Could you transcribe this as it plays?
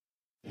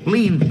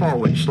Lean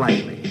forward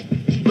slightly.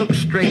 Look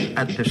straight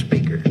at the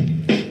speaker.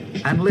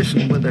 And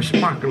listen with a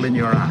sparkle in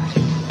your eye,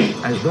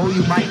 as though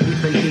you might be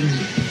thinking,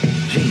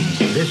 gee,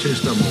 this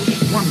is the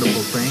most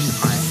wonderful thing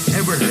I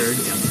ever heard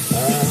in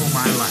all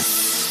my life.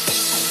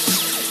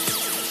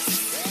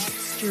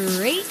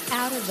 Straight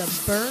out of the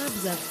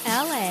burbs of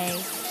L.A.,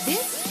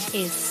 this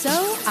is So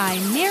I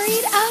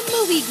Married a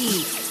Movie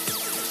Geek.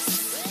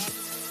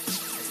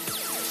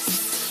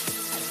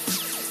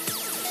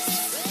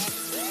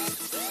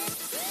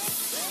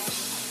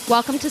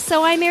 Welcome to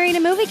So I Married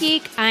a Movie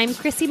Geek. I'm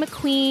Chrissy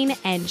McQueen,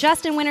 and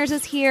Justin Winters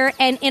is here.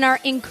 And in our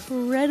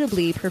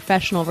incredibly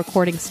professional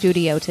recording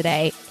studio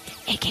today,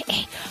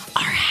 a.k.a.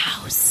 our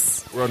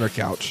house. We're on our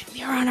couch.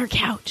 We are on our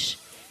couch.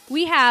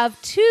 We have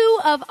two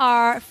of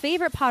our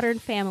favorite Potter and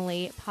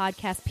Family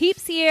podcast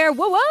peeps here.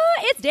 Whoa,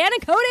 it's Dan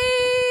and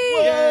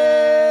Cody!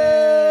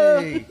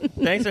 Yay!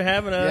 Thanks for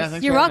having us. Yeah,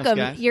 thanks You're for having welcome.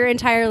 us, guys. You're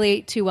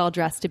entirely too well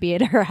dressed to be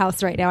at her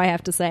house right now, I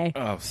have to say.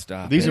 Oh,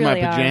 stop. These You are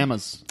really my are.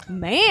 pajamas.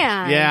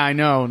 Man. Yeah, I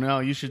know. No,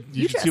 you should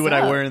dress see what I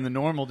up. wear in the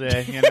normal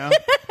day, you know?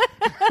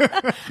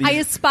 I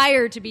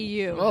aspire to be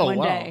you one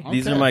wow. day.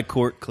 These are my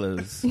court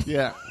clothes.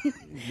 Yeah.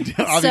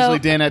 Obviously,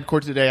 Dan had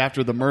court today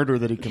after the murder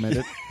that he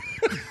committed.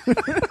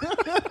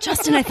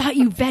 Justin, I thought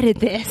you vetted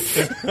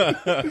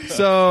this.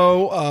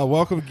 So,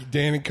 welcome,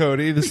 Dan and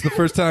Cody. This is the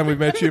first time we've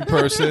met you in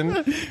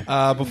person.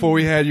 Before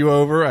we had you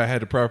over, I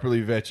had to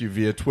properly vet you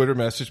via Twitter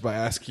message by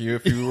asking you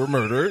if you were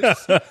murderers.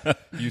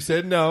 You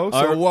said no,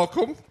 so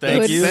welcome.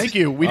 Thank Good. you. Thank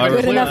you. We've All been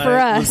Good clear. enough for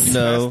us.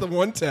 No. That's the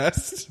one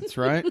test. That's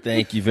right.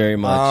 Thank you very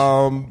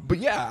much. But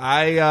yeah,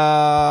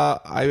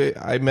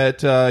 I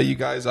met you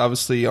guys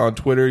obviously on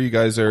Twitter. You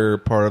guys are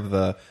part of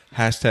the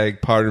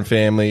hashtag Potter and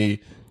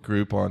Family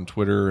group on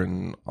Twitter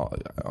and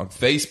on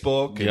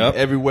Facebook and Yep.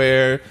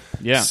 everywhere.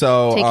 Yeah.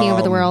 So Taking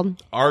over the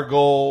world. Our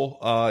goal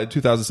in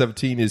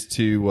 2017 is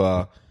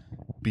to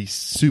be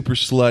super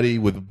slutty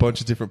with a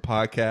bunch of different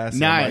podcasts.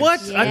 And I'm Nice. like,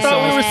 What? I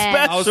thought we were Yeah.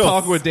 special. I was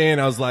talking with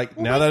Dan. I was like,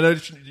 now that I know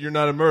you're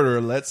not a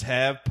murderer, let's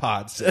have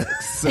pod sex.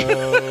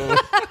 So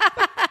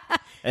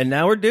And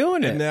now we're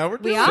doing it. and now we're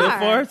doing We it. So are.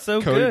 far,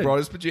 so Cody good. brought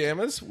his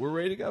pajamas. We're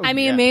ready to go. I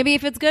mean, maybe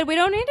if it's good, we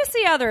don't need to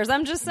see others.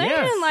 I'm just saying,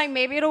 Yes. like,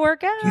 maybe it'll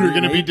work out. You're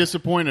going to be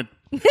disappointed.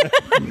 we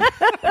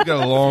got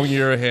a long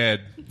year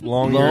ahead.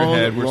 Long year Long,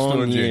 ahead. We're still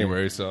long in year.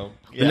 January, so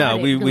But no,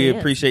 It we really is.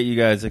 appreciate you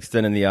guys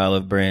extending the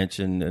olive branch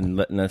and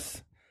letting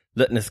us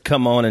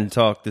come on and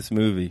talk this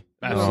movie.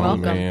 You're oh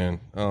welcome. man,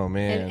 oh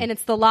man. And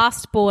it's the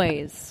Lost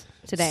Boys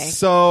today.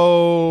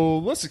 So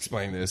let's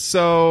explain this.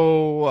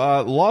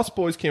 So Lost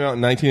Boys came out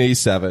in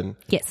 1987.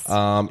 Yes.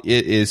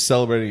 It is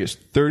celebrating its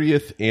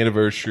 30th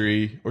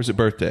anniversary, or is it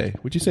birthday?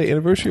 Would you say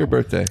anniversary or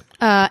birthday?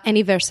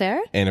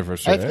 Anniversaire?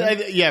 Anniversary.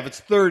 Yeah, if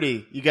it's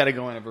 30, you got to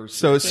go anniversary.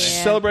 So it's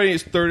celebrating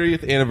its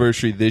 30th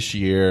anniversary this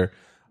year.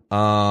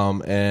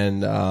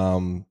 And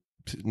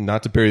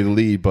not to bury the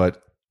lead,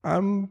 but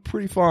I'm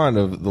pretty fond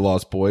of the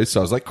Lost Boys. So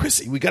I was like,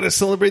 Chrissy, we got to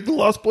celebrate the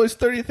Lost Boys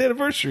 30th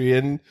anniversary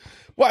and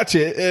watch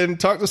it and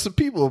talk to some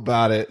people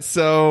about it.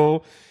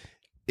 So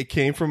it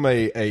came from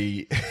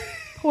a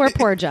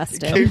Poor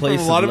Justin. came from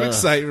place a lot of of love.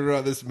 excitement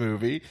about this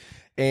movie.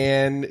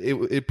 And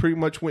it pretty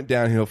much went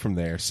downhill from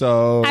there.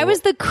 So I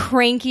was the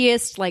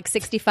crankiest, like,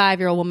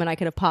 65-year-old woman I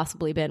could have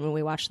possibly been when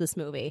we watched this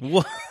movie.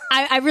 What?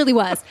 I really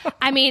was.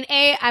 I mean,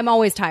 I'm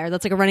always tired.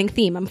 That's like a running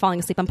theme. I'm falling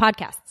asleep on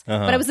podcasts.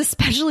 But I was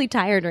especially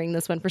tired during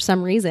this one for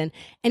some reason.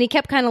 And he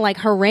kept kind of like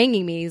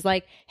haranguing me. He's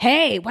like,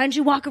 hey, why don't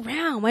you walk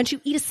around? Why don't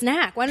you eat a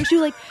snack? Why don't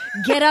you like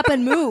get up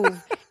and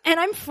move? And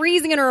I'm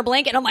freezing under a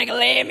blanket. I'm like,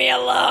 leave me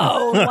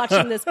alone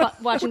watching this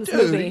Dude,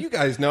 movie. you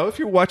guys know if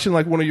you're watching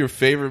like one of your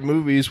favorite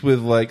movies with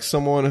like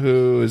someone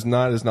who is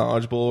not as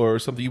knowledgeable or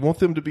something, you want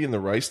them to be in the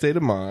right state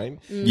of mind.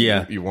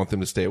 Yeah. You want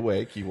them to stay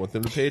awake. You want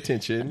them to pay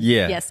attention.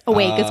 Yeah. Yes,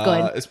 awake is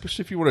good.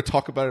 Especially if you want to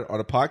talk about it on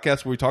a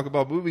podcast where we talk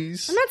about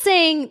movies. I'm not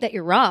saying that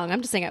you're wrong.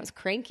 I'm just saying I was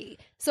cranky.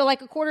 So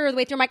like a quarter of the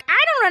way through, I'm like,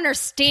 I don't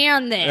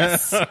understand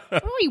this.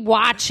 What are we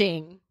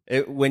watching?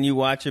 When you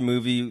watch a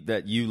movie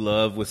that you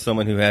love with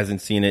someone who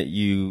hasn't seen it,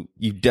 you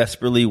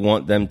desperately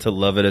want them to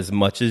love it as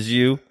much as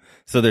you.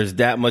 So there's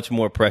that much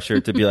more pressure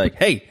to be like,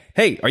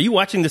 hey, are you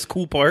watching this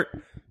cool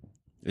part?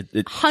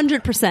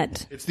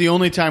 100%. It's the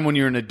only time when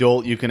you're an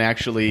adult you can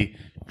actually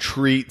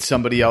treat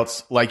somebody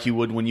else like you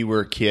would when you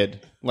were a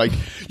kid. Like,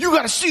 you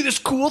got to see this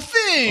cool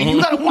thing.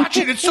 You got to watch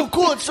it. It's so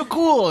cool. It's so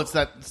cool. It's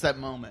that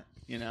moment,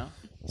 you know?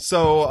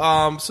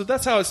 So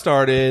that's how it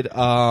started.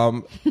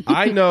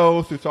 I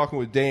know through talking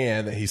with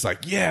Dan that he's like,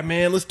 yeah,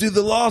 man, let's do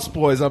the Lost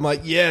Boys. I'm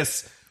like,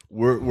 yes,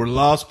 we're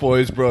Lost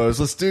Boys, bros.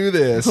 Let's do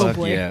this. Oh,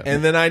 boy. Yeah.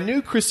 And then I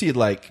knew Chrissy had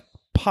like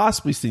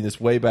possibly seen this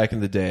way back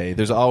in the day.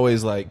 There's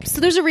always like,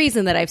 So there's a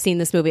reason that I've seen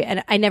this movie,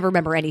 and I never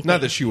remember anything.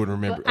 not that she would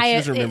remember. She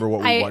doesn't remember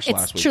what we watched it's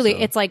last week. Truly, so.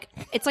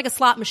 it's like a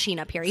slot machine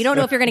up here. You don't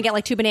know if you're going to get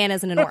like 2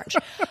 bananas and an orange.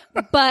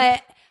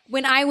 But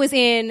when I was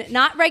in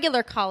not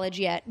regular college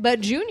yet, but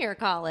junior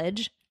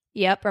college,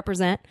 Yep,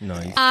 represent.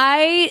 Nice.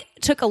 I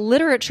took a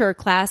literature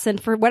class,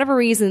 and for whatever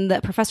reason, the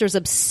professor is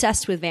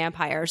obsessed with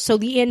vampires. So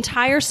the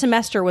entire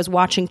semester was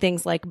watching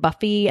things like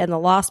Buffy and the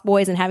Lost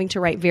Boys and having to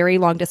write very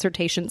long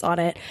dissertations on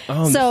it.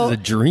 Oh, so, this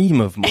is a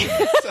dream of mine.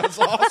 Sounds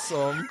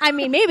awesome. I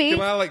mean, maybe. Can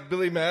I like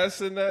Billy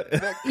Madison that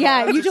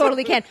Yeah, class you or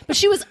totally something? can. But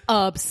she was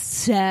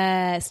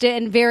obsessed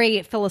and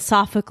very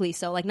philosophically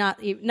so. Like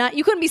not you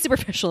couldn't be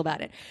superficial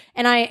about it.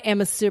 And I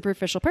am a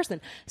superficial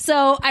person.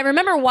 So I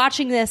remember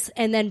watching this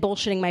and then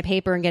bullshitting my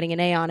paper and getting an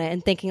A on it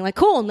and thinking like,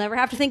 cool, never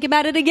have to think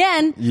about it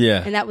again.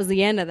 Yeah. And that was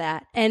the end of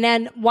that. And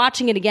then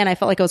watching it again, I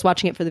felt like I was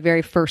watching it for the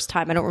very first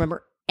time. I don't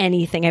remember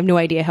anything. I have no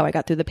idea how I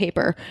got through the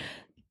paper.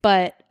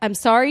 But I'm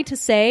sorry to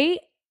say,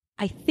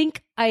 I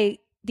think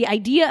the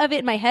idea of it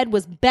in my head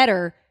was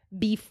better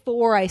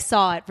before I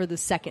saw it for the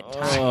second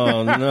time.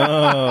 Oh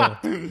no.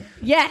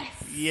 Yes.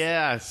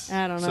 Yes.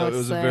 I don't know. So what it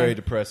was to a say. very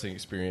depressing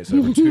experience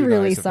over 2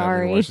 Really nights of having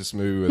sorry. to watch this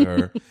movie with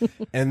her.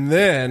 And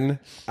then,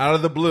 out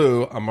of the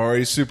blue, I'm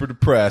already super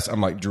depressed.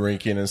 I'm like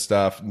drinking and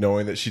stuff,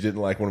 knowing that she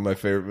didn't like one of my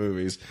favorite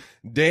movies.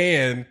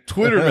 Dan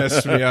Twitter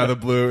messaged me out of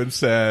the blue and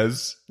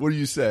says, "What do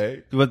you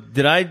say?" But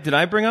did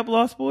I bring up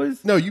Lost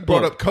Boys? No, you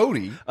brought up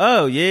Cody.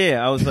 Oh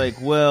yeah, I was like,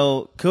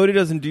 well, Cody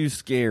doesn't do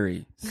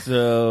scary,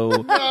 so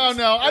Oh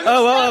no. I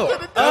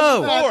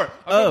Before. I'm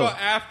talking about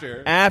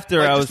after.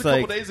 After, I was just a couple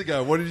like- days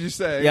ago. What did you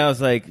say? yeah, I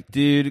was like,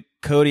 dude,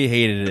 Cody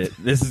hated it.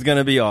 This is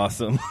gonna be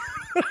awesome.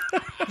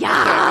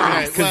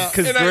 Yeah.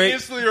 Because And I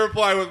instantly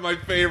reply with my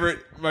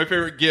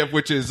favorite gif,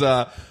 which is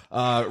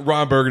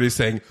Ron Burgundy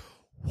saying,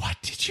 "What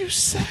did you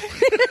say?"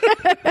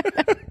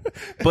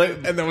 but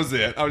And that was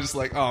it. I was just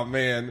like, "Oh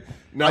man,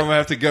 now I'm gonna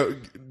have to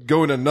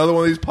go into another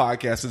one of these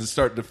podcasts and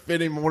start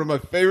defending one of my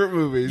favorite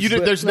movies."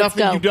 There's Let's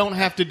nothing. go. You don't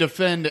have to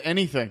defend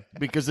anything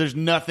because there's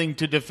nothing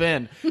to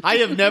defend. I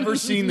have never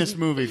seen this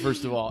movie,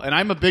 first of all, and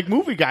I'm a big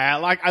movie guy.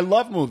 I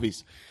love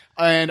movies,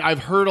 and I've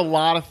heard a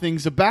lot of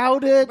things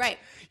about it. Right.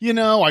 You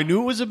know, I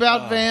knew it was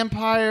about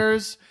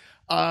vampires,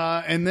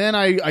 and then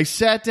I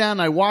sat down,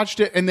 and I watched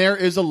it, and there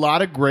is a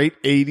lot of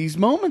great '80s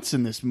moments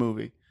in this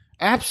movie.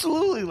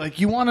 Absolutely, like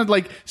you want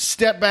to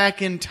step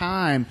back in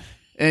time.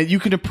 And you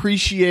can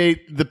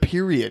appreciate the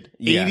period.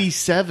 Yeah.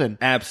 87.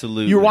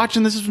 absolutely, You're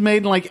watching this was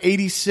made in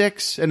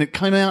 86 and it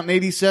came out in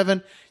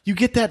 87. You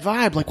get that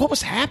vibe. Like, what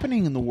was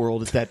happening in the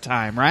world at that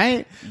time,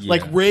 right? Yeah.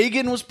 Like,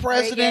 Reagan was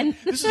president. Reagan.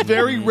 This is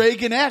very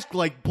Reagan-esque.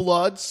 Like,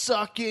 blood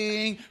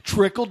sucking,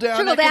 trickle-down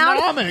Trickle-down.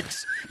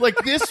 economics. Like,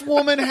 this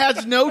woman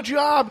has no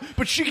job,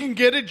 but she can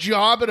get a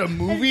job at a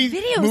movie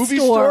video store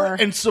store.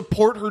 and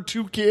support her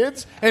 2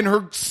 kids and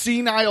her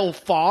senile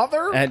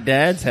father. at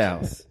Dad's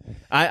house.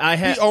 I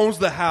he had owns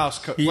the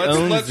house. He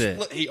owns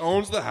it. He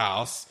owns the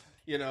house.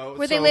 You know,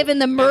 Where they live in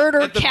the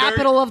murder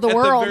capital of the at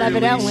world, very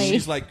evidently.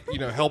 least,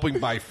 she's helping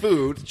buy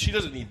food. She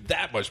doesn't need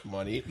that much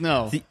money.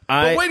 No. See,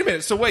 But wait a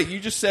minute. So wait, you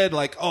just said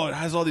oh, it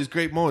has all these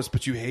great moments,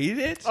 but you hated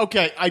it?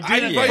 Okay, I I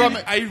did invite, from,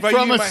 I invite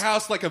from you a, to my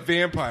house like a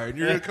vampire, and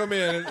you're gonna come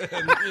in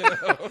and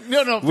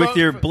No, with from-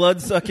 your blood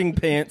sucking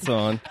pants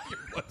on.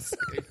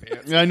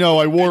 I know,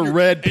 I wore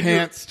red and your-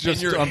 pants and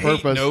just your on hate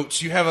purpose.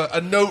 Notes. You have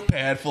a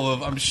notepad full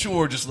of, I'm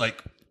sure, just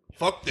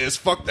fuck this,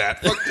 fuck that,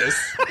 fuck this.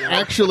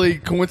 Actually,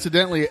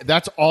 coincidentally,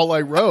 that's all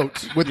I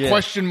wrote with Yeah.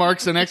 question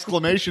marks and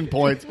exclamation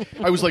points.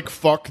 I was like,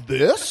 "Fuck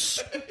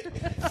this,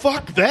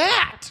 fuck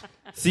that."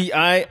 See,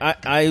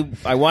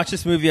 I watched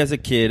this movie as a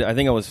kid. I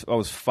think I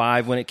was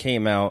 5 when it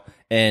came out,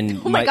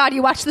 and Oh my God,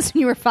 you watched this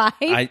when you were 5?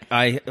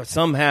 I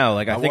somehow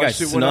I think I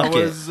watched it when I snuck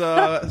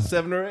it. was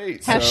 7 or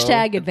 8. so-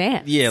 Hashtag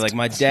advanced. Yeah,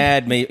 my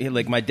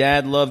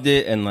dad loved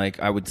it, and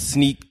I would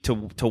sneak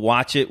to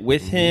watch it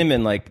with him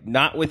and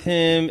not with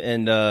him,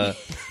 and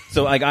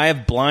so I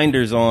have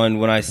blinders on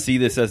when I see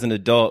this as an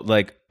adult.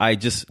 I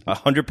just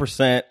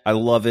 100%. I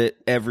love it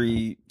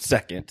every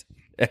second,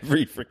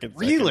 every freaking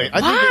Really,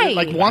 second. I think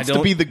Why? it wants I to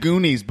don't- be the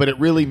Goonies, but it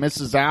really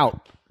misses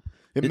out.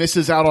 It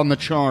misses out on the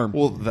charm.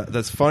 Well,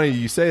 that's funny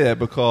you say that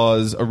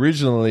because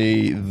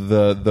originally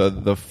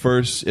the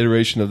first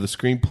iteration of the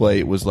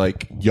screenplay was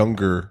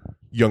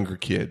younger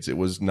kids. It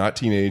was not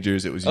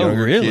teenagers. It was Oh,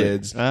 younger really?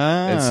 kids.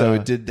 Ah. And so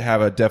it did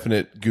have a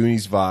definite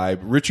Goonies vibe.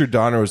 Richard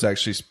Donner was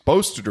actually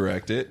supposed to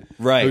direct it.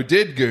 Right. Who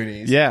did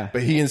Goonies. Yeah.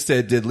 But he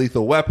instead did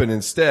Lethal Weapon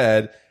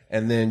instead.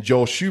 And then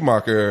Joel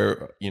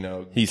Schumacher, He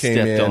came stepped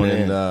in on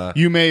and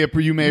in. You may knocked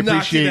it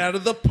appreciate. out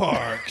of the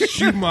park.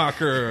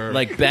 Schumacher.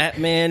 Like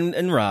Batman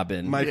and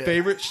Robin. my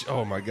favorite.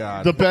 Oh my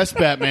God. The best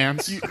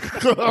Batmans.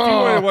 If you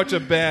want to watch a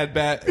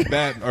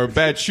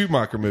bad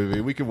Schumacher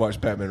movie, we could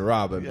watch Batman and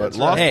Robin. But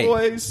Lost Hey.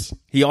 Boys,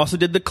 He also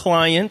did The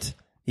Client.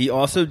 He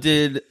also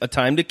did A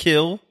Time to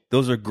Kill.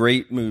 Those are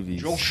great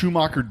movies. Joel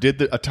Schumacher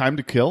did A Time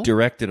to Kill.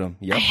 Directed them.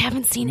 Yep. I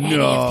haven't seen any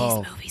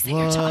of these movies that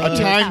you're talking A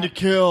Time about. to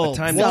Kill. A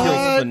Time to Kill is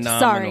What? phenomenal.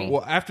 Sorry.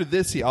 well, after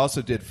this, he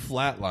also did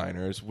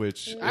Flatliners,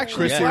 which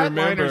Actually, Chrissy Flatliners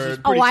remembered. is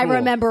Oh, pretty I cool.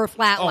 remember Oh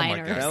my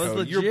Flatliners. God, That was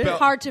Cody, you're legit.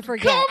 Hard to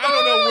forget. I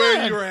don't know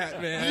where you were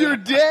at, man. You're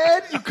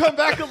dead. You come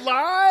back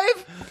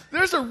alive.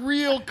 There's a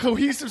real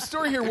cohesive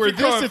story here where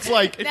this it's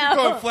like if you're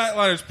going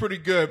Flatliners, pretty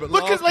good, but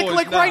look Lost at Boys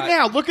like not. right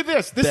now. Look at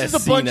this. This Best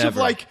is a bunch scene of ever.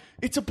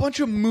 It's a bunch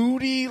of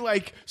moody,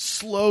 like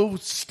slow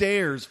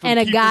stares from And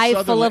a Kiefer guy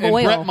Sutherland full of and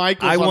oil. Bret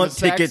Michaels I on want the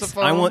tickets.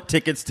 saxophone. I want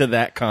tickets to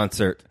that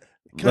concert.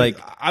 Like,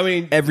 I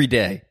mean, every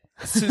day.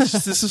 since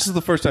this is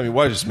the first time you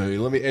watch this movie,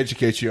 let me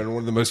educate you on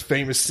one of the most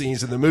famous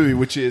scenes in the movie,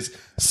 which is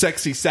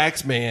sexy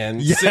sax man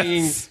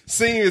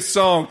singing a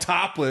song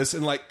topless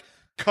and like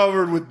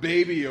covered with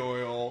baby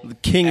oil.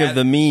 King of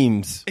the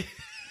memes.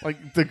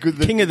 like the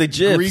King of the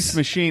GIFs. grease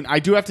machine. I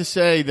do have to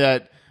say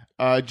that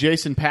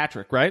Jason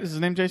Patrick, right? Is his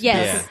name Jason?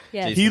 Yes. Patrick?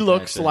 Yes. He Jason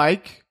looks Patrick.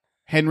 like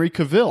Henry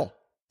Cavill,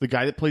 the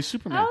guy that plays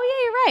Superman. Oh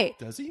yeah, you're right.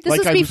 Does he? This Like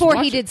was I was before he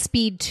watching- did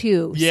Speed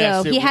 2, Yes, so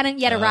it he was- hadn't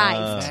yet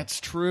arrived. That's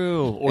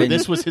true. Or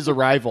this was his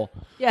arrival.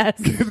 Yes.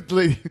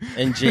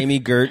 And Jamie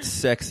Gertz,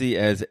 sexy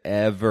as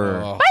ever.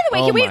 By the way,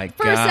 Oh can we my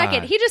for a God.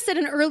 second? He just said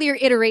an earlier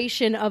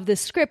iteration of the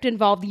script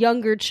involved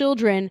younger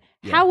children.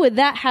 How would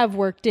that have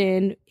worked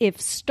in if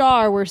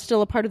Star were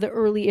still a part of the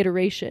early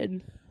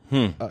iteration?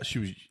 She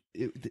was.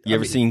 You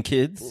ever seen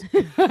Kids?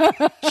 I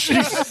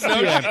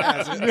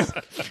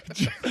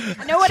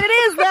know what it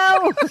is,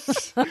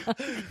 though.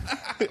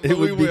 It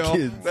We would be will.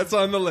 Kids. That's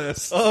on the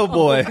list. Oh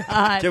boy.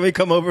 God. Can we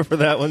come over for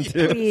that one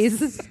too?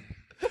 Please.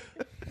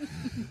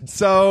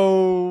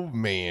 So,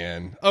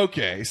 man.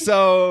 Okay,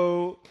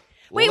 so.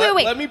 Wait.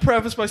 Let me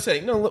preface by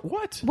saying,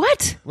 what?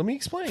 What? Let me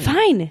explain.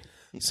 Fine.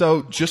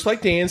 So, just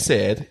like Dan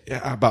said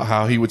about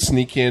how he would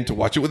sneak in to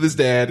watch it with his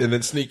dad and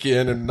then sneak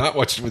in and not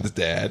watch it with his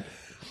dad,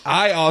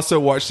 I also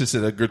watched this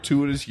at a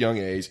gratuitous young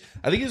age.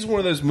 I think it's one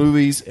of those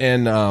movies,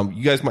 and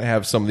you guys might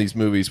have some of these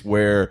movies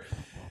where,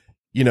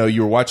 you know,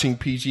 you were watching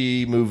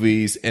PG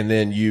movies and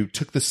then you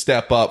took the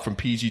step up from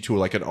PG to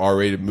like an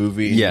R-rated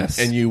movie. Yes.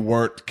 And you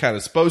weren't kind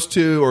of supposed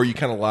to, or you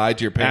kind of lied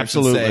to your parents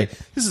Absolutely. and say,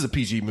 this is a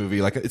PG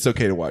movie. Like, it's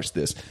okay to watch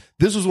this.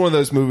 This was one of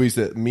those movies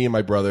that me and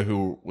my brother,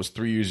 who was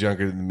 3 years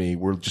younger than me,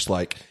 were just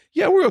like,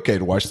 yeah, we're okay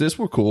to watch this.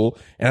 We're cool.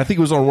 And I think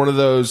it was on one of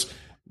those.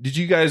 Did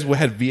you guys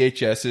had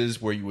VHSs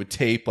where you would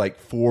tape like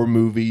 4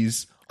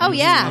 movies? Oh,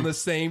 yeah. On the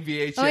same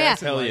VHS. Oh, yeah. and,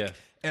 Hell like, yeah.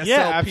 SLP Yeah,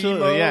 absolutely.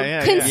 mode?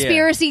 Yeah.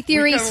 Conspiracy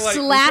theory We kinda like-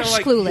 slash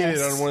we kinda like hit it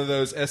clueless. on one of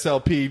those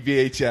SLP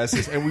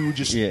VHSs, and we would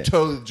just Yeah.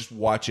 totally just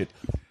watch it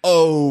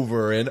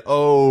over and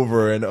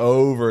over and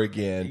over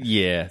again.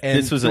 Yeah. And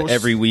This was there an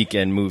every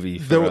weekend movie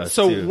for There, us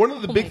so too. one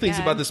of the big my things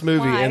God. about this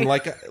movie, Why? and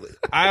like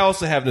I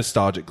also have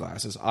nostalgic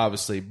glasses,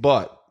 obviously,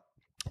 but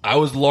I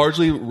was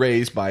largely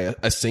raised by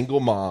a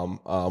single mom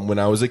when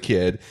I was a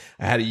kid.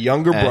 I had a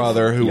younger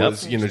brother who Yep.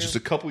 was, just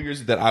a couple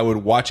years that I would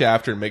watch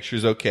after and make sure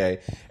he's okay.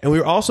 And we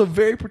were also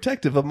very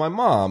protective of my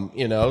mom,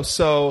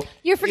 so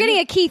You're forgetting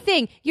a key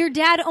thing. Your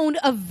dad owned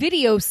a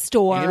video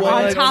store He on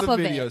was top the of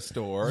video it.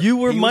 store. You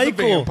were He was a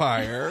Michael.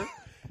 vampire.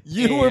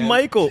 You were And-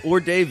 Michael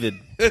or David.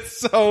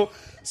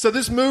 So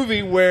this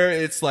movie where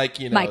it's like,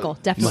 Michael,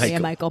 definitely a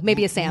Michael.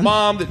 Maybe a Sam.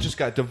 mom that just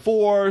got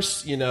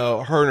divorced, her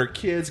and her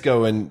kids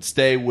go and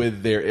stay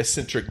with their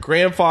eccentric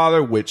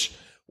grandfather, which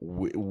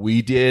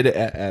we did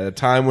at a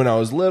time when I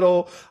was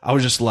little. I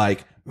was just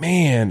like,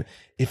 man,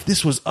 if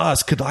this was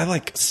us, could I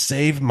like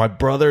save my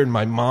brother and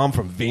my mom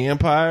from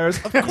vampires?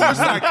 Of course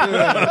I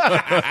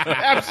could.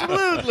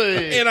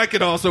 Absolutely. And I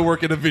could also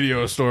work in a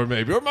video store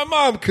maybe, or my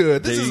mom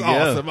could. This There is you go.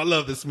 awesome. I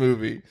love this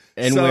movie.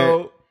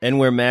 And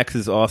wear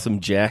Max's awesome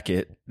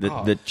jacket,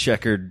 the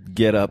checkered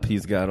get up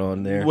he's got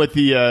on there. With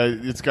the,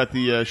 it's got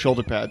the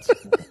shoulder pads.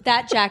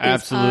 That jacket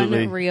Absolutely.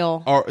 is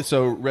unreal.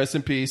 So rest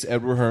in peace,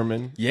 Edward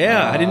Herman.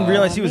 Yeah, I didn't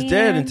realize he was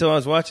dead man. until I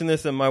was watching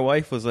this, and my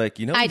wife was like,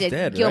 "You know, I he's did.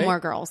 dead, Gilmore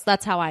right?" Girls.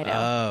 That's how I know.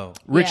 Oh,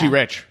 Richie Yeah.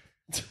 Rich.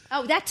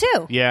 Oh, that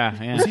too.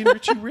 Yeah. Was he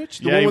Richie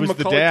Rich? Yeah, he one with was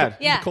the Macaulay dad.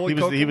 Yeah.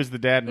 Macaulay He was the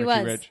dad in He Richie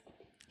was. Rich.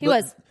 He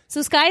was.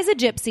 So Sky's a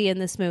gypsy in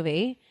this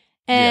movie.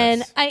 And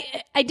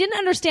Yes. I didn't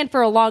understand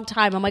for a long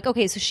time. I'm like,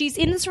 okay, so she's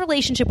in this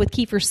relationship with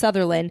Kiefer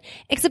Sutherland,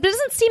 except it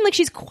doesn't seem like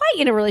she's quite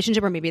in a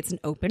relationship, or maybe it's an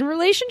open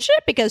relationship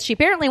because she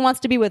apparently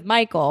wants to be with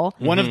Michael.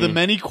 One of the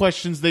many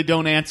questions they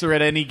don't answer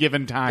at any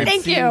given time.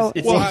 Thank you.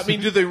 It Well, seems- I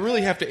mean, do they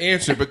really have to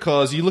answer?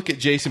 Because you look at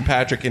Jason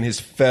Patrick and his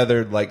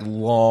feathered, like,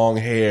 long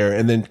hair,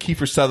 and then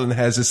Kiefer Sutherland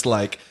has this,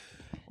 like,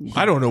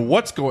 I don't know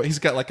what's going. He's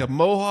got like a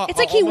mohawk. It's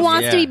like he almost-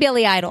 wants to yeah. be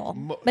Billy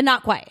Idol, but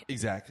not quite.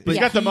 exactly. But,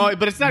 Yeah. it's got the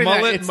but it's not even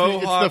mullet, that. It's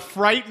mohawk. the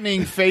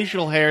frightening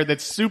facial hair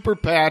that's super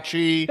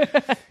patchy.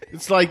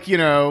 It's like,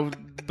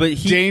 but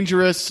he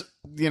dangerous,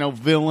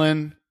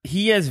 villain.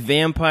 he has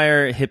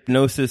vampire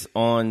hypnosis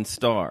on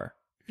Star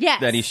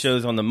Yes. that he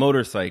shows on the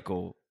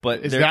motorcycle.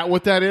 But Is there- that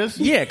what that is?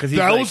 Yeah, 'cause he's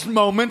those like-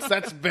 moments,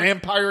 that's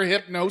vampire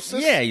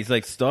hypnosis? Yeah, he's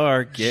like,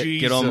 Star, get on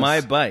Jesus.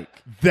 my bike.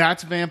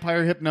 That's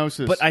vampire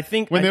hypnosis. But I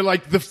think- when they're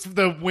like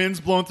the wind's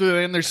blowing through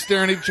and they're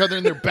staring at each other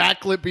and they're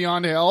backlit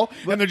beyond hell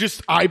and they're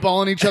just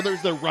eyeballing each other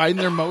as they're riding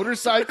their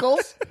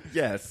motorcycles.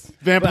 Yes,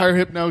 Vampire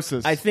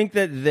hypnosis. I think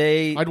that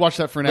they. I'd watch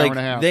that for an hour and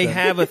a half. They then.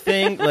 have a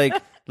thing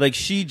like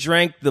she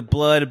drank the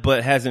blood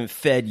but hasn't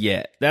fed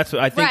yet. That's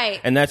what I think, Right.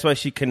 and that's why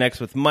she connects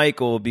with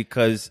Michael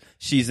because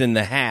she's in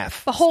the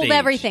half. But hold stage.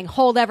 everything.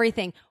 Hold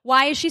everything.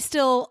 Why is she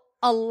still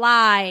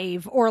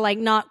alive or like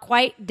not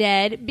quite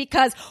dead?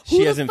 Because who She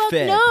the hasn't fuck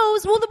fed.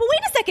 knows? Well, but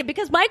wait a second.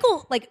 Because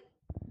Michael, like,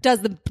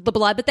 does the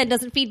blood, but then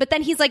doesn't feed. But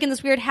then he's like in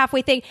this weird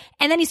halfway thing,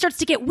 and then he starts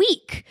to get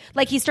weak.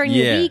 Like he's starting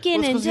Yeah. to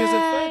weaken Well, and it's 'cause he hasn't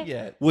die. fed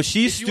yet. Well,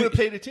 she's If you would have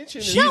paid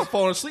attention, she- she's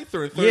falling asleep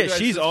through it. Yeah,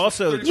 she's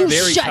also You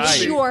very shut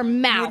tired. your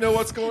mouth. know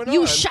what's going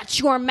You on. shut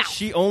your mouth.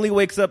 She only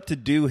wakes up to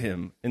do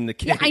him in the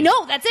cave. I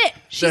know. That's it.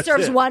 She That's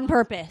serves it. one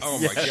purpose. Oh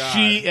my god,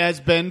 She has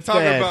been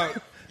talking fed.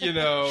 about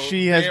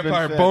She has been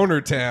Vampire fed. Boner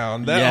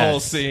Town. That Yes. whole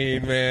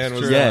scene, man,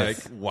 was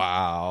Yes. like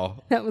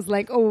wow. That was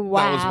like, oh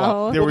wow. That was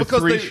wild. There were because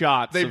 3 they,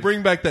 shots They of-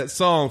 bring back that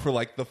song for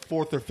like the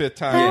 4th or 5th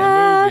time Thou in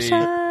the movie.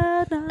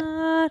 shalt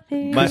not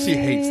fear. Chrissy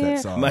hates that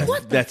song.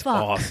 What the That's fuck?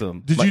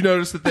 awesome. Did you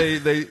notice that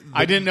they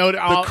I didn't know.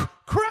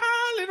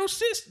 Cry Little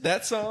Sis,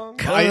 that song?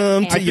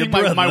 Come to I your think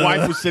my brother.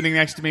 wife was sitting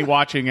next to me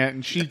watching it,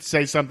 and she'd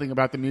say something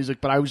about the music,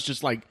 but I was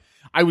just like,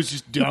 I was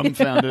just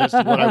dumbfounded as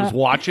to what I was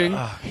watching.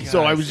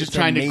 So I was just it's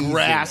trying amazing. to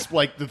grasp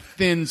like the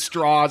thin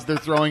straws they're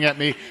throwing at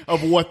me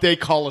of what they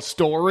call a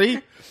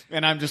story.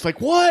 And I'm just like,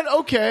 what?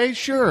 Okay,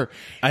 sure.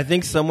 I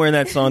think somewhere in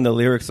that song the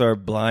lyrics are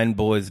 "Blind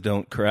boys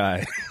don't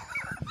cry."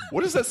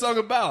 What is that song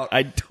about?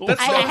 I don't. That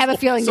I song- have a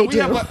feeling so they we do.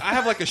 Have like, I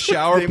have like a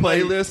shower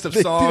playlist of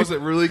songs that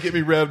really get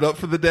me revved up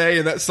for the day,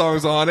 and that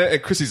song's on it.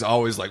 And Chrissy's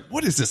always like,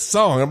 "What is this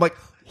song?" I'm like,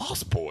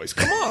 "Lost Boys,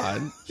 come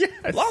on,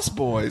 Lost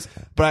Boys."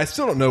 But I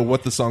still don't know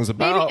what the song's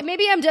about.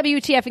 Maybe I'm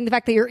WTFing the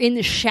fact that you're in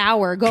the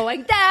shower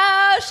going,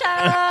 "Thou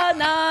shalt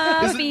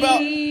not Is it about?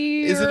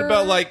 fear." Is it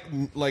about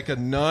like a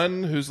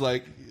nun who's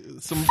like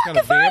some kind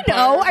If of I vampire?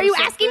 know, or are you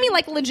something? asking me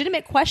like a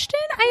legitimate question?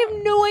 I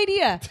have no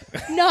idea.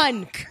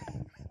 None.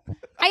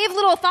 I have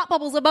little thought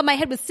bubbles above my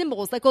head with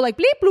symbols that go like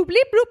bleep bloop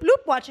bleep bloop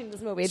bloop watching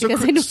this movie So,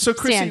 because I don't so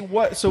Chrissy,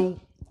 understand.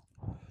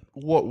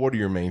 what are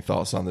your main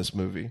thoughts on this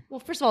movie? Well,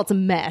 first of all, it's a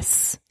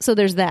mess. So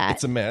there's that.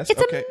 It's a mess.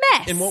 It's Okay. a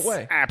mess. In what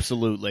way?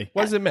 Absolutely.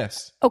 Why is it a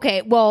mess?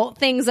 Okay, well,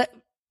 things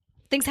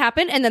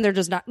happen and then they're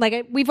just not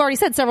like we've already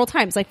said several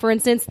times. Like for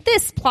instance,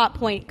 this plot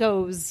point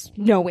goes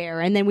nowhere,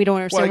 and then we don't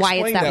understand why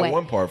it's explain that, way.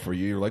 one part for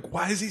you. You're like,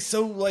 why is he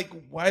so like?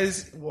 Why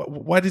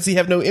does he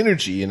have no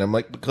energy? And I'm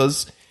like,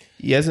 because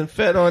he hasn't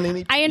fed on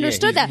any. I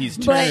understood that, he's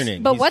but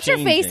turning. but He's what's her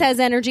face changing. has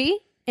energy,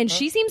 and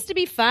she seems to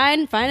be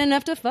fine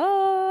enough to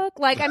fuck.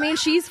 Like I mean,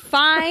 she's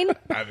fine.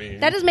 I mean,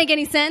 That doesn't make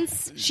any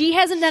sense. She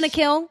hasn't done a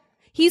kill.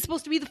 He's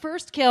supposed to be the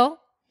first kill.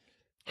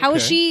 How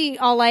is Okay. she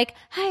all like,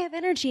 I have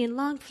energy and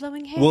long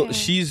flowing hair? Well,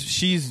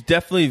 she's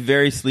definitely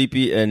very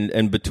sleepy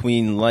and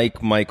between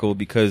like Michael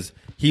because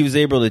he was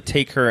able to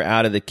take her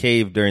out of the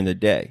cave during the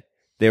day.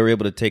 They were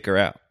able to take her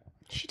out.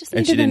 she just and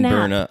needed she didn't a nap.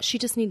 burn up. She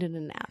just needed a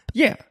nap.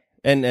 Yeah,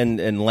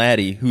 and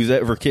Laddie,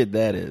 whoever kid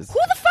that is. Who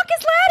the fuck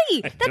is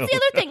Laddie? That's the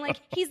other thing. Like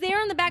he's there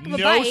on the back of a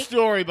No bike.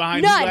 story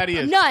behind None. who that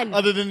is. None.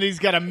 Other than he's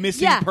got a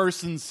missing Yeah.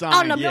 person sign.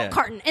 on a Yeah. milk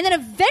carton, and then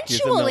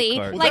eventually,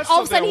 carton. like that's all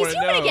of a sudden, something I he's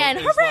wanna human know again.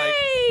 is, like,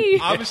 Hooray!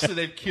 obviously,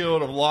 they've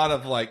killed a lot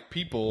of like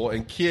people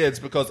and kids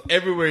because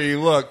everywhere you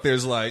look,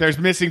 there's like There's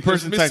missing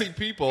person missing signs.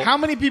 people. How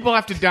many people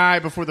have to die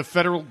before the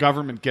federal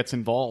government gets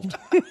involved?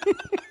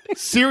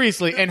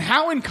 Seriously, and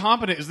how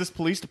incompetent is this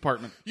police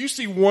department? You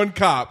see one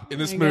cop in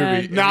this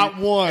movie, and Not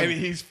one. and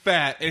he's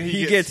fat, and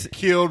He he gets- gets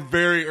killed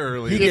very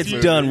early. He in this gets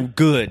movie. done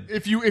good.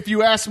 If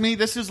you ask me,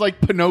 this is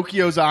like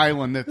Pinocchio's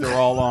island that they're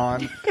all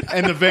on,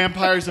 and the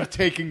vampires have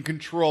taken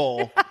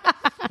control.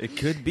 It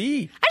could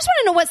be. I just want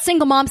to know what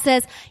single mom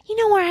says. You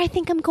know where I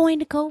think I'm going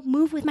to go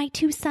move with my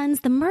 2 sons,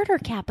 the murder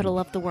capital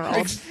of the world.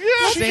 Yeah,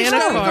 she Santa just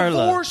got a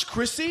Carla. divorce,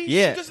 Chrissy.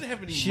 Yeah, She doesn't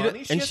have any She money.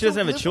 do- and has she doesn't to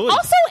have a live- choice.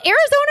 Also,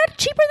 Arizona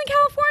cheaper than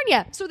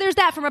California, so there's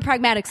that from a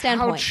pragmatic How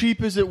standpoint.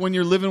 cheap is it when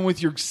you're living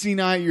with your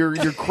senile, your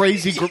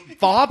crazy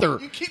father?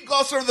 You keep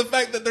glossing over the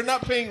fact that they're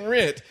not paying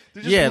rent.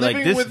 They're just Yeah, like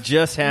living this with,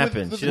 just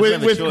happened. with- She doesn't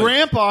have a With choice.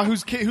 Grandpa,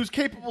 who's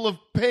capable of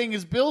paying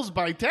his bills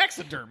by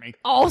taxidermy.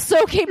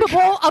 Also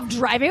capable of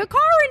driving a car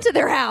into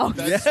their house.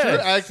 That's true.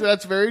 Actually,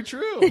 that's very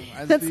true.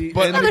 That's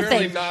but another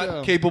apparently thing.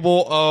 not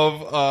capable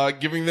of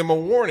giving them a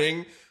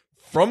warning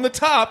from the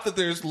top that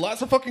there's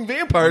lots of fucking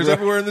vampires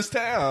everywhere in this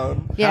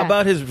town. Yeah. How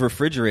about his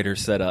refrigerator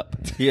setup?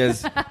 He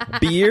has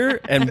beer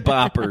and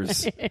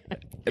boppers.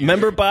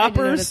 Remember notice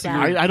boppers?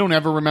 that. I don't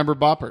ever remember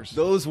boppers.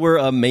 Those were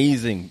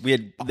amazing. We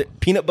had the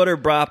peanut butter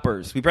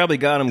boppers. We probably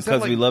got them that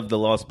because like we loved the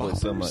Lost Boys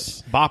so much.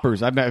 Boppers.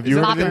 Have you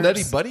Is heard that of like a Boppers.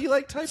 Nutty Buddy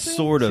like type thing?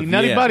 Sort of. See,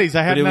 Nutty yeah. Buddies.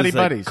 I had But it Nutty was,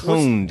 like, Buddies.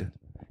 Coned.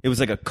 It was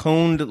like a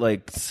coned,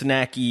 like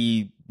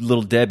snacky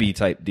Little Debbie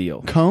type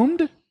deal.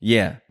 Coned?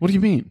 Yeah, What do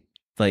you mean?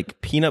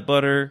 like peanut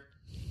butter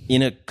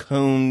in a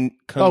cone.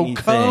 Oh,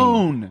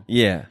 cone.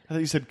 Yeah. I thought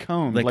you said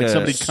cone. Like, Like a,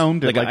 somebody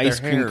coned it, like, like an their ice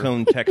cream hair.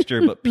 cone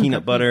texture, but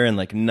peanut butter and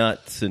like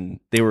nuts, and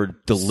they were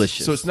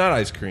delicious. So it's not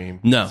ice cream.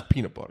 No. It's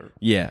peanut butter.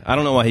 Yeah, I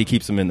don't know why he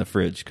keeps them in the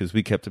fridge because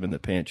we kept them in the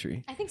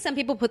pantry. I think some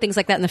people put things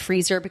like that in the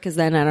freezer because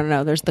then, I don't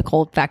know, there's the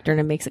cold factor and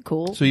it makes it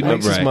cool. So he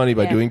makes his Right. money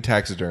by Yeah. doing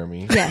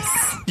taxidermy. Yes.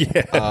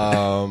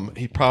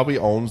 He probably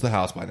owns the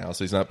house by now,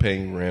 so he's not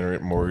paying rent or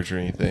mortgage or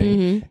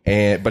anything.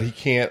 But he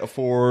can't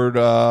afford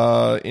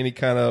any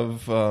kind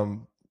of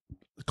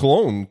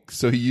cologne,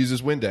 so he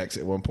uses Windex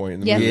at one point in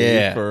the Yeah. movie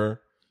Yeah.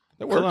 for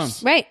that works. Cologne.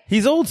 Right.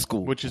 He's old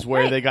school. Which is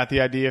where Right. they got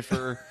the idea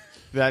for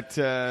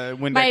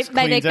Windex My cleans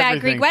big fat everything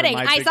Greek for wedding.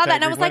 My I Big saw Fat that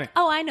and I Greek was Wedding. like,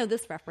 oh, I know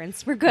this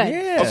reference. We're good.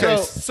 Okay, So-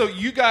 so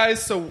you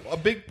guys, a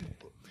big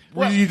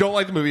reason you don't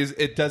like the movie is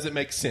it doesn't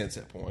make sense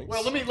at points.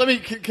 Well, let me.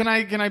 Can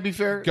I be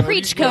fair?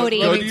 Preach,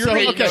 Cody. Go to your So,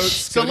 hate okay, notes.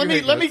 so Go to let your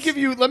me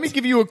hate notes.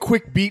 give you a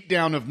quick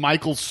beatdown of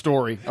Michael's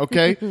story.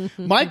 Okay,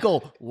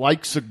 Michael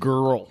likes a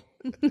girl,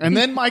 and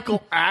then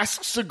Michael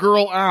asks a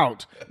girl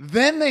out.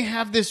 Then they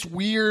have this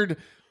weird,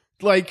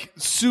 like,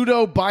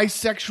 pseudo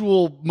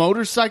bisexual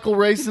motorcycle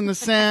race in the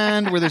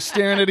sand where they're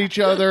staring at each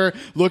other,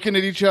 looking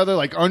at each other,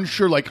 like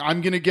unsure, like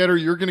I'm gonna get her,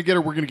 you're gonna get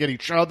her, we're gonna get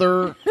each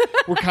other.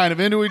 We're kind of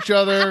into each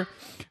other.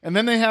 And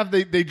then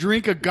they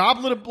drink a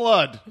goblet of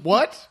blood.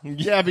 What?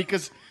 Yeah,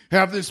 because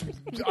have this.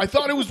 I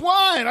thought it was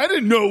wine. I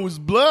didn't know it was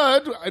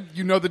blood.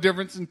 You know the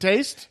difference in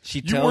taste. She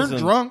You tells weren't him-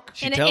 drunk.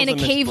 She In tells a him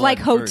it's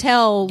cave-like blood first.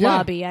 hotel Yeah.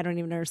 lobby. I don't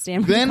even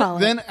understand what you Then call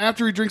it. then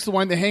after he drinks the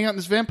wine, they hang out in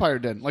this vampire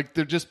den like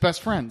they're just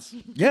best friends.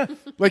 Yeah.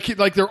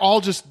 Like they're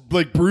all just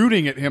like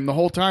brooding at him the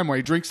whole time while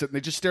he drinks it, and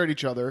they just stare at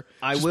each other.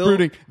 I just will-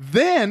 brooding.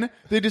 Then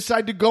they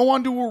decide to go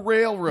onto a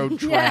railroad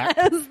track.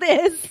 Yes,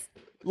 this.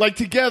 Like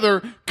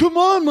together, come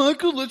on,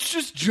 Michael, let's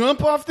just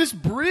jump off this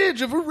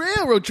bridge of a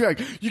railroad track.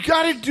 You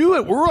got to do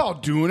it. We're all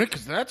doing it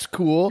because that's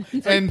cool.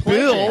 And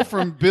Bill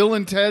from Bill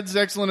and Ted's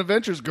Excellent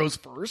Adventures goes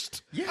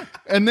first. Yeah.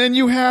 And then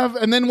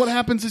what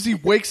happens is he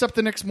wakes up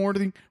the next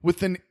morning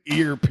with an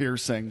ear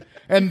piercing.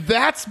 And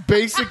that's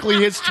basically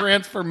his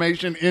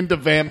transformation into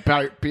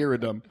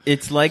vampiredom.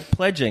 It's like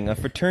pledging a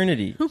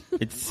fraternity.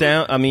 It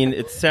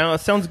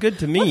sounds good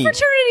to What me.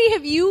 fraternity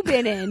have you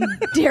been in,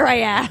 dare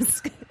I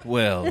ask?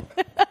 Well,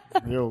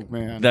 Oh,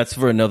 man. that's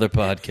for another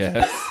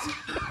podcast.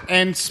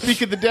 And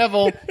speak of the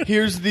devil,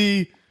 here's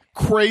the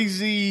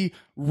crazy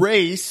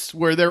race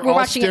where they're We're all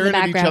watching it in the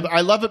staring at each background. other.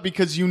 I love it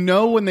because you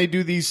know when they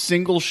do these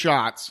single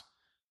shots,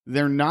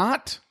 they're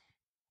not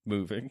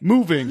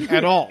moving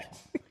at all.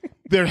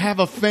 They have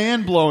a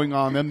fan blowing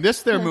on them.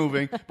 They're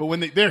moving, but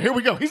when here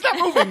we go. He's not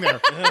moving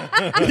there.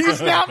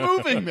 He's not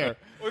moving there.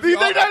 He's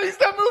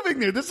not moving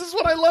there. This is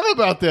what I love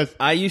about this.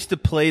 I used to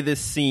play this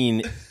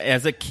scene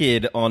as a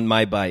kid on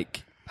my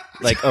bike,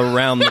 like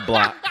around the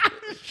block.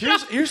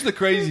 Here's the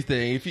crazy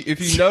thing. If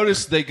you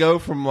notice, they go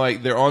from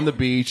like they're on the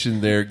beach and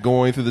they're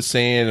going through the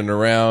sand and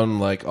around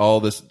like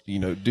all this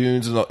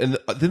dunes and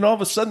then all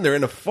of a sudden they're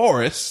in a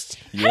forest.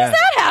 How does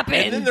that happen?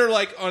 And then they're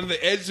like on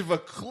the edge of a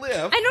cliff.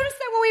 I noticed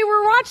that when we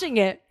were watching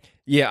it.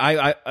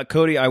 Yeah,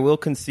 Cody, I will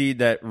concede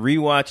that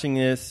rewatching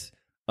this,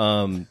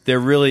 there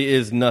really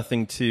is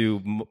nothing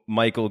to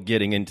Michael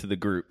getting into the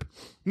group.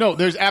 No,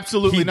 there's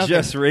absolutely He nothing.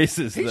 just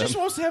races He them. just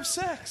wants to have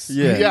sex.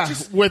 Yeah.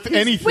 With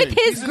anything. With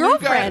his He's a new guy.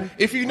 girlfriend.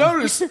 If you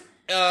notice,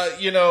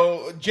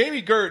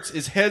 Jamie Gertz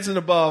is heads and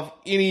above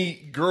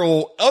any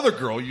other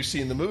girl you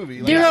see in the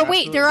movie. Like,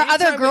 There are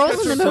other anytime girls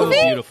because in the they're so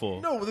movie?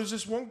 beautiful. No, there's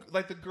this one,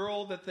 like the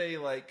girl that they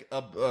like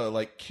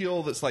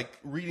kill that's like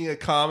reading a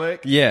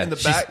comic. Yeah, in the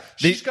she's- back,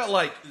 she's got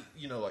like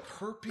like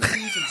herpes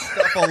and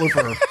stuff all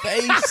over her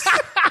face.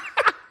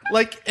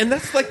 Like, and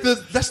that's not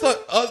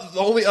the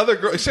only other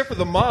girl except for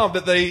the mom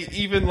that they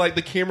even like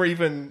the camera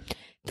even.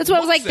 That's why I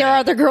was like, looks there at. are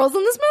other girls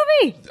in this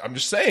movie. I'm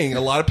just saying,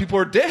 a lot of people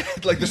are dead.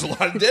 Like, there's a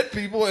lot of dead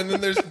people, and then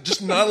there's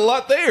just not a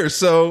lot there.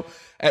 So,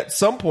 at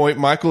some point,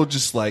 Michael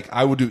just like,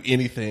 I will do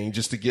anything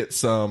just to get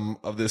some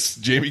of this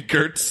Jamie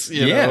Gertz,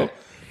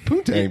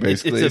 poontang,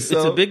 basically. It's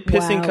a big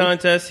pissing Wow.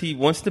 contest. He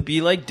wants to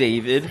be like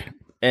David,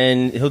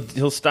 and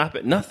he'll stop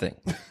at nothing.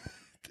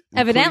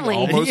 Evidently.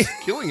 almost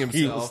killing He will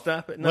himself.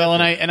 stop at nothing. Well,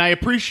 and I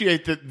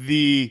appreciate that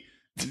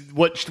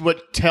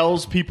what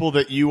tells people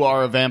that you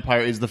are a vampire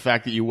is the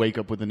fact that you wake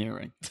up with an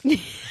earring.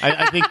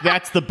 I think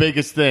that's the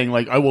biggest thing.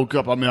 Like, I woke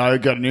up, I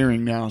got an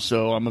earring now,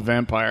 so I'm a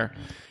vampire.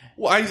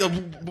 Well,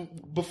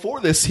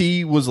 before this,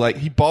 he was like,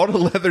 he bought a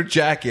leather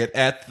jacket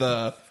at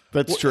the.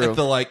 That's true. At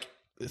the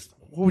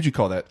what would you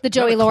call that? The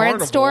Joey Not a Lawrence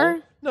carnival. store?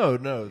 No,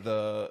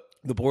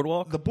 the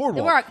boardwalk. The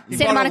boardwalk. We're at He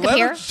Santa bought Monica a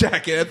leather Pier?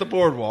 jacket at the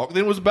boardwalk.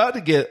 Then was about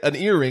to get an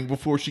earring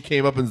before she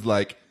came up and was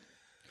like,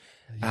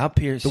 I'll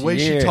pierce the way your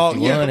she ear talks.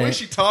 if you Yeah, the want way it.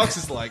 she talks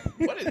is like,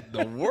 what in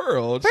the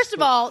world? First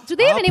of all, do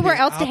they have I'll anywhere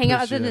piss- else to I'll hang out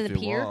piss other you than if the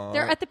you pier? want.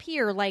 They're at the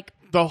pier like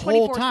The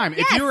whole 24/7. time.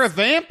 Yes. If you're a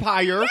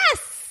vampire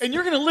Yes. and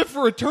you're going to live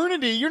for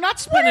eternity, you're not What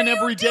spending are you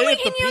every day doing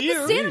at the hanging pier.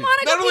 out at the Santa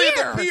Monica Not only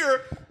pier? at the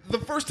pier,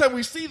 the first time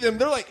we see them,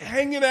 they're like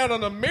hanging out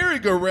on a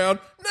merry-go-round,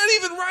 not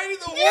even riding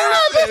the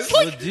horses. that's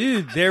like- Well,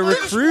 dude, they're They're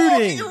just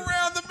recruiting. walking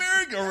around the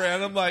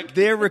merry-go-round. I'm like,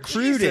 They're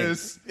recruiting.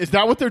 Jesus. Is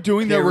that what they're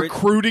doing? They're They're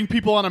recruiting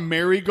people on a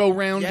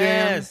merry-go-round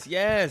Dan?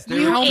 Yes.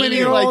 You How many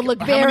 8-year-old look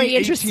how very many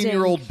interesting.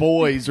 18-year-old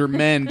boys or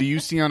men do you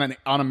see on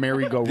a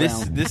merry-go-round?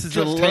 This is just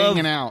a love.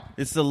 hanging out.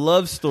 It's a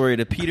love story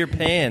to Peter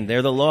Pan.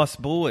 They're the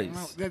Lost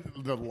Boys.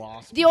 The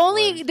lost. The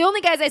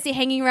only guys I see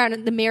hanging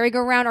around the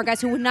merry-go-round are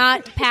guys who would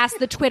not pass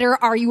the Twitter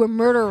 "Are you a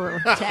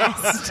murderer?"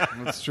 test.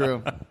 That's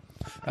true.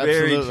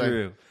 Very Absolutely.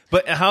 true.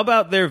 But how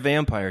about their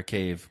vampire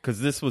cave? Because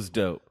this was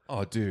dope.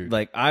 Oh, dude.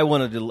 Like I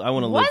want to live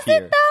Was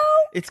here. it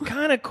though? It's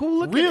kind of cool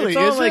looking. Really? It's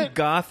all Is like it?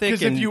 gothic.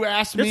 'Cause if and you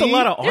ask there's me- a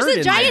lot of art There's a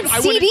in giant there. I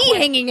wouldn't CD quite-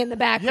 hanging in the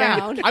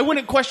background. I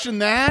wouldn't question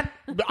that.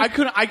 But I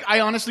couldn't. I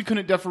honestly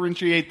couldn't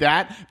differentiate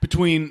that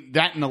between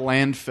that and a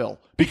landfill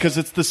because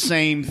it's the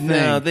same thing.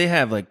 No, they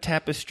have like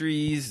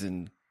tapestries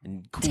and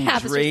cool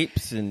Tapestries.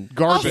 drapes and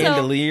Garbage.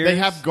 chandeliers. They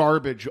have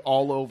garbage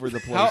all over the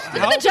place.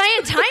 Look at the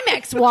giant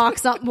Timex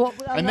walks up.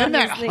 And then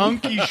that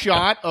hunky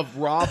shot of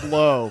Rob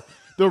Lowe.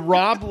 The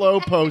Rob Lowe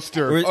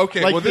poster.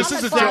 Okay, Like, well, this I'm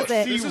is a a closet.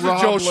 this is a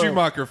Rob Joel Lowe.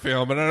 Schumacher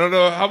film, and I don't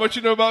know how much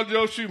you know about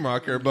Joel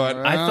Schumacher, but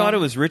I thought it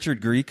was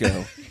Richard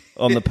Grieco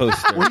on the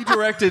poster. well, he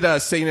directed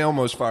St.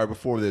 Elmo's Fire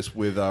before this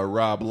with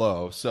Rob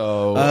Lowe,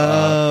 so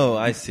Oh,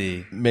 I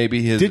see.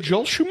 maybe his. Did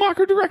Joel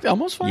Schumacher direct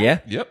Elmo's Fire? Yeah.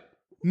 Yep,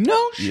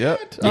 No shit. Yep.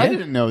 I Yeah.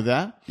 didn't know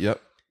that.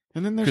 yep.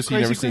 And then there's Because you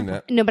Crazy never seen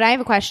Creeper. that. No, but I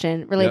have a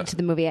question related Yeah. to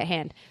the movie at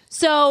hand.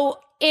 So,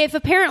 if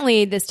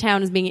apparently this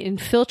town is being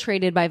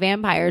infiltrated by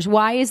vampires,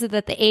 why is it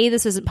that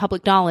this isn't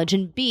public knowledge,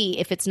 and B,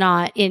 if it's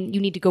not, and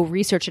you need to go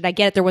research it? I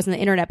get it, there wasn't the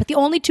internet, but the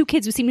only two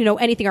kids who seem to know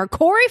anything are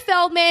Corey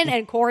Feldman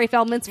and Corey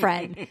Feldman's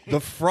friend. The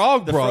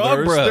Frog The Frog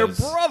Brothers. Bros.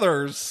 They're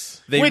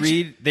brothers.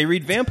 They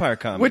read vampire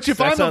comics. Which, if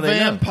That's I'm how a they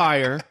know.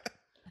 vampire,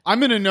 I'm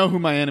going to know who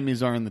my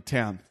enemies are in the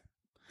town.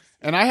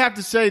 And I have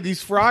to say,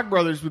 these Frog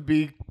Brothers would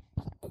be,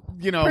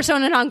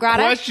 Persona non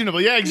grata.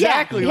 questionable. Yeah,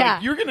 exactly. Yeah.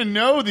 Like, you're going to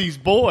know these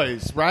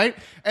boys, right?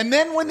 And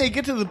then when they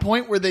get to the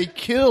point where they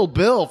kill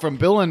Bill from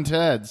Bill and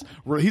Ted's,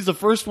 where he's the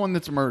first one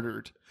that's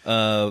murdered.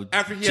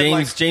 After he James had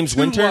like James two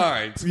Winter,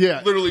 lines.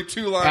 Yeah. Literally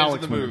 2 lines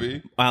Alex in the Winter.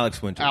 movie.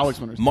 Alex Winters, Alex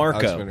Winters. Marco,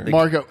 Alex Winter.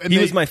 Marco. And he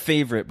they- was my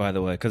favorite, by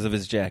the way, because of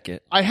his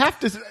jacket. I have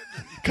to,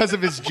 because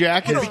of his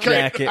jacket. His Because,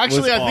 jacket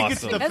actually, was I think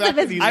it's awesome. the Because fact of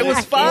his that he's I was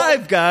jacket.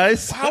 5,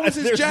 guys. How was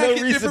his There's no jacket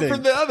different reasoning.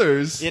 from the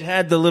others? It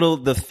had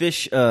the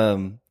fish,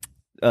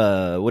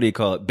 what do you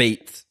call it?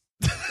 Baits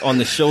on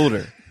the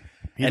shoulder.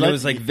 And let- it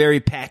was like very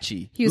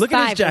patchy. He was Look at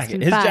 5, his jacket.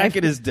 Justin, His 5.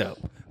 jacket is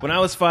dope. When I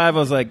was 5, I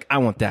was like, I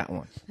want that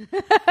one.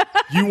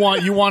 You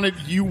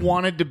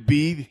wanted to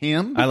be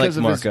him I because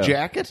like of his Marco.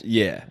 jacket?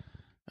 Yeah.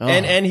 Oh.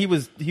 And he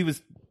was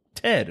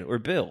Ted or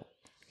Bill.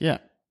 Yeah.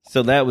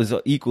 So that was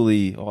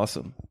equally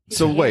awesome.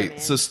 So wait,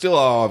 so still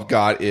all I've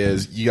got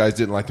is you guys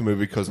didn't like the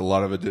movie because a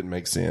lot of it didn't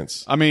make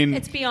sense. I mean,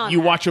 It's beyond you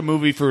that. watch a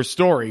movie for a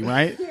story,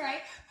 right?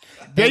 Right.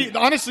 They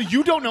honestly,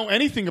 you don't know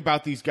anything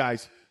about these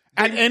guys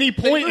at any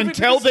point live in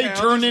until this they town,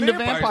 turn there's into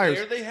vampires.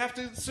 there, they have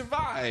to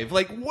survive.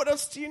 Like, what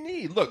else do you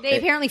need? Look, They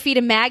apparently feed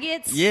him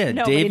maggots. Yeah,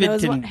 Nobody David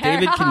knows can what-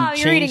 David can You're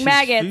change eating his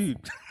maggots.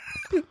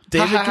 food.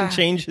 David can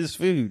change his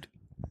food.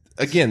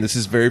 again, this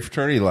is very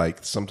fraternity-like.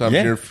 Sometimes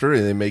Yeah. in a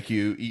fraternity, they make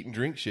you eat and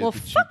drink shit. Well,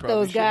 that you fuck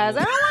probably those guys. I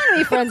shouldn't. don't want to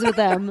be friends with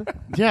them.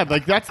 Yeah,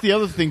 like that's the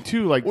other thing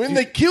too. Like When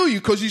they kill you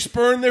because you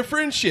spurn their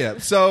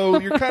friendship, so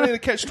you're kind of in a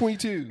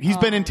catch-22. he's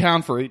been in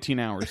town for 18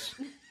 hours.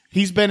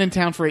 He's been in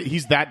town for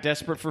he's that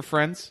desperate for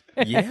friends.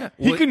 Yeah.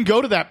 He can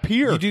go to that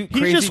pier. You do He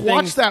crazy just watched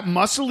things. that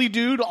muscly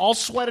dude all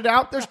sweated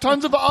out. There's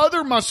tons of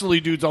other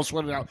muscly dudes all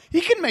sweated out.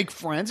 He can make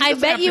friends. He I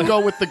doesn't bet have you- to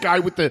go with the guy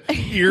with the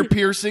ear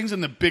piercings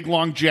and the big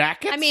long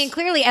jackets. I mean,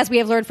 clearly, as we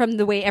have learned from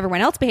the way everyone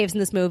else behaves in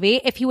this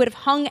movie, if he would have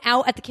hung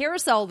out at the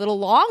carousel a little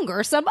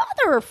longer, some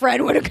other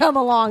friend would have come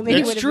along that he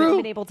It's would have true.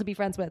 been able to be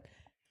friends with.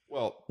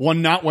 Well,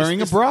 one not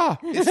wearing a bra.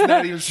 it's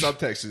not even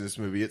subtext in this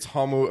movie. It's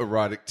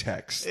homoerotic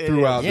text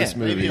throughout Yeah, this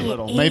movie. Maybe a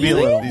little. Maybe a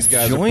little. These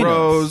guys Join are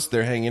bros.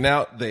 They're hanging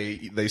out.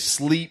 They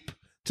sleep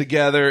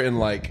together in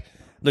like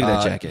Look at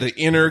that jacket. the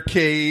inner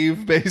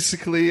cave,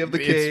 basically of the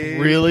cave.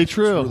 It's really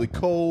true. It's really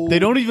cold. They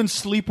don't even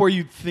sleep where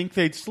you'd think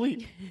they'd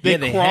sleep. They, Yeah,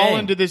 they crawl hang.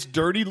 into this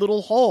dirty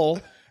little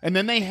hole and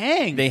then they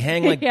hang. They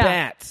hang like Yeah.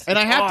 bats. and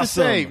I It's have to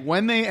awesome. say,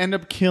 when they end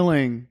up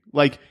killing,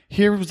 like,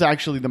 here was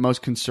actually the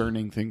most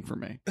concerning thing for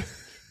me.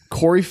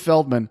 Corey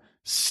Feldman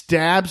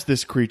stabs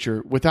this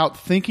creature without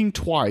thinking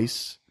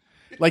twice.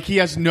 Like, he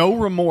has no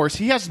remorse.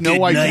 He has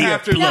no idea.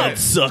 after that.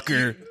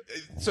 sucker.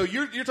 So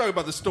you're talking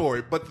about the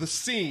story, but the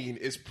scene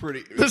is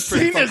pretty. The it's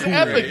pretty scene is fucking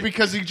epic great.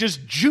 because he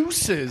just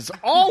juices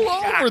all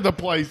over the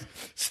place.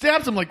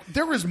 Stabs him like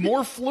there is more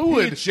He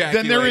fluid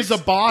than there is a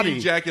ejaculates- body. He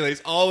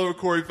ejaculates all over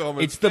Corey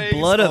Feldman's It's the face,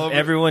 blood all of over-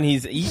 everyone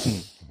he's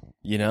eaten.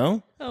 You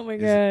know? Oh my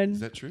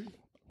Is that true?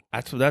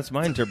 That's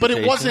my But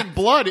interpretation. it wasn't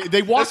blood.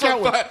 They walk That's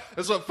out with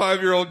that's what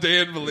 5-year-old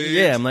Dan believes.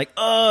 Yeah, I'm like,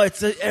 oh,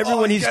 it's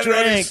everyone he's got it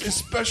on drank. his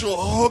special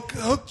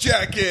hook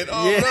jacket.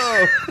 Oh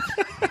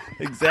Yeah.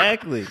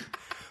 Exactly.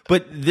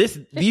 But these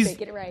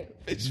Get it right.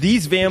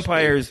 these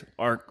vampires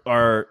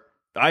are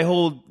I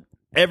hold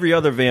every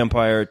other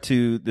vampire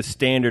to the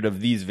standard of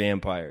these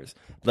vampires.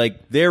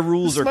 Like their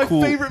rules This is are my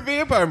cool. favorite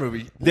vampire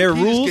movie. Their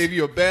he rules- just gave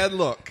you a bad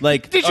look.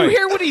 Like Did all you right,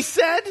 hear what he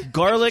said?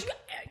 garlic?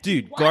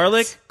 Dude,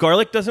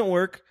 garlic doesn't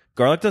work.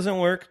 Garlic doesn't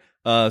work.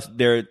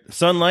 Their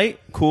sunlight,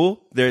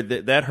 cool.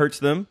 That hurts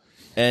them.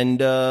 And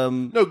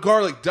No,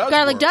 garlic does.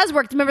 Garlic work. does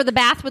work. Remember the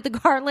bath with the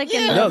garlic?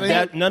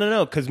 And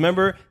no. Because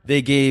remember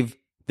they gave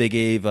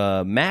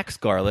Max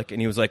garlic, and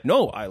he was like,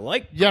 "No, I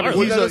like Yeah, but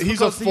garlic." he's a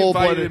because he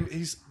full-blooded- invited him-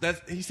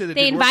 He said it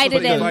They didn't work, so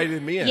invited they him.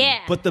 invited me in. Yeah.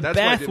 But the That's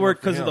why it bath didn't worked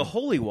work for because of the him.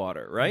 holy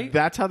water, right?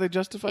 That's how they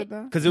justified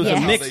that? Because it was Yeah.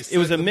 a They mix. said It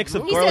was a the mix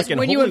of rules. He garlic says and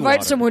when you holy invite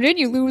water. someone in,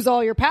 you lose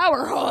all your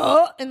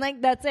power, and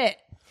like that's it.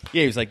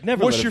 Yeah, he was like,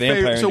 never What's let a your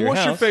vampire favorite? So into your what's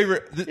your house.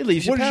 favorite? It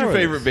leaves you What is your powerless.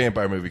 favorite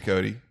vampire movie,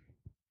 Cody?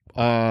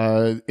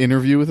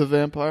 Interview with a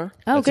Vampire.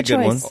 Oh, That's a good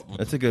good choice. one.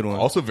 That's a good one.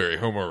 Also very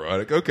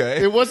homoerotic.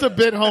 Okay. It was a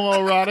bit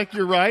homoerotic.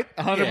 You're right,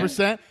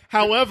 100%.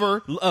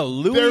 However,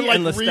 Louis they're like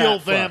and Lestat real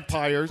fucked.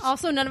 vampires.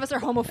 Also, none of us are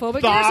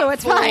homophobic here, so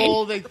it's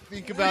Thoughtful, fine. They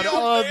think about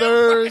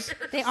others.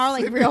 They are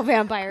like real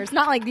vampires,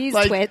 not like these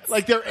twits.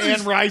 Like they're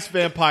Anne Rice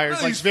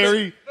vampires. Like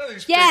very.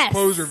 Yes.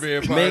 poser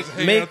vampires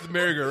hanging Make- out the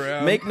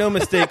merry-go-round. Make no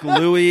mistake,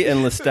 Louis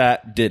and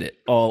Lestat did it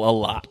a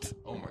lot.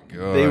 Oh my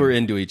god. They were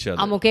into each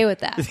other. I'm okay with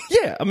that.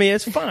 Yeah, I mean,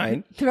 it's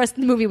fine. The rest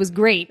of the movie was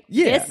great.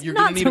 Yeah. This, You're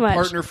not gonna need so a much.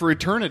 partner for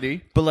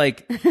eternity.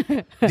 But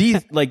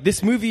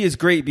this movie is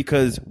great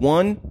because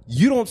one,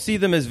 you don't see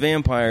them as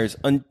vampires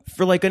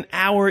for like an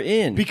hour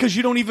in, Because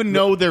you don't even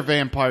know they're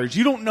vampires.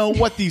 You don't know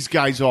what these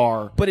guys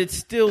are. but it's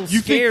still You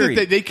scary. think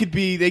that they could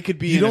be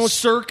You in a don't-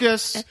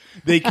 circus.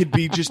 They could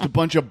be just a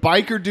bunch of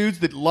biker dudes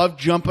that love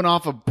jumping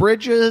off of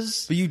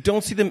bridges. But you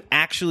don't see them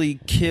actually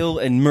kill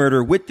and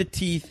murder with the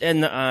teeth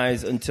and the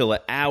eyes until an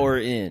hour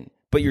in.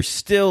 But you're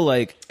still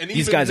like, And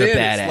these even guys are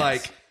then, badass.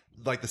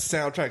 It's like the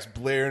soundtrack's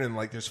blaring and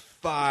like there's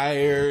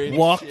fire. And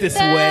Walk shit. This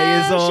Way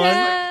is on.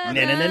 Or Or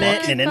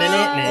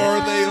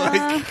they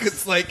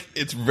like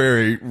it's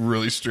very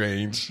really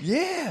strange.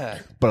 Yeah.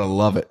 But I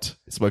love it.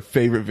 It's my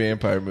favorite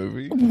vampire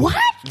movie. What?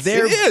 It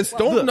is.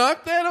 Don't look.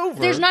 knock that over.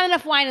 There's not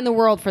enough wine in the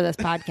world for this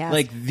podcast.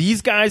 Like,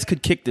 these guys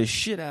could kick the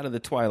shit out of the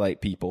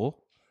Twilight people.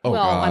 Oh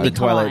well, god. I mean, The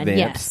come Twilight on. vamps.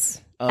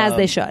 Yes, as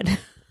they should.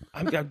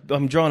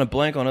 I'm drawing a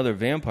blank on other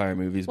vampire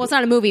movies. Well, But it's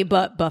not a movie,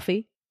 but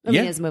Buffy. I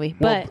mean, Yeah. it's a movie,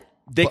 Well, but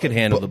they could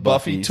handle the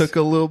Buffy Buffys. took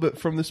a little bit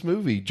from this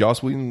movie.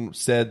 Joss Whedon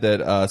said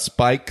that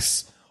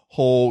Spike's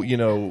whole,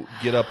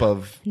 get up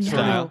of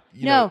No.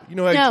 you know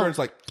how he No. turns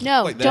like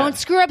No. like that. Don't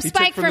screw up He took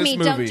Spike from for this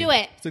me. Don't movie. do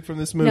it. He took from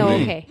this movie. no,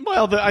 okay.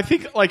 Well, I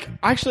think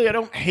actually I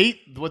don't hate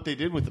what they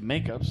did with the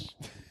makeups.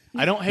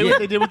 I don't hate what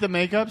they did with the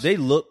makeups. They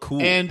look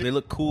cool. And- they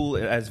look cool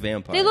as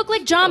vampires. They look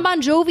like John Bon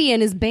Jovi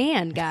and his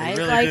band, guys.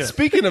 really like, do.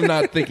 Speaking of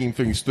not thinking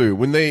things through,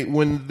 when they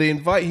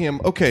invite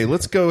him, okay,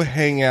 let's go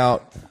hang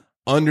out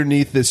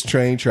underneath this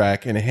train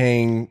track and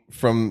hang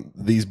from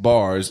these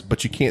bars,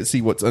 but you can't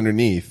see what's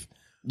underneath.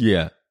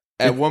 Yeah.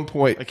 At one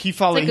point, Like he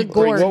followed It's like a he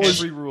breaks gorge.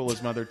 every rule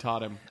his mother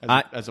taught him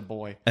as a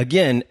boy.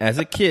 Again, as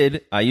a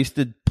kid, I used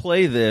to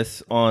play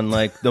this on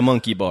like the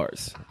monkey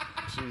bars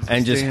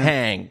and just Dan.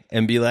 hang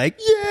and be like,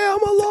 "Yeah,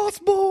 I'm a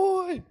lost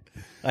boy."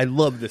 I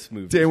love this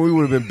movie. damn, we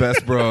would have been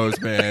best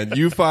bros, man.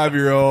 You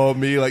 5-year-old,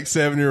 me like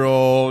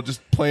 7-year-old, just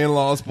playing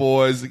Lost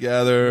Boys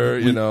together.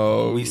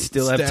 We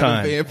still have stabbing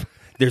time. vamp-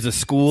 There's a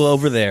school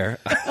over there.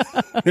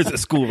 There's a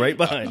school right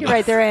behind. you're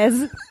right, there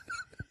is.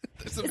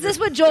 Is this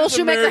what Joel there's a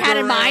Schumacher had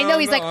in mind, though?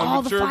 He's like, merry-go-round all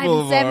on the Ventura 5 and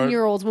Boulevard.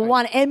 7-year-olds will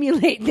want to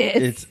emulate this.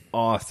 It's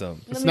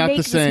awesome. Let It's me not make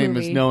the this same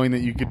as movie. knowing that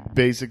you could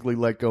basically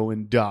let go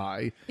and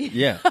die.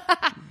 Yeah.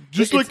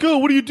 Just let go.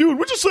 What are you doing?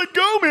 We're just letting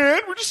go, man.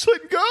 We're just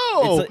letting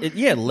go.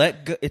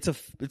 Let go. It's a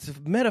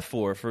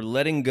metaphor for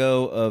letting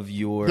go of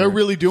your. They're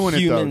really doing it,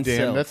 though, human Dan.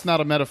 self. That's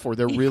not a metaphor.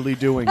 They're really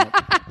doing it.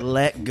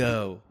 Let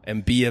go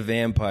and be a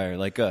vampire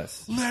like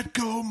us. Let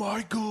go,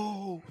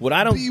 Michael. What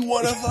I don't. Be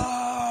one of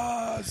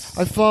us.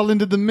 I fall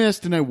into the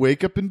mist and I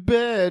wake up in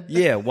bed.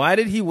 Yeah. Why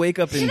did he wake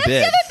up in That's the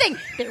bed? other thing.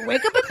 They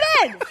wake up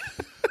in bed.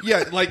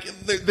 Yeah, like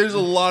there's a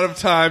lot of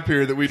time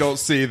period that we don't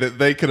see that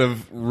they could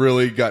have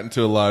really gotten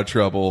into a lot of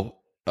trouble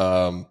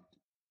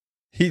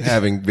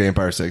having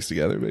vampire sex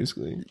together,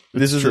 basically.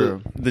 This is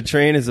true. the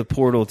train is a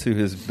portal to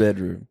his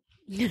bedroom.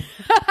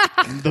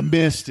 The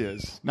mist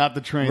is not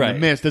the train. Right. The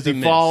mist as The he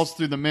mist. falls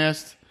through the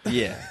mist.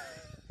 Yeah.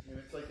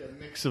 It's like a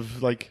mix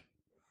of like.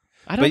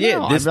 I don't But yeah,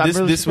 know. this I'm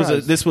really this was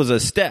surprised. this was a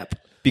step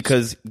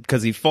because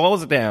he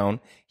falls down,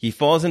 he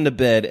falls into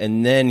bed,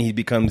 and then he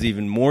becomes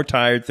even more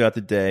tired throughout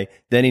the day.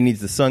 Then he needs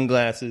the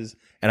sunglasses,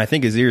 and I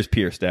think his ears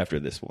pierced after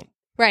this one.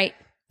 Right.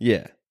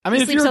 Yeah. I mean,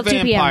 He if sleeps you're a till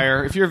 2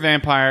 p.m.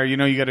 vampire, you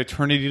know you got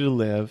eternity to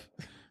live.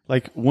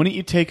 Like, wouldn't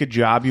you take a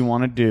job you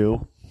want to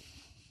do,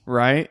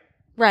 right?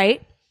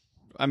 Right.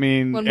 I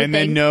mean, One would and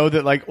then think. know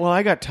that, like, well,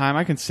 I got time.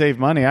 I can save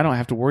money. I don't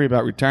have to worry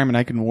about retirement.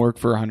 I can work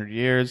for 100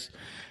 years,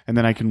 and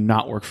then I can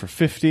not work for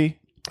 50.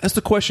 That's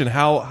the question.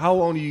 How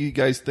long do you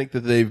guys think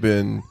that they've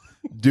been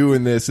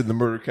doing this in the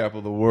murder capital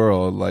of the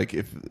world? Like,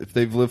 if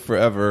they've lived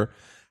forever,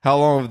 how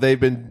long have they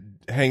been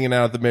hanging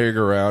out at the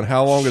merry-go-round?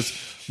 How long is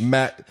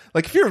Matt?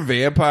 Like, if you're a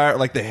vampire,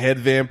 like the head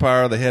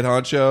vampire, the head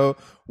honcho,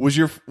 would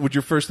your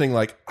first thing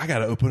like, I got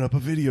to open up a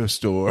video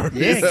store?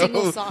 Yeah, You know?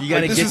 single song. You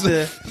gotta Like, get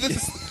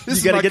this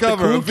is gotta my get the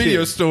cover, cool a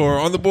video kids. store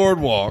on the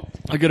boardwalk.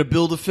 I got to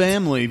build a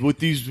family with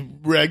these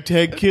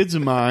ragtag kids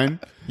of mine.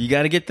 You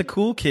got to get the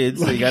cool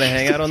kids, so you got to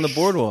hang out on the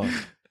boardwalk.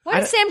 Why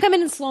did Sam come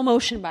in slow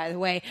motion, by the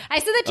way? I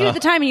said that to you at the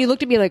time, and you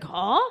looked at me like,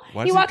 huh?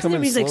 Why He does he walks come in the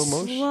room, in he's like, slow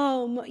motion?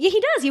 slow mo. Yeah, he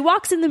does. He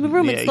walks in the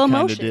room Yeah, in he slow kinda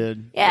motion.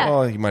 did. Yeah.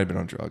 Oh, he might have been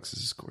on drugs.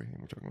 This is Corey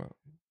we're talking about.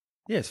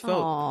 Yeah, it's Aw.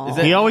 folk. Is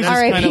that, He always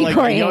R.I.P. is kind of like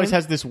Corey he always Haim.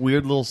 has this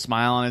weird little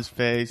smile on his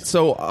face.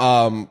 So,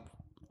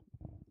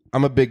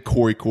 I'm a big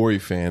Corey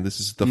fan. This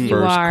is the You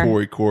first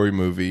are. Corey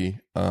movie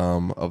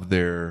of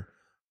their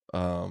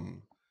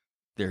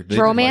They're They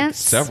did, like, Bromance?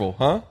 several,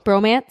 huh?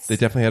 Bromance? They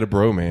definitely had a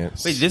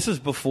bromance. Wait, this is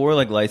before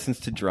like License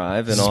to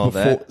Drive and This is all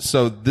before- that.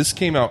 So this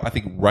came out, I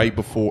think, right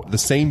before the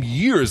same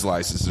year as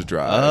License to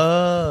Drive.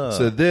 Oh.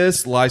 So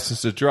this,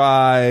 License to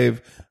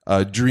Drive,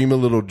 Dream a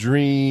Little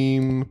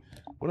Dream.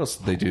 What else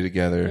did they do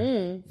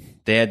together?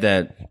 They had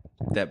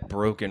that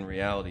broken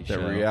reality show.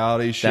 That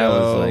reality show. That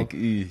was like,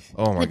 eugh.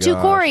 Oh my the two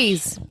gosh.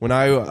 Corys. When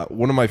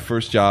one of my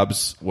first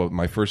jobs,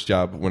 my first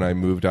job when I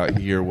moved out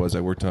here was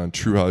I worked on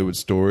True Hollywood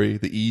Story,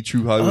 the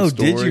True Hollywood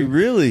Story. did you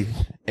really?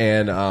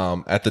 And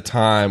at the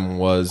time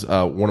was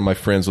one of my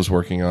friends was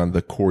working on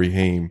the Corey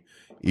Haim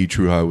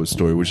True Hollywood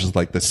Story, which is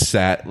like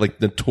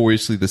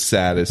notoriously the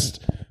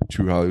saddest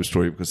True Hollywood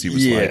Story because he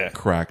was like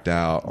cracked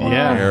out on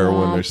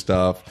heroin or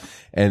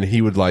stuff, and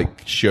he would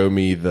like show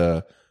me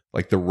the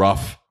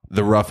rough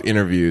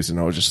interviews, and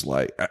I was just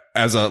like,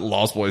 as a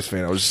Lost Boys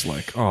fan, I was just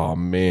like, oh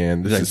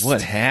man, this is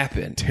What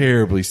happened?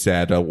 terribly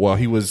sad. Well,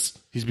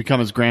 He's become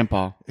his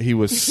grandpa. he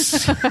was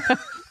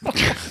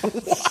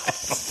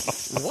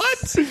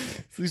What?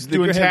 He's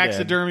doing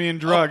taxidermy and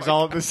drugs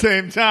all at the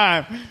same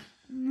time.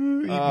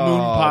 Eating moon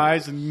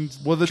pies and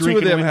well, the two of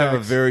drinking them have a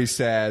Windex. very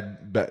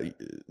sad.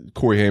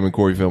 Corey Haim and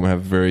Corey Feldman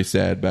have very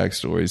sad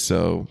backstories.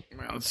 So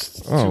Well, it's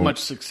too much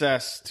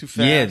success, too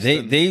fast. Yeah,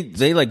 and-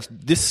 they like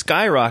this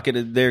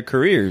skyrocketed their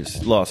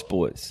careers. Lost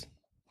Boys.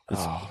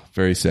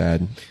 very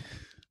sad.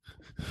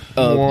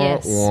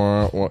 Yes.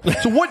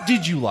 So what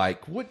did you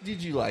like? What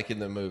did you like in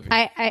the movie?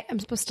 I'm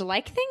supposed to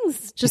like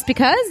things just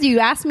because you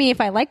asked me if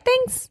I like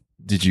things?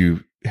 Did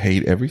you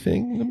hate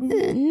everything in the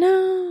movie?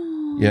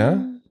 No.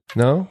 Yeah?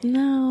 No?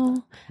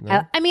 No.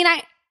 I mean,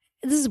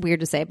 this is weird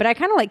to say, but I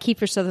kind of like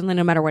Kiefer Sutherland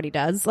no matter what he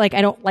does. Like,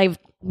 I don't like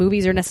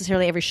movies or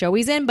necessarily every show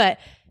he's in, but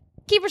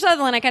Kiefer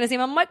Sutherland, I kind of see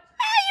him, I'm like,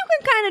 you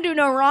can kind of do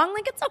no wrong.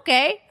 Like, it's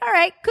okay. All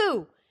right,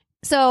 cool.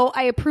 So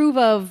I approve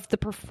of the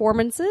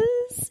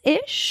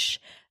performances-ish.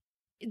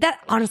 That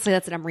honestly,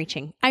 that's what I'm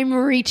reaching. I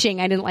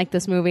didn't like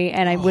this movie,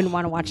 and I wouldn't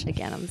want to watch it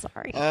again. I'm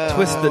sorry.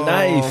 Twist the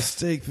knife.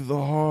 Stake through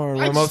the heart.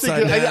 I I'm just, think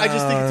upside I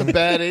just think down. it's a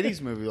bad 80s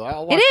movie.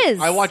 It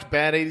is. I watch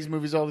bad 80s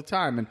movies all the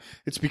time, and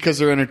it's because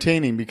they're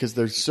entertaining, because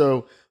they're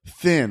so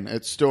thin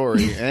at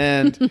story.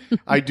 And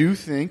I do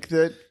think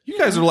that... You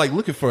guys are like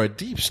looking for a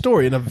deep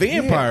story in a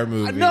vampire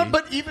movie. No,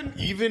 but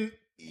even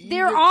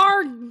There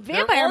are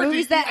there vampire are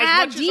movies deep- that as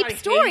have much as deep I hate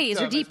stories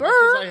them, or deeper. As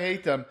much as I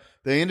hate them,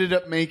 they ended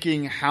up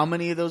making how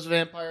many of those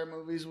vampire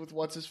movies with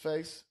what's his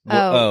face? The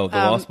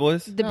Lost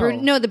Boys.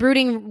 The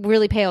brooding,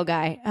 really pale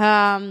guy.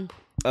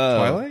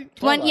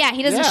 Twilight? One, yeah,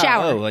 he doesn't Yeah.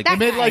 shower. Oh, like That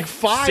They made guy. like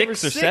 5 6 or or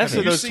 6 7. of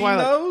Have you those seen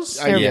Twilight.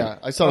 those? Yeah,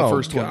 I saw the Oh,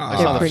 first one. God. I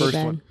saw They're the pretty first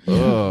bad. one.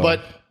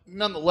 But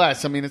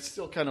nonetheless, I mean, it's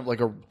still kind of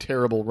like a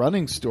terrible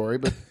running story.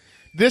 But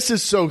this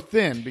is so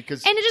thin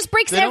because And it just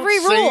breaks they every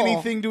don't say rule.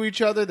 anything to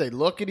each other. They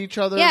look at each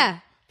other. Yeah.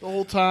 The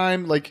whole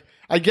time. Like,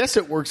 I guess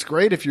it works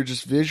great if you're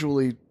just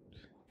visually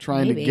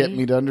trying Maybe. to get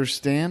me to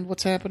understand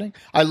what's happening.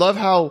 I love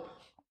how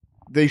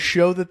they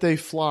show that they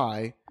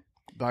fly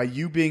by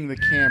you being the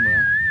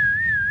camera,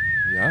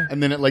 Yeah.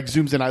 and then it like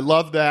zooms in. I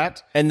love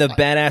that. And the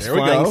badass There we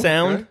flying go.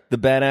 sound. Okay. The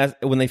badass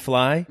when they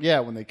fly. Yeah,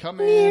 when they come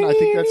in, I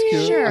think that's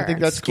cute. Sure. I think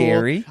that's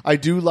Scary. cool. I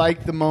do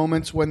like the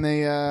moments when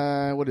they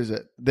what is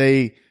it?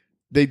 They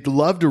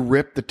love to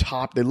rip the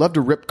top. They love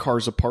to rip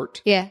cars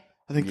apart. Yeah.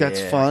 I think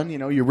that's fun. You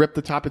know, you rip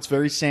the top. It's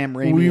very Sam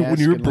Raimi. When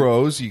you're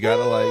bros, you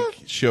gotta like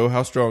show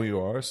how strong you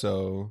are.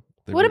 So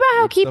they What rip- about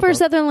how rip stuff Kiefer up.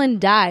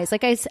 Sutherland dies?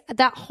 Like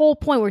that whole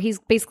point where he's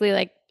basically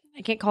like,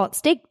 I can't call it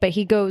staked, but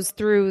he goes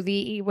through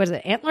the, what is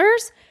it,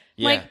 antlers?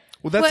 Yeah. Like,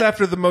 Well, that's what-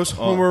 after the most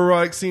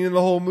homoerotic scene in the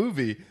whole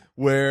movie,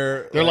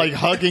 where They're like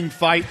hugging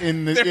fight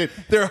in the.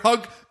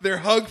 they're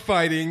hug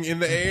fighting in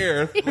the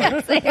air.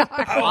 Yes, they are.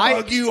 I'll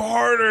hug you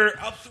harder.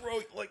 I'll throw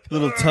you like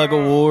Little tug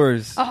of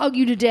wars. I'll hug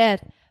you to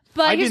death.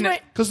 But here's didn't-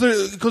 what,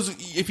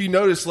 because if you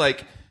notice,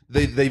 like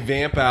they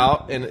vamp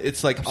out, and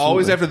it's like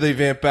always after they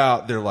vamp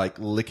out, they're like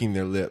licking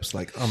their lips,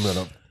 like I'm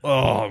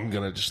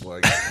gonna just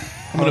like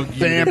I'm gonna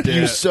vamp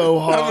you so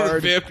I'm gonna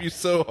hard. vamp you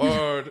so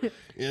hard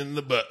in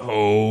the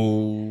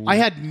butthole. I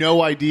had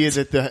no idea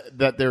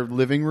that their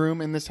living room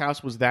in this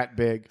house was that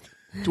big.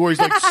 To where he's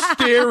like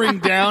staring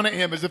down at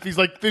him as if he's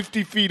like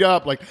 50 feet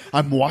up. Like,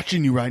 I'm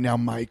watching you right now,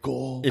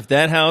 Michael. If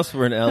that house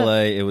were in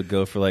LA, it would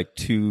go for like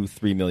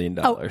 $2-3 million.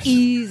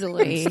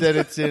 easily. Instead,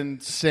 it's in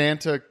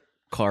Santa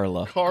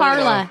Carla.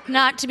 Carla,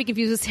 not to be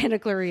confused with Santa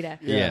Clarita.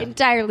 Yeah.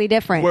 Entirely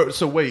different.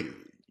 So wait,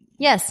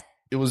 Yes.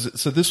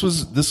 this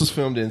was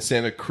filmed in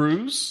Santa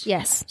Cruz.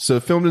 Yes. So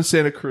filmed in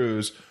Santa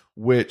Cruz,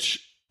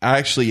 which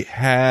actually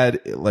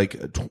had like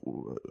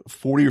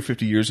 40 or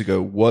 50 years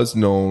ago was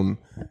known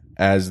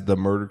as the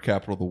murder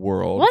capital of the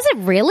world. Was it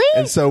really?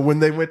 And so when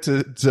they went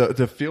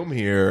to film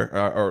here,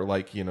 or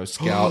like, you know,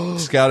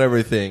 scout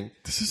everything.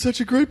 This is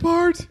such a great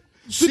part.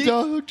 See? The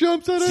dog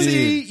jumps out of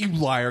See, you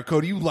liar,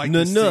 Cody. You like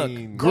this Nanook.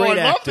 scene. Great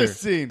I love actor. this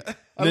scene.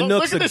 Nanook's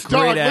Look at a this great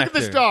dog. Look at actor.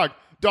 this dog.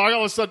 Dog all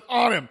of a sudden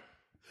on him.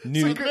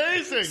 New- It's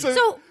amazing.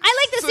 so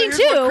I like this scene here's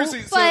what too,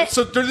 Chrissy- but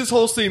so during this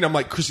whole scene, I'm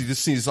like, Chrissy, this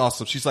scene is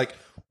awesome. She's like,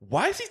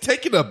 why is he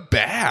taking a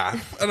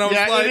bath? And I was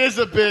yeah, like, it is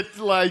a bit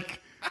like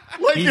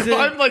Like He's if a-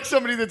 I'm like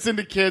somebody that's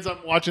into kids, I'm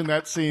watching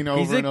that scene over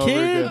He's a and over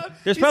kid. again.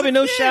 There's He's probably a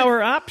no kid.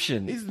 shower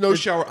option. He's no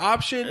shower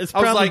option. it's I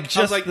was probably like,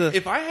 just the-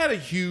 if I had a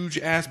huge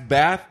ass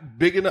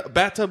big enough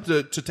bathtub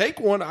to take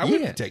one, I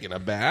would be taking a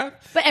bath.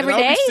 But every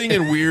and I would day? be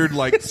singing weird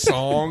like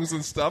songs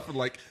and stuff, and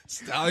like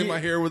styling my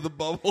hair with the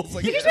bubbles.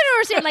 Like, You just don't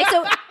understand. Like,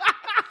 so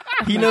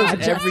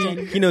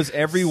he knows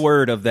every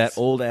word of that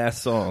old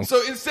ass song.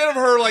 so instead of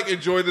her like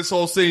enjoying this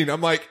whole scene,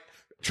 I'm like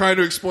trying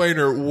to explain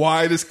to her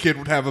why this kid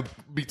would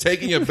be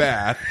taking a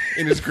bath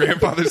in his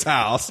grandfather's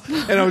house,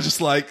 and I was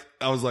like,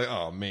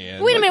 oh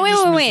man, wait a minute, Like, you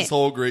just missed wait. This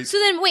whole great. So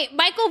then, wait,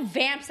 Michael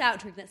vamps out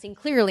during that scene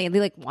clearly, and he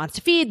like wants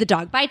to feed, the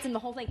dog bites him, the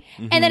whole thing.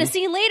 And then a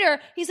scene later,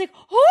 he's like,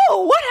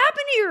 "Oh, what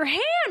happened to your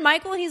hand,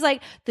 Michael?" And he's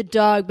like, "The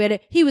dog bit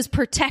it. He was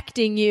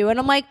protecting you." And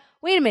I'm like,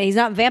 wait a minute, he's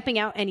not vamping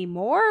out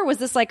anymore? Was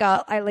this like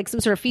like some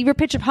sort of fever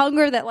pitch of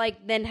hunger that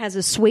like then has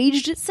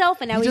assuaged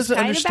itself, and now He he's doesn't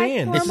kind of back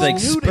understand. normal? It's It's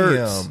like new to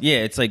spurts. him. Yeah,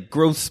 it's like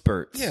growth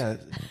spurts. Yeah.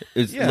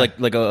 It's Yeah.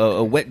 like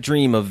a wet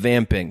dream of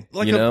vamping.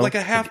 like you know? like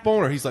a half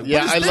boner. He's like,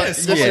 Yeah, what I is like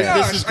this? this. Oh my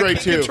gosh, This is I great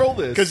can't too Control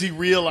this because he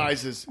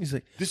realizes He's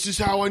like, this is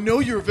how I know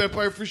you're a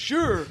vampire for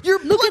sure. You're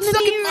Look in the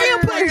blood-sucking mirror.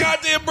 vampire,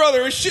 goddamn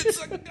brother. Shit's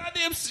like a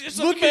goddamn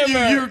Look at you,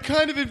 you're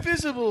kind of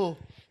invisible.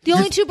 The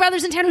only two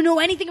brothers in town who know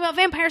anything about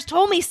vampires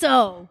told me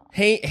so.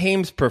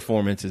 Haim's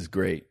performance is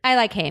great. I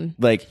like Haim.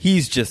 Like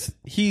he's just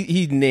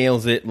he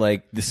nails it.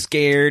 Like the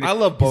scared. I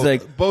love both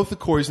He's like, both the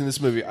Corys in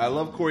this movie. I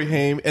love Corey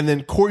Haim, and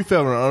then Corey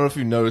Feldman. I don't know if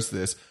you noticed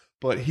this,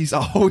 but he's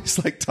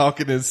always like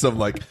talking in some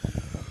like,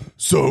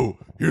 so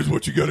here's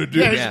what you got to do.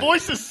 Yeah, his Yeah.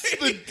 voice is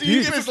the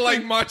He's deepest.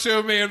 like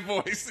macho man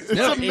voice. It's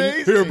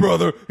amazing. Here,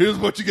 brother. Here's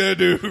what you got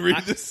to do.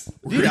 Read this.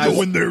 We're gonna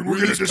go in there and we're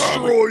gonna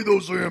destroy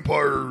those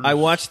vampires. I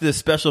watched the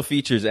special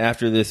features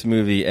after this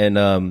movie, and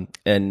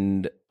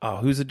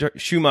who's the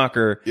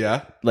Schumacher?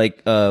 Yeah.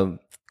 Like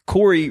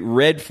Corey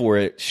read for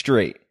it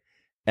straight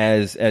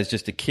as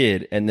just a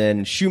kid, and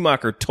then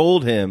Schumacher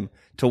told him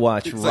to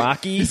watch He's like-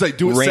 Rocky. He's like,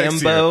 do it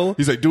Rambo. sexier.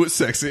 He's like, do it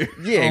sexy.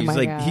 Yeah, Oh he was my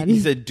like, God. he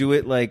said, do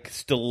it like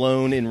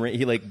Stallone and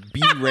he like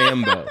be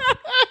Rambo.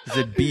 He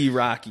said, be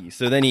Rocky.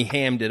 So then he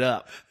hammed it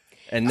up,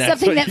 and that's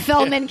Something what that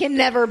Feldman can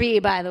never be,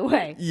 by the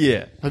way.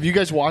 Yeah. Have you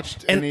guys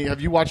watched any?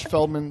 Have you watched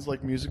Feldman's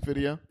like music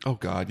video? Oh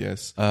God,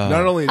 yes. Not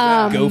only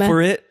that, Go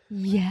for it.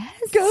 Yes.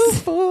 Go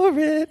for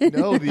it.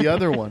 No, the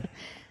other one.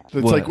 It's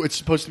What? like it's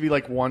supposed to be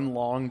like one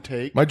long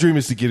take. my dream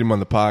is to get him on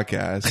the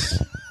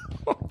podcast.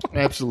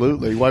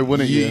 Absolutely. Why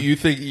wouldn't you? You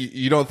think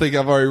you don't think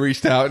I've already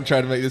reached out and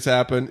tried to make this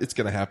happen? It's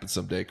gonna happen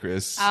someday,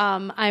 Chris.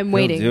 I'm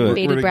waiting. do it. with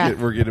bated breath.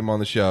 We're getting him on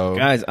the show.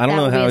 Guys, I don't That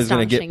know would how be he's going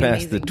to get astonishing,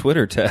 past the amazing.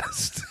 Twitter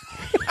test.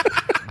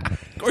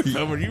 Corey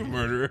Feldman, you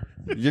murderer.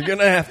 You're going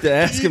to have to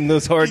ask him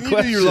those hard Can you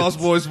questions. do your Lost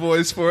Boys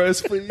voice for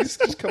us, please?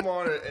 Just come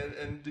on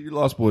and do your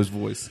Lost Boys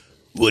voice.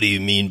 What do you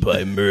mean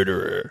by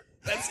murderer?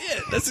 That's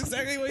it. That's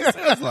exactly what it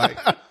sounds like.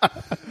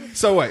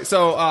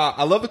 So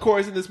I love the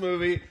Corys in this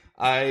movie.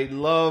 I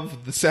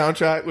love the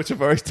soundtrack, which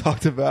I've already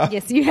talked about.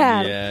 Yes, you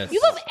have. Yes.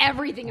 You love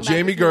everything about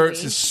Jamie this movie.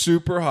 Gertz is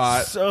super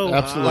hot. So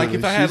Absolutely. Like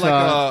if I had She's like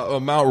hot. a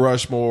Mount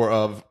Rushmore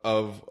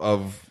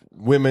of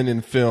women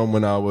in film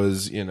when I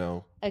was,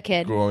 a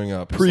kid. growing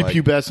up. It's like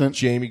Prepubescent.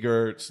 Jamie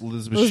Gertz,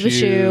 Elizabeth Elizabeth Shue,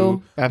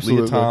 Shue.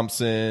 Absolutely. Leah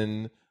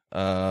Thompson,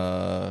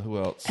 who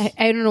else? I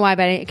don't know why,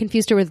 but I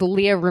confused her with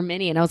Leah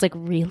Remini, and I was like,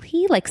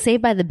 really? Like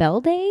Saved by the Bell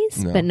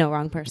days? But no,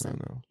 wrong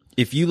person.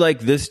 if you like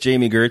this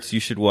Jamie Gertz, you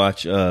should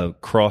watch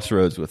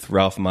Crossroads with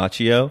Ralph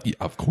Macchio. Yeah,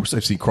 of course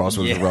I've seen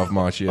Crossroads with Ralph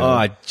Macchio. Oh,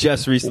 I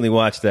just recently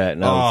watched that,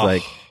 and I was Oh.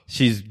 like,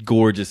 she's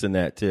gorgeous in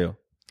that too.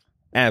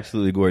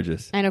 Absolutely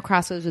gorgeous. I know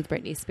Crossroads with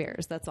Britney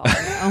Spears. That's all I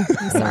know.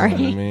 I'm sorry.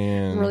 Oh,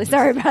 man. I'm really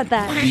sorry about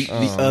that. The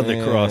other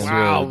man. Crossroads.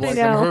 Wow, I like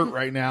know. I'm hurt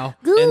right now.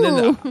 And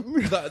then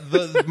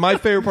Ooh. my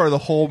favorite part of the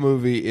whole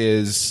movie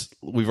is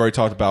we've already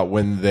talked about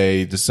when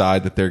they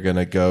decide that they're going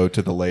to go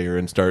to the lair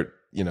and start,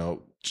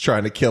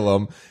 trying to kill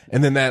him,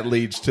 and then that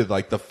leads to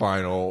like the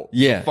final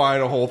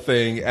whole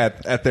thing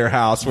at their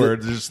house where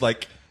it's just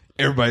like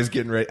everybody's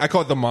getting ready. I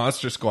call it the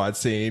Monster Squad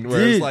scene where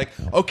it's Dude. like,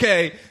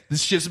 okay,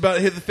 this shit's about to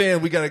hit the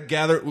fan. We got to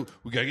gather.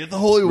 We got to get the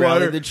holy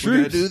Rally water. the We got to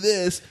troops. do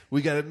this.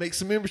 We got to make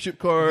some membership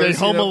cards. They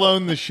Home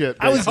Alone the shit.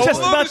 I was Home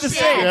just Alone about is to shit.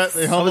 say. Yeah,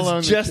 they I Home Alone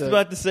was the just shit.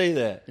 about to say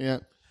that. Yeah.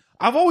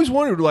 I've always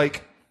wondered,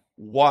 like,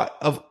 what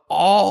of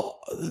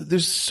all?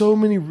 There's so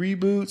many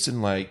reboots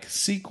and like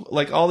sequel,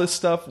 like all this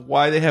stuff.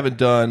 Why they haven't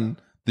done?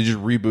 They just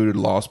rebooted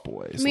Lost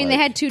Boys. I mean, they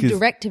had two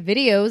direct to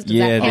videos. Does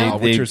Yeah, that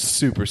count? which they- are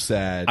super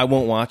sad. I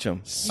won't watch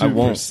them. I super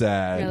won't.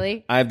 sad.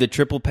 Really? I have the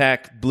triple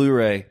pack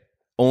Blu-ray.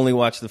 Only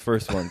watch the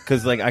first one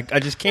because like I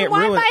just can't Why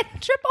ruin. buy the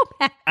triple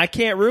pack? I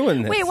can't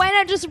ruin this. Wait, why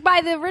not just buy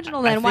the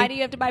original then? Why think- do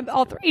you have to buy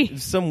all three?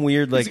 Some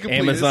weird like It's a completist.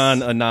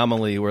 Amazon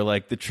anomaly where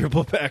like the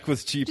triple pack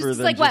was cheaper Just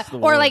than like just what?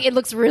 the Or one. like it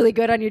looks really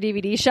good on your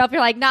DVD shelf.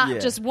 You're like, not Yeah.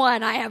 just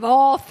one. I have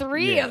all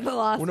three Yeah. of the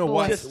Lost Well, no, Boys.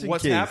 what's, Just in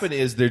what's case. happened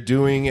is they're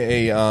doing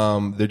a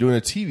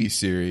TV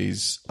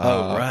series.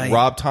 Oh, right.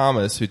 Rob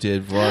Thomas, who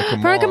did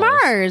Veronica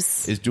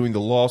Mars. is doing the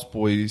Lost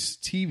Boys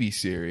TV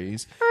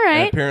series. All right.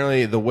 And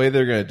apparently, the way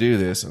they're going to do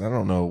this, and I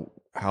don't know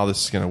how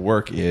this is going to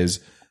work,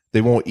 is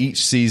they want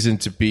each season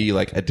to be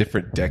like a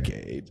different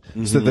decade.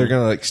 So they're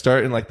gonna like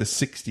start in like the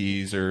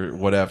 60s or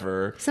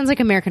whatever. Sounds like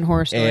American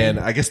Horror Story. And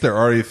I guess they're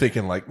already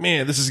thinking like,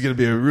 man, this is going to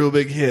be a real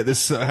big hit.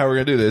 This is how we're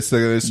going to do this.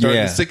 They're going to start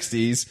in the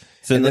 60s,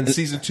 So and then the-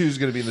 season 2 is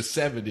going to be in the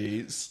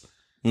 70s.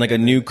 Like a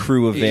new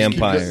crew of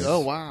vampires. Oh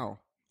wow!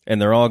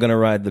 And they're all going to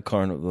ride the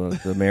carnival,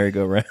 the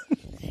merry-go-round.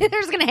 They're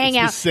just gonna hang The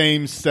out.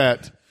 same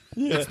set.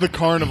 It's the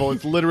carnival.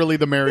 It's literally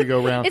the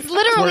merry-go-round. It's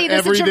literally where the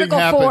everything centrifugal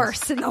happens.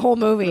 force in the whole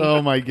movie.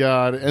 Oh my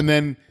god! And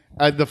then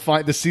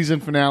the season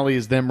finale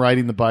is them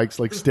riding the bikes,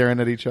 like staring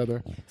at each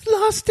other.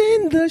 Lost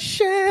in the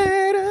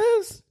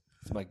shadows.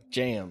 It's my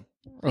jam.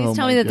 Please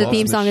tell me that the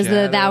theme song is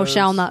the "Thou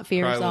Shall Not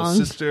Fear" Cry Little song.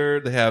 Sister.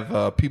 They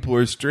have People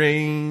Are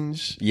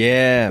Strange.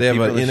 Yeah. They have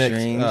People an Are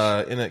Strange.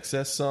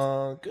 NXS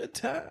song. Good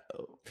time.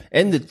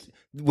 And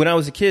when I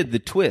was a kid, the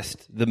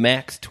twist, the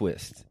Max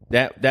twist,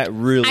 that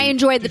really. I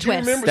enjoyed the Did you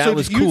twist. remember? That so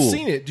was you'd cool.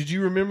 seen it. Did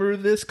you remember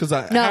this? Because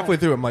No. halfway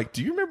through, I'm like,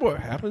 do you remember what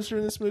happens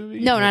during this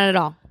movie? No, not at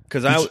all.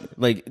 Because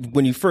like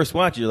when you first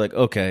watch it, you're like,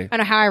 okay. I don't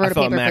know how I wrote a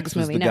thought paper for Max this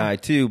was movie, the no. guy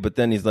too, but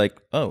then he's like,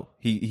 oh,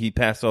 he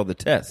passed all the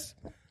tests.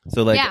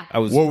 So like, Yeah. I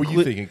was. What were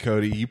you thinking,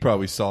 Cody? You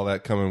probably saw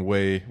that coming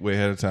way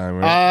ahead of time,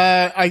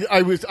 right?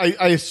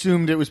 I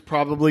assumed it was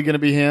probably going to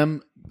be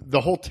him. The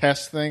whole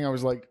test thing, I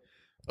was like,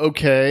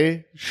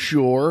 okay,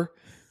 sure,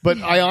 but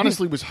I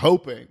honestly was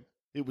hoping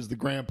it was the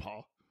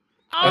grandpa.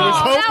 I was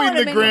that hoping would've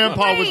the been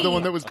grandpa was great. the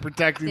one that was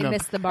protecting They them.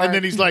 missed the mark. And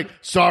then he's like,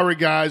 sorry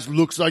guys,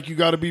 looks like you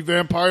got to be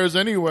vampires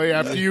anyway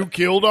after you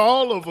killed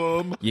all of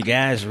them. You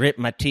guys ripped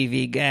my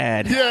TV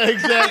guide. Yeah,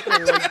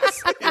 exactly.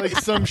 like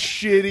some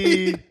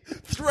shitty.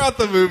 Throughout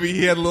the movie,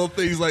 he had little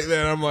things like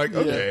that. I'm like,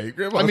 okay,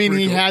 Grandpa's I mean,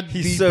 pretty he cool. had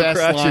He's the so best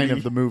crotchety. line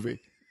of the movie.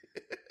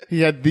 He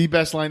had the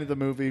best line of the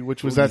movie,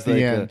 which was at the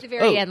like end. The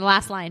very end, the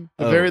last line.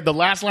 The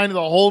last line of the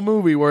whole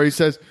movie where he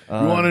says, "You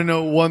want to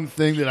know one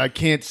thing that I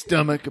can't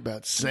stomach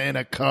about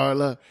Santa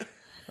Carla?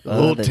 The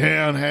whole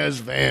town has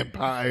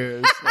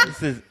vampires."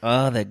 This is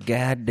the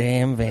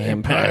goddamn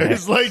vampires.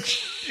 It's like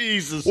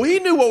Jesus. Well, he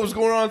knew what was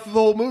going on through the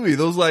whole movie.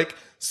 Those like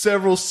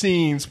several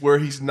scenes where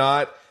he's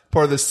not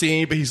part of the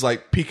scene, but he's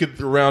like peeking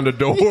around a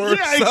door. or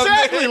Yeah, something.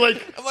 exactly.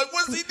 Like I'm like,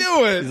 what's he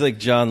doing? He's like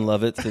John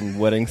Lovitz in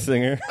Wedding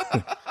Singer.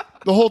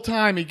 the whole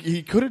time,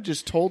 he could have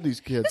just told these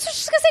kids. I was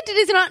just gonna say,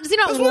 does he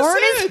not That's what I warn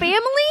his said.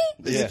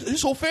 family?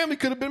 His whole family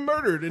could have been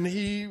murdered, and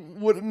he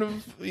wouldn't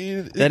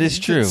have. That is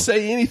he true. didn't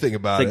say anything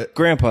about It's like, it.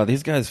 Grandpa,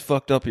 these guys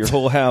fucked up your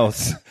whole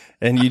house,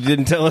 and you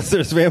didn't tell us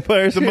there's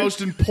vampires The here?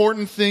 most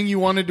important thing you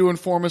wanted to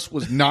inform us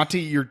was not to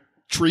eat your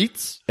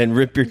treats. and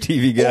rip your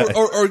TV guide.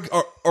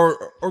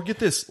 Or get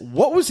this.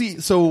 What was he?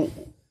 So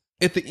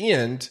at the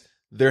end,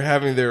 they're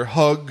having their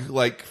hug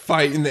like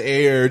fight in the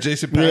air.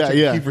 Jason Patrick,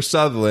 Yeah. and Kiefer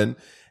Sutherland,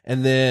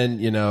 and then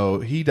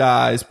he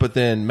dies. But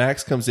then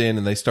Max comes in,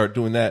 and they start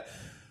doing that.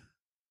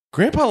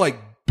 Grandpa like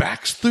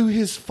backs through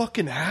his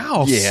fucking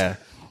house. Yeah,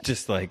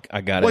 just like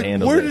I gotta Like,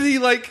 handle where this. did he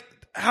like?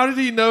 How did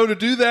he know to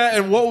do that?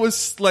 And what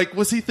was like?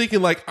 Was he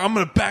thinking like, I'm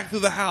gonna back through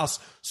the house?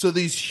 So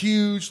these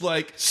huge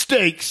like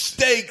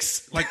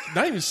stakes, like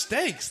not even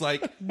stakes,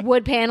 like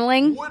Wood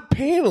paneling. wood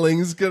paneling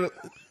is gonna.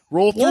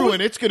 Roll through was-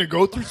 and it's going to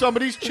go through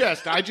somebody's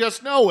chest. I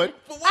just know it.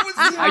 But what was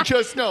he? I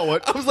just know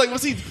it. I was like,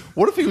 was he?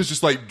 What if he was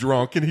just like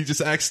drunk and he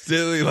just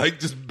accidentally like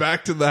just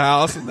backed to the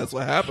house and that's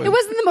what happened? It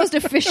wasn't the most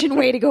efficient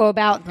way to go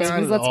about things.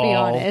 Not at Let's be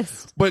all.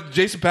 honest. But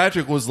Jason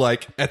Patrick was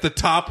like at the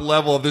top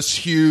level of this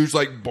huge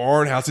like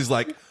barn house. He's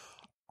like,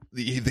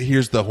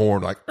 here's the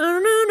horn, like,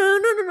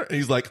 and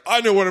he's like,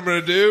 I know what I'm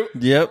gonna do.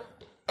 Yep.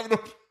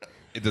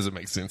 It doesn't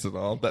make sense at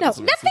all. That No,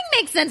 doesn't make nothing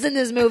makes sense in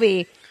this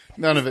movie.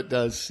 None of it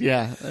does.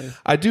 Yeah.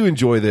 I do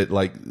enjoy that,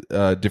 like,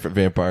 different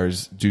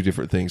vampires do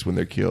different things when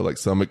they're killed. Like,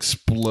 some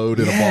explode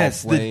in a ball of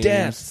Yes, the flames.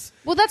 deaths.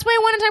 Well, that's why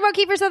I want to talk about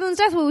Kiefer Sutherland's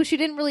death,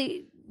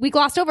 which we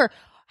glossed over.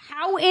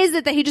 How is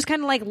it that he just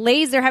kind of like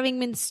lays there having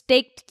been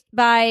staked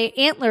by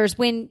antlers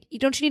when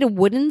don't you need a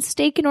wooden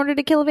stake in order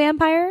to kill a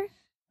vampire?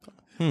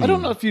 I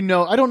don't know if you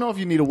know. I don't know if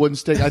you need a wooden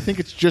stake. I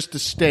think it's just a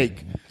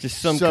stake. Just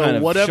some so kind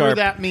of whatever sharp,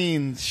 that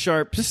means.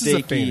 sharp, This is a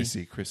steaky.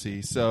 fantasy,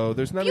 Chrissy. So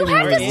there's not You any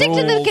have to rules stick to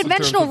in the terms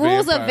conventional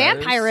rules of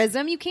vampires.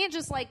 vampirism. You can't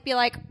just like be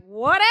like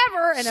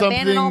whatever and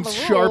abandon all Something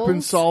the sharp rules.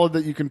 and solid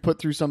that you can put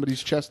through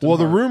somebody's chest. and Well,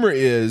 the heart. rumor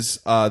is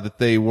that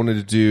they wanted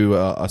to do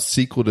a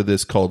sequel to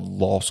this called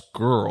Lost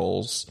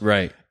Girls.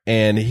 Right.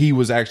 And he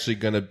was actually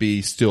going to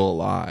be still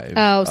alive.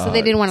 Oh, so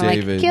they didn't want to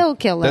like David. kill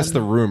him. That's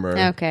the rumor.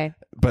 Okay.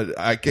 But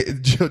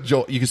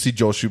Joel, you can see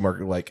Joel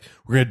Schumacher like,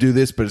 we're going to do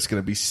this, but it's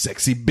going to be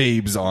sexy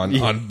babes on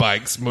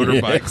bikes,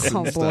 motorbikes, and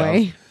Oh stuff.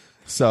 boy.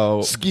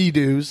 So ski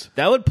doos.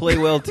 That would play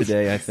well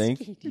today, I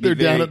think. They're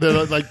down.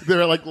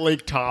 They're like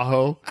Lake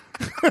Tahoe.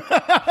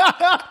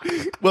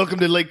 Welcome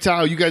to Lake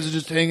Tahoe. You guys are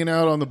just hanging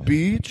out on the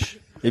beach.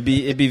 It'd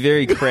be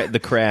very the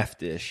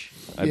Craft-ish.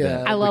 I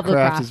bet. I love The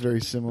Craft. Craft. Is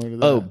very similar to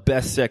that. Oh,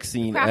 best sex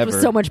scene Craft ever.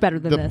 was so much better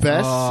than the this.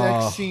 best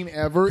sex scene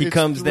ever. He It's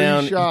comes 3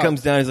 down. shots. He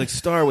comes down. He's like,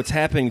 "Star, what's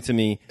happening to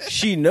me?"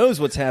 She knows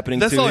what's happening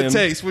that's to all him. it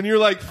takes. When you're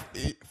like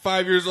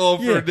 5 years old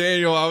for Yeah.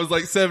 Daniel, I was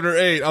like 7 or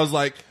 8. I was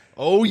like,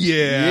 oh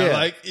yeah. Yeah.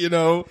 Like, you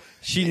know,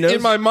 She knows-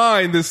 in my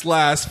mind this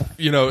lasts,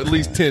 you know, at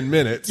least 10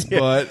 minutes,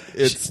 but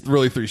it's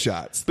really 3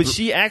 shots. But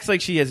she acts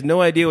like she has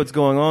no idea what's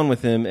going on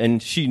with him,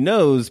 and she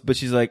knows, but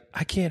she's like,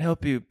 I can't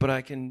help you, but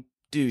I can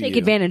do Take you.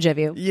 advantage of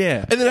you.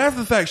 Yeah. And then after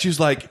the fact, she's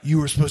like, you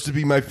were supposed to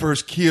be my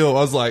first kill.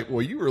 I was like,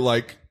 well, you were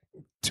like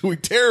doing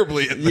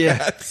terribly at Yeah.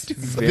 that.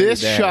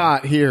 This bad.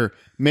 shot here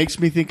makes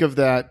me think of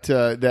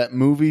that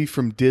movie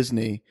from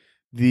Disney,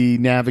 The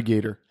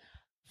Navigator.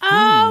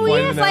 Oh,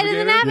 Flight yeah, of the Flight of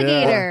the Navigator?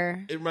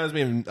 Navigator. It reminds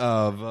me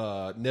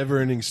of Never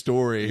Ending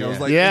Story. I was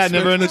like, Yeah, they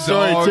Never Ending switched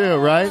Story dog, too,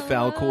 right?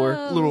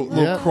 Falcor. Little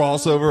Yeah.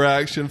 crossover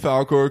action.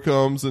 Falcor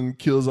comes and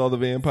kills all the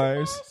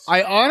vampires.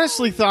 I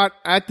honestly thought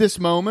at this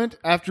moment,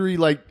 after he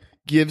like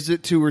gives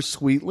it to her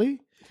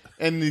sweetly,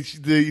 and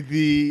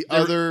the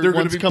other they're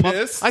gonna ones be come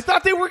pissed? up, I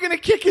thought they were going to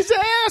kick his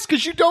ass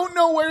because you don't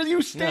know where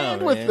you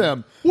stand No, with man.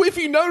 them. Well, if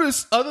you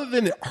notice, other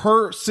than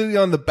her sitting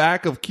on the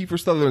back of Kiefer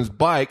Sutherland's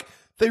bike,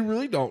 they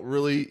really don't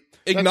really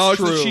acknowledge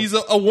that true. she's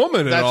a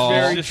woman at That's all.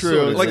 very Just true.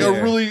 sort of Like there.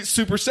 a really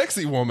super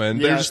sexy woman.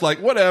 Yeah. They're just like,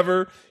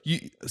 whatever.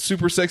 You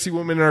super sexy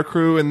woman in our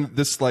crew and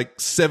this like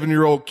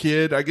 7-year-old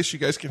kid. I guess you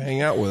guys can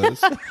hang out with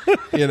us.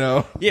 You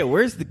know? Yeah,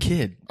 where's the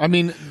kid? I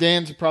mean,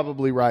 Dan's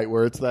probably right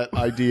where it's that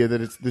idea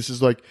that this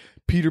is like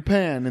Peter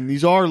Pan and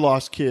these are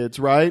lost kids,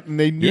 right? And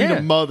they need Yeah.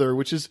 a mother,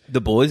 which is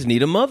The boys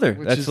need a mother.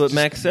 That's is what just-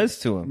 Max says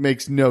to him.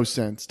 makes no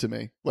sense to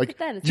me. Like, at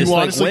that, it's you just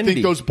like honestly Wendy.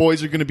 think those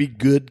boys are going to be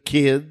good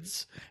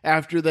kids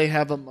after they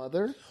have a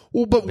mother?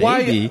 Well, but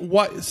Maybe.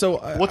 why? So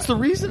What's the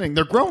reasoning?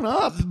 They're grown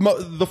up.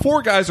 the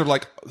 4 guys are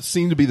like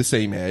seem to be the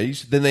same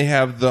age. Then they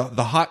have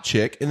the hot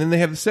chick, and then they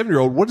have the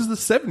 7-year-old. What is the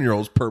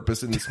 7-year-old's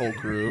purpose in this whole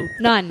crew?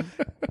 None.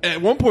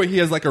 At one point, he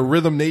has like a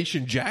Rhythm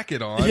Nation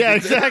jacket on. Yeah,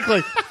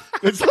 exactly.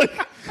 It's like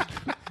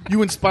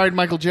you inspired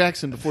Michael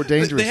Jackson before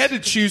Dangerous. They had to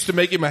choose to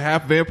make him a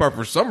half vampire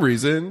for some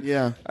reason.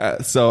 Yeah.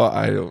 So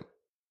I don't.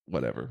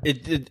 Whatever.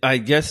 I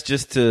guess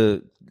just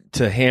to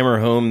hammer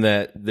home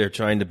that they're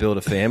trying to build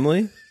a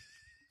family.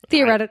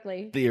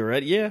 Theoretically.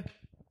 Yeah.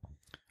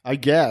 I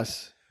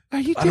guess.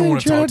 I don't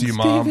want to talk to you,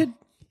 Mom.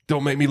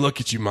 Don't make me look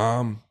at you,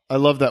 Mom. I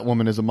love that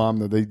woman as a mom,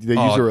 though. They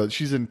use her.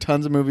 She's in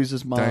tons of movies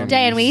as mom.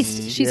 Diane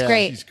Weiss. She's Yeah.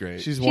 great. She's great.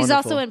 She's She's wonderful.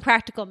 also in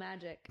Practical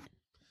Magic.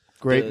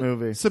 Great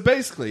movie. So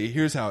basically,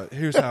 here's how it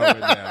went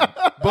down.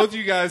 Both of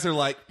you guys are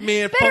like,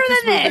 man, fuck Better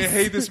this than movie. I this.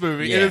 hate this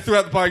movie. Yeah. And then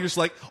throughout the podcast, you're just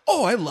like,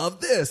 oh, I love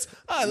this.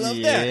 I love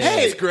that. Yeah.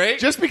 Hey, it's great.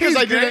 Just because He's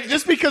I did great. it,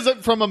 just because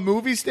from a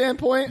movie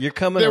standpoint, You're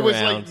coming there was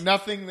around. like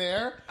nothing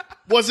there.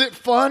 Was it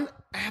fun?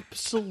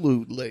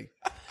 Absolutely.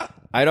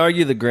 I'd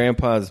argue the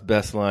grandpa's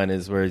best line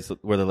is where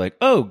they're like,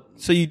 "Oh,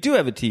 so you do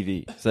have a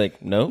TV?" It's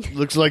like, "No."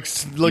 Looks like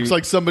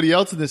somebody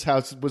else in this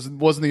house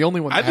wasn't the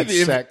only one I that think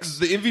had sex.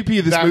 the MVP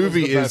of this That was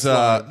movie the is best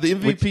line. the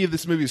MVP of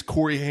this movie is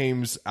Corey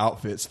Haim's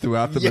outfits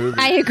throughout the movie.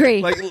 I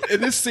agree. Like in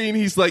this scene,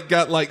 he's like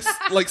got like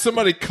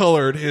somebody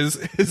colored his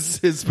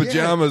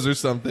pajamas or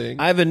something.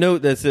 I have a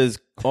note that says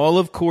all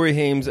of Corey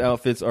Haim's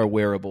outfits are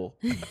wearable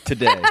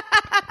today.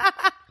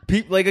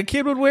 Like a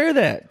kid would wear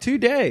that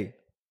today.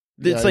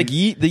 It's Yeah, like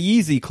the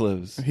Yeezy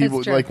clothes. He That's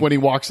would true. like when he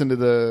walks into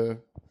the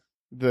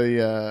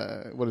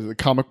what is it, the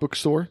comic book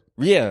store.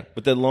 Yeah,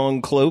 with that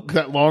long cloak.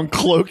 That long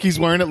cloak he's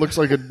wearing, it looks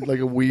like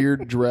a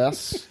weird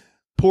dress.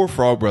 Poor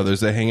Frog Brothers,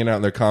 they're hanging out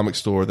in their comic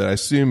store that I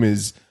assume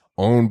is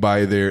owned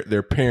by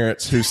their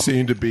parents who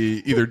seem to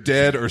be either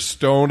dead or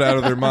stoned out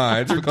of their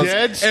minds. Because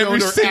dead, every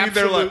stoned, or scene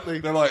absolutely-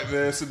 they're like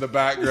this in the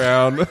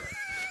background.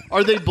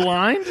 Are they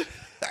blind?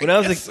 When I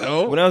was guess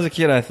so. when I was a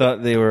kid, I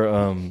thought they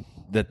were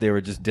that they were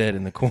just dead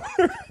in the corner.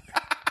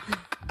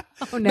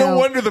 Oh, No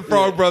wonder the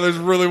Frog Brothers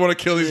really want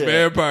to kill these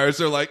vampires.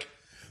 They're like,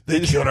 they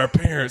killed our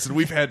parents, and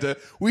we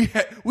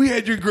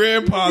had your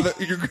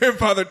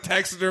grandfather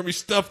taxidermy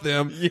stuff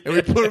them, and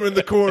we put them in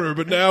the corner.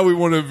 But now we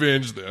want to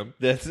avenge them.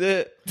 That's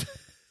it.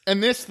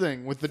 And this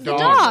thing with the The dog,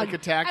 dog. like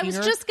attacking I was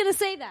her, just going to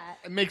say that.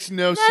 it makes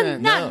no None,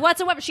 sense. none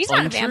whatsoever. She's not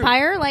a Untrue.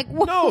 vampire. Like,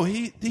 what? No,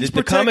 he's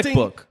The comic protecting.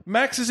 book.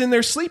 Max is in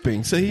there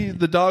sleeping, so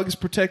the dog is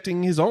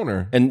protecting his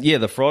owner. And yeah,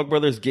 the Frog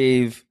Brothers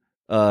gave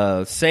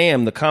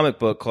Sam the comic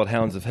book called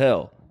Hounds of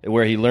Hell,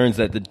 where he learns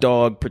that the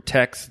dog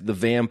protects the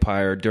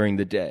vampire during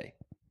the day.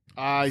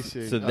 I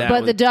see. So that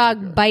But was- the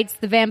dog bites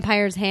the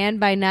vampire's hand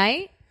by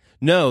night?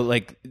 No,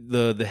 like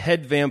the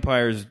head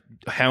vampire's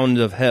Hound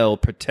of Hell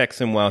protects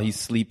him while he's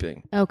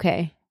sleeping.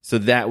 Okay. So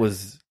that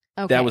was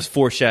Okay.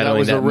 foreshadowing that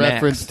was a Max-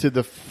 reference to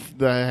the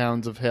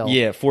Hounds of Hell.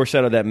 Yeah,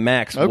 foreshadowed that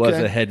Max was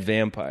Okay. a head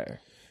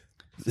vampire.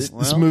 This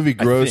movie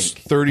grossed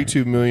think.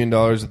 $32 million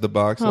at the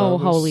box Oh,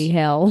 office. holy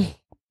hell.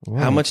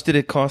 How much did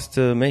it cost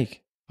to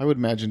make? I would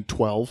imagine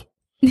 12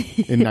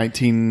 in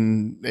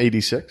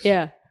 1986.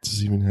 Yeah.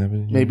 Does it even have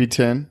it? Maybe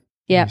 10.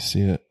 Yeah. Let me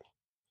see it.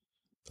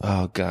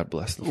 Oh, God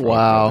bless the Frog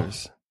Wow.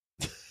 Brothers.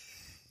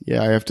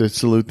 Yeah, I have to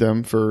salute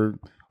them for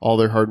all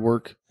their hard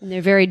work. And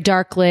they're very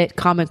dark lit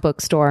comic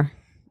book store.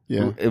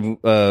 Yeah.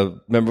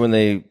 Remember when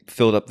they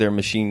filled up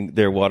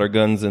their water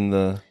guns in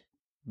the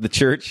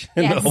church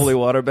in the Yes. holy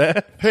water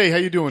bath? Hey, how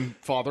you doing,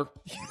 Father?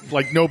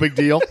 Like, no big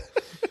deal.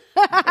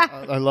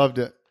 I loved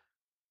it.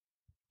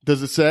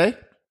 Does it say?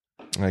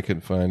 I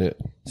couldn't find it.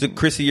 So,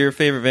 Chrissy, your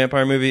favorite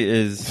vampire movie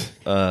is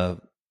I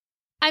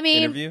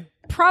mean, Interview?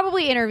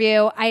 probably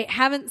Interview. I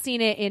haven't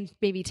seen it in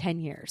maybe 10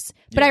 years,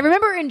 but I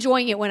remember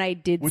enjoying it when I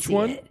did Which see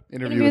one? it.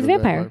 Interview with the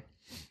Vampire.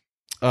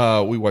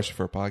 We watched it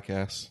for a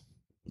podcast.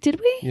 Did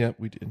we? Yeah,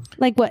 we did.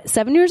 Like what,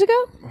 7 years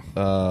ago?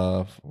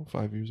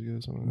 5 years ago,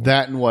 something like that.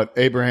 That and what?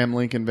 Abraham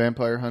Lincoln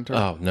Vampire Hunter?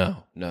 Oh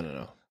no.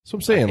 So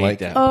I'm saying, I hate like,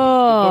 that.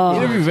 Oh.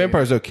 Interview with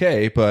Vampire is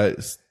okay, but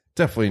it's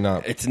definitely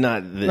not. It's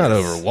not this. Not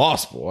over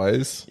Lost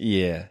Boys.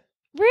 Yeah.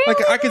 Really?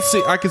 Like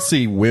I could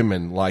see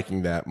women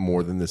liking that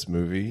more than this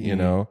movie. You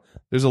know,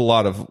 there's a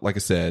lot of, like I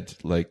said,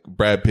 like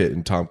Brad Pitt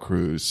and Tom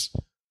Cruise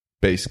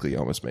basically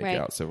almost make Right.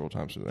 out several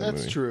times in that That's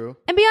movie. true.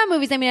 And beyond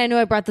movies, I mean, I know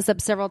I brought this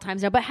up several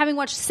times now, but having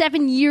watched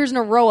 7 years in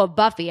a row of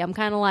Buffy, I'm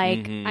kind of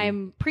like,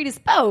 I'm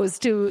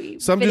predisposed to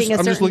So I'm fitting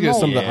just a certain looking at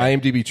some mold. of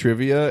the IMDb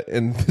trivia,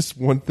 and this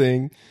one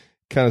thing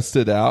kind of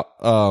stood out.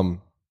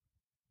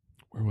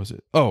 Where was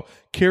it? Oh,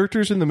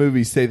 characters in the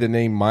movie say the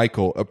name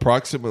Michael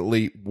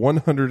approximately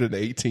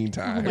 118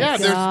 times. Yeah,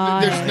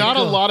 God. there's not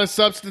a lot of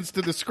substance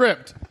to the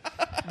script.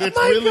 It's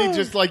really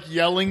just like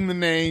yelling the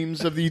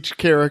names of each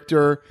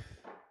character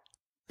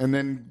and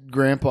then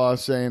Grandpa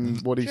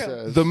saying what he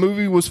says. The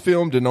movie was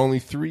filmed in only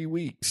 3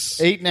 weeks.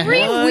 8.5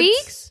 3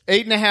 weeks?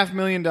 $8.5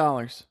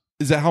 million.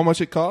 Is that how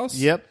much it costs?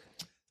 Yep.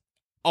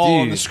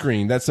 All on Dude. the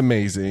screen. That's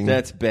amazing.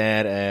 That's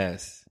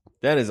badass.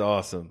 That is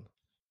awesome.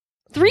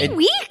 3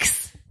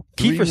 weeks?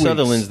 Three Kiefer weeks.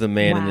 Sutherland's the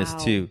man in this Wow.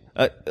 too.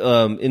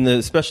 In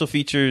the special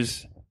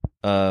features,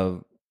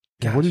 What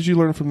did you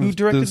learn from who the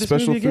directed the this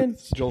special movie again?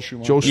 Joel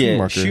Schumacher. Joel Yeah,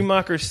 Schumacher.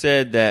 Schumacher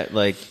said that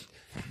like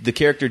the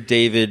character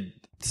David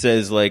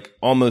says like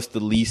almost the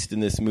least in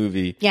this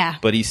movie. Yeah.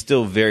 but he's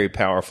still very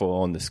powerful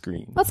on the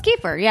screen. That's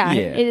Kiefer, yeah.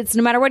 Yeah. It's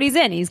no matter what he's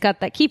in, he's got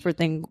that Kiefer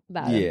thing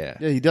about him. Yeah,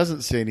 Yeah, he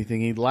doesn't say anything.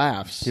 He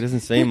laughs. he doesn't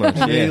say much.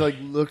 Yeah, Yeah. he like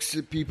looks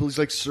at people. He's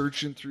like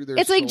searching through their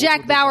It's like souls Jack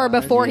with his Bauer eyes.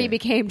 before Yeah. he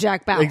became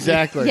Jack Bauer.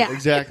 Exactly. Yeah.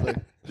 Exactly.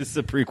 This is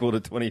a prequel to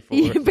 24.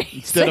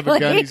 Instead of a gun,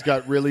 Basically. he's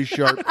got really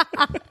sharp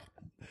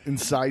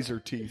incisor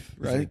teeth,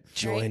 right?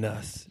 Join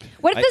us.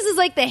 What if this is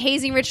like the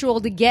hazing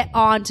ritual to get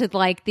on to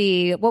like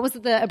the, what was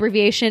the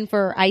abbreviation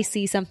for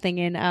IC something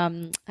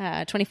in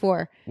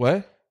 24?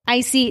 What?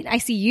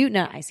 ICU?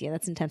 No, ICU,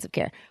 that's intensive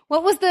care.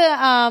 What was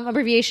the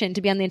abbreviation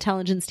to be on the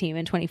intelligence team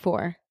in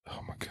 24? Oh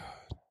my god.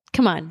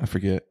 Come on. I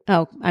forget.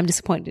 Oh, I'm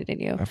disappointed in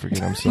you. I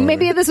forget. I'm sorry.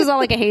 Maybe this was all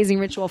like a hazing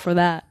ritual for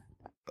that.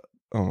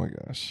 Oh my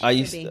gosh. I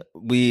used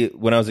Maybe.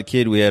 when I was a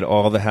kid, we had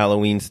all the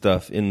Halloween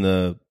stuff in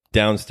the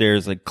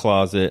downstairs like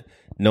closet.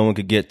 No one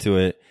could get to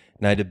it,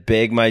 and I had to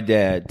beg my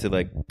dad to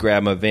like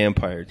grab my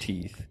vampire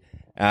teeth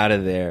out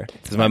of there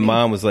because my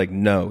mom was like,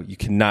 "No, you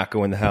cannot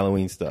go in the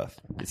Halloween stuff.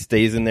 It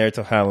stays in there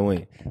till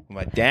Halloween."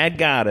 My dad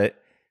got it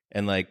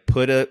and like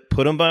put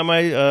them by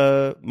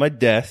my my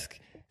desk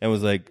and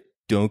was like,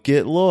 "Don't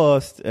get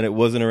lost," and it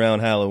wasn't around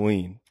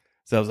Halloween.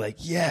 So I was like,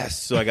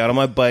 "Yes!" So I got on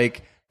my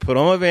bike, put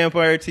on my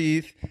vampire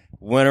teeth,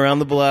 went around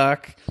the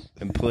block,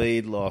 and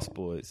played Lost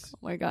Boys. Oh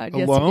my God.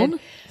 Yes, Alone?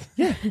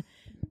 you did.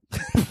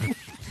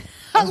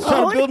 I was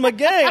trying to build my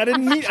gang. I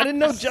didn't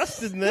know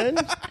Justin then.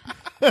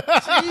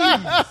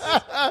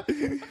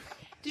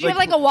 Did you have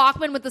like a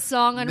Walkman with the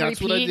song on That's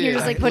repeat? what I And did. you're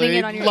just like I putting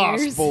it played on your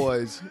Lost ears?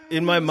 Boys.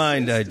 In my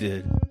mind, I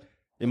did.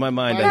 In my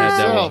mind, By I had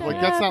that yourself. one.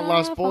 Like, that's not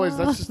Lost Boys.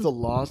 That's just a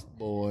Lost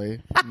Boy.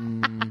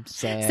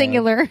 Sad.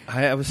 Singular.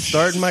 I was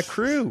starting my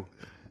crew.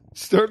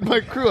 Starting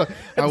my crew.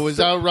 I was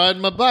out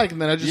riding my bike, and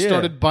then I just Yeah.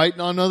 started biting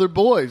on other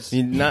boys. I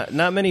mean, not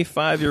many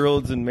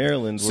 5-year-olds in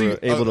Maryland were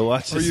able to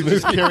watch Are this you movie.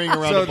 just carrying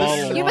around So a bottle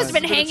this of is- You must have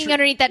wine? been hanging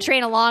underneath that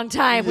train a long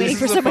time, waiting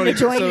for is a someone to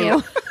funny- join so-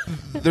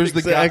 you. There's the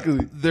Exactly.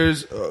 guy.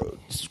 There's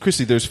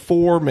Chrissy. There's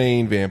 4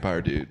 main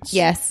vampire dudes.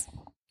 Yes.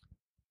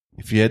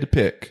 If you had to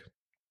pick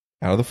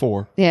out of the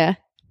 4, Yeah.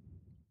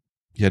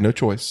 you had no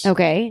choice.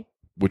 Okay.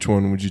 Which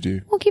one would you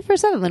do? Well, Kiefer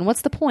Sutherland,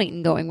 what's the point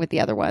in going with the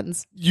other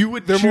ones? You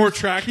would They're more choose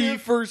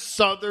attractive? Kiefer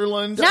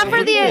Sutherland. Not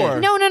for the more.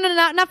 no,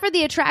 not for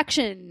the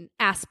attraction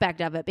aspect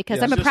of it, because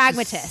I'm a Just to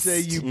pragmatist. Say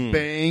you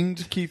banged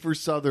Kiefer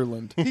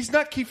Sutherland. He's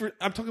not Kiefer.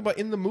 I'm talking about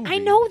in the movie. I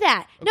know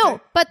that. No,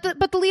 Okay.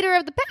 but the leader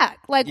of the pack.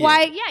 Like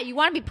why? Yeah, you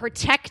want to be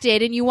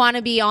protected and you want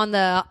to be on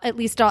the at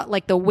least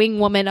like the wing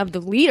woman of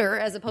the leader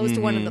as opposed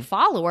to one of the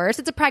followers.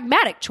 It's a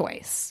pragmatic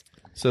choice.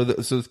 So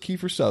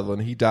Kiefer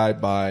Sutherland, he died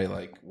by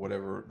like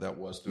whatever that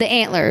was. The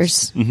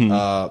antlers.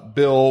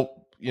 Bill,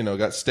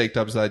 got staked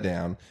upside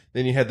down.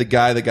 Then you had the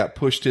guy that got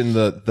pushed in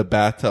the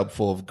bathtub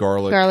full of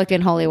garlic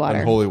and holy water.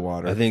 and holy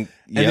water. I think-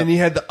 And then you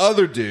had the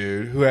other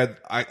dude who had,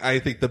 I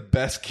think, the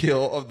best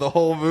kill of the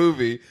whole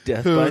movie.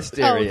 Death who- by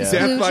stereo. Death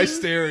by Illusion?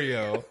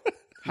 stereo.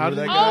 How did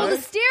that Oh, the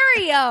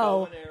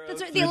stereo.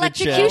 That's right. The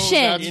electrocution.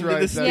 That's Into right. the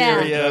That's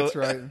stereo, That's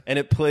right. and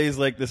it plays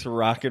like this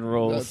rock and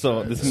roll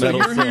song, this So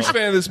metal you're a huge song.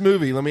 fan of this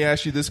movie. Let me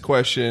ask you this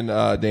question,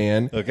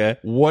 Dan. Okay.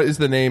 What is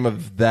the name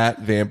of that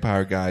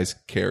vampire guy's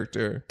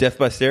character? Death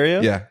by Stereo?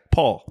 Yeah.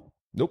 Paul.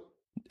 Nope.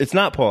 It's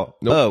not Paul.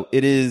 Nope. Oh,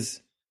 it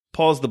is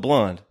Paul's the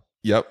blonde.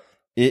 Yep.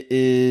 It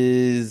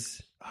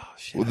is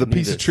Well, the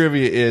piece of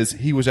trivia is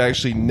he was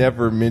actually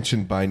never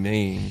mentioned by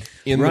name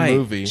in the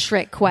movie.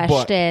 Trick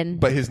question.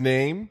 But his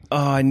name? Oh,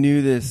 I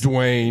knew this.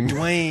 Dwayne.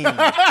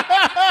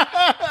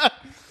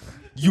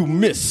 You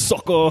miss,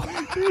 sucker.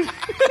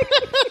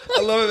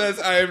 I love it. That's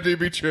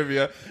IMDb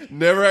trivia.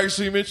 Never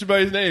actually mentioned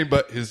by his name,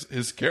 but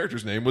his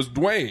character's name was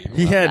Dwayne.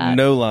 He had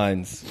no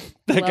lines.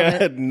 That guy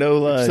had no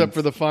lines. Except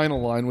for the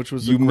final line, which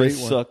was you a great miss,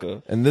 one.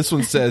 sucker. And this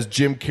one says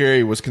Jim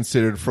Carrey was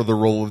considered for the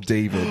role of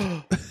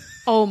David.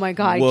 Oh my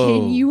God. Whoa.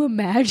 Can you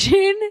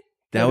imagine?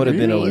 That would have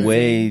been a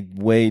way,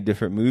 way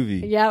different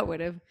movie. Yeah, it would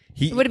have.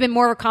 It would have been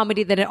more of a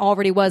comedy than it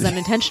already was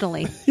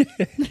unintentionally.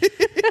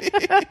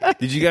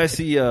 Did you guys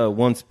see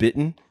Once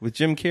Bitten with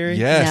Jim Carrey?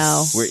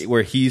 Yes. No.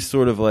 Where he's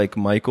sort of like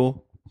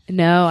Michael.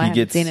 No, I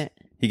haven't seen it.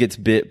 He gets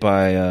bit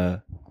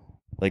by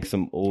like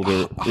some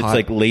older, it's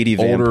like lady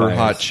vampires. Older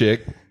hot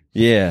chick.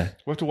 Yeah.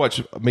 We'll have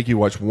to make you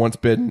watch Once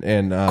Bitten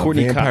and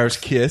Courtney Vampire's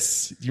Cox.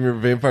 Kiss. Do you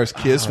remember Vampire's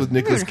Kiss with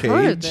Nicolas I've never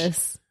heard of Cage?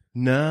 this.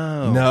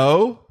 No.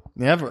 No?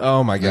 Never.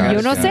 Oh my God.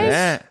 You know guys.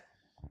 say?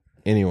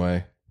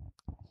 Anyway.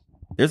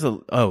 There's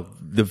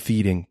The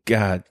Feeding.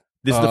 God.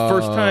 This is the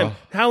first time.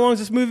 How long has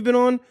this movie been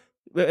on?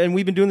 And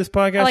we've been doing this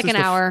podcast? Like It's an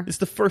hour. It's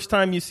the first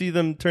time you see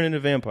them turn into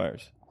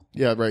vampires.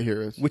 Yeah, right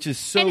here is. Which is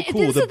so And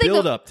cool. this is The the thing,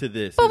 build though- up to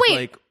this. But is wait.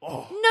 like,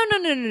 oh.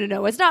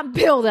 No. It's not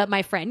build up,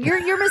 my friend.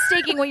 You're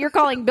mistaking what you're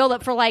calling build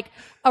up for like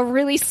a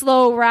really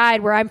slow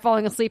ride where I'm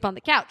falling asleep on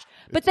the couch.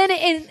 But then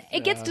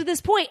it gets to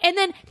this point, and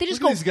then they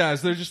just Look at go. theyese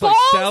guys. They're just like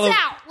balls out.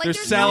 Like, they're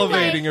there's no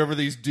salivating way. over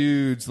these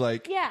dudes.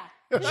 Like, Yeah.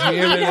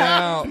 jamming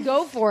out.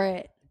 Go for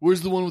it.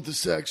 Where's the one with the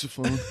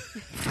saxophone?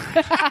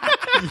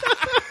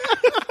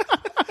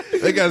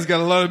 That guy's got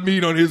a lot of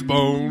meat on his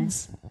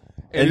bones.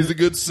 And he's a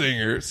good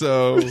singer.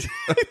 So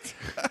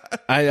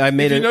I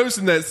made if you it. notice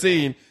in that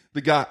scene,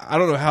 the guy, I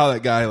don't know how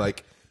that guy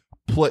like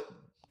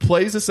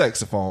plays a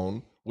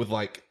saxophone with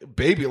like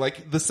baby,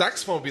 like the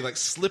saxophone would be like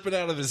slipping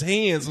out of his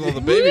hands with all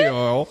the baby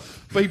oil,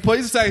 but he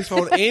plays the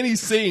saxophone and he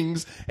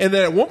sings. And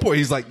then at one point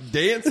he's like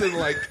dancing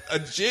like a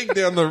jig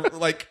down the,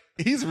 like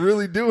he's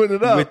really doing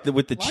it up.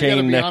 With the I gotta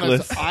chain be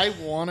necklace. honest, I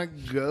want to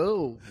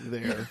go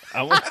there.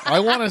 I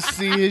want to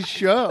see his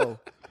show.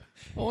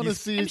 I want to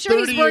see. I'm sure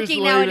he's 30 years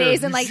working later,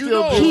 nowadays and he's like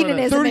still doing it.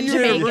 hedonism in 30-year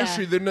Jamaica.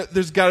 anniversary.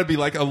 There's got to be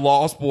like a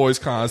Lost Boys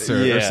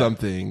concert or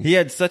something. He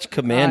had such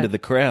command of the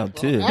crowd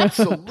too.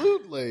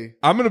 Absolutely.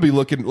 I'm gonna be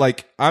looking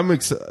like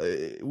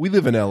we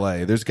live in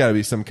LA. There's got to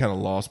be some kind of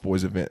Lost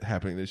Boys event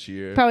happening this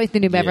year. Probably the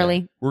New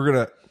Beverly. We're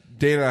gonna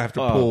Dan and I have to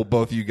pull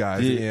both you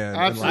guys Dude, in.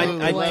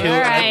 Absolutely. I'd All kill-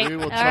 right. We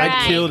will All try. right.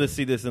 I'd kill to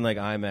see this in like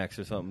IMAX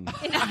or something.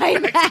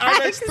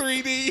 IMAX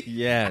 3D.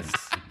 Yes.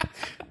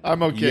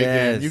 I'm okay,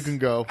 Yes. Dan. You can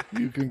go.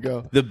 You can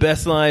go. The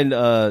best line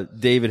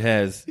David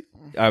has,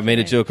 I made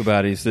a joke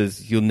about it. He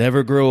says, "You'll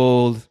never grow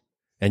old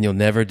and you'll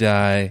never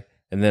die."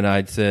 And then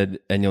I'd said,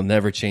 "And you'll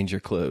never change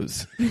your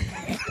clothes."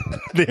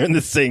 They're in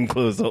the same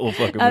clothes the whole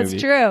fucking That's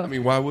movie. true. I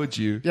mean, why would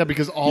you? Yeah,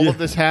 because all of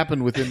this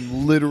happened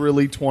within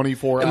literally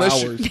 24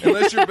 Unless hours.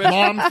 unless your best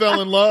Mom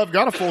fell in love,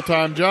 got a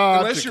full-time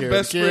job. Unless took your care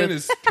of best the friend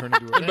kids, is- turned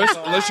into a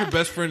unless your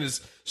best friend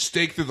is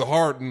staked through the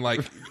heart and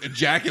like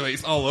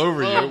ejaculates all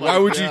over you, Oh, my why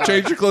would you God.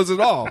 change your clothes at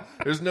all?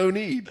 There's no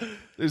need.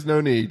 There's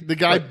no need. The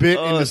guy bit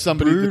into it's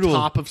somebody, the brutal.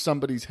 top of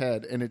somebody's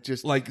head, and it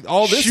just Like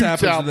all this shoots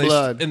happens, out and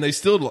blood. they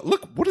still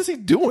look. What is he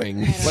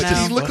doing? Like know.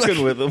 does he look Fucking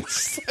like with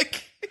him.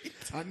 like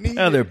I need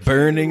Oh, they're it.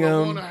 burning I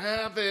him. want to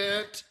have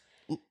it.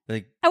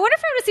 Like, I wonder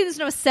if I would have seen this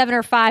when I was 7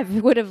 or 5,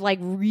 it would have like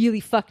really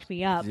fucked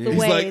me up the he's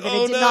way like, that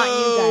oh it did not you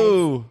guys.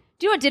 no.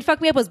 Do you know what did fuck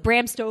me up was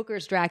Bram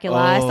Stoker's Dracula.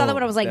 I saw that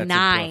when I was like that's a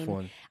rough 9.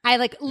 one. I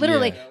like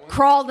literally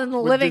crawled in the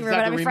living is room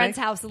that at the my friend's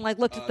remake? house and like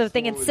looked at the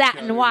thing and with sat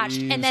and Keanu watched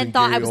Reeves and then and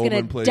thought I Gary was going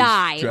Oldman to plays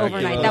die Dracula.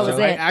 overnight. That was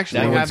I it. actually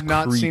That have one's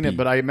not seen creepy. it,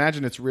 but I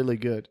imagine it's really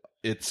good.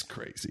 It's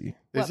crazy.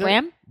 What, Is it?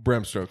 Bram?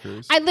 Bram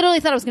Stoker's. I literally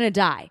thought I was going to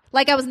die.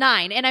 Like I was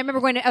 9 and I remember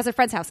going to, I was at a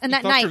friend's house and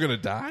that thought night. you're gonna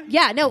die?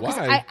 Yeah, no, because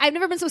Why? I've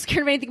never been so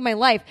scared of anything in my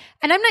life.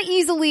 And I'm not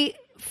easily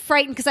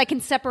frightened because I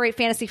can separate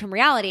fantasy from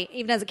reality,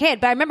 even as a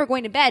kid. But I remember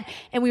going to bed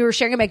and we were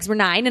sharing a bed because we're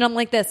 9 and I'm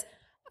like this,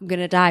 I'm going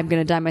to die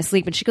in my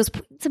sleep. And she goes,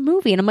 it's a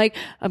movie. And I'm like,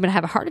 I'm going to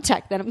have a heart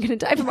attack then. I'm going to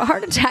die from a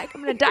heart attack.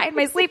 I'm going to die in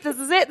my sleep. This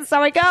is it. This is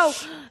how I go.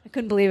 I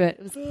couldn't believe it.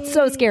 It was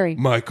so scary.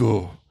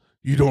 Michael,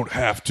 you don't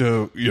have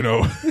to,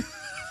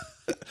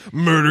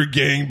 murder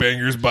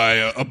gangbangers by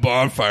a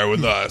bonfire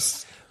with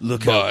us.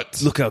 look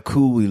But how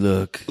cool we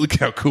look. look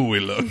how cool we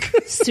look.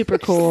 Super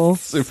cool.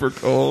 Super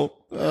cool.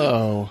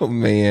 Oh, Oh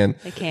man,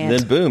 I And can't.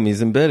 then boom,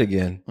 he's in bed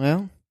again.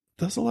 well,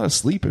 that's a lot of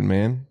sleeping,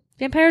 man.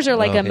 Vampires are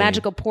like a hey.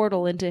 magical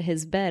portal into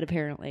his bed,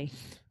 apparently.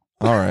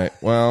 All right,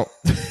 well,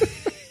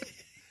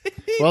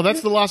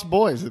 that's the Lost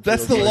Boys. it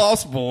that's feels the like.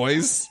 Lost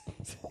Boys.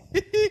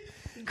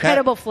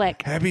 Incredible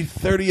flick. Happy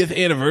 30th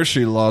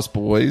anniversary, Lost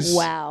Boys.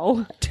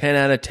 Wow. 10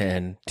 out of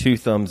 10. 2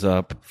 thumbs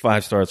up.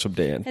 5 stars from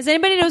Dan. Has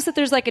anybody noticed that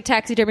there's like a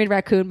taxidermied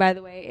raccoon, by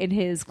the way, in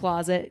his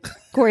closet?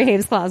 Corey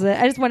Haim's closet.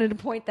 I just wanted to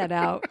point that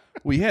out.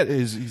 We had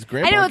his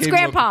grandpa. I know it's gave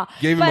Grandpa,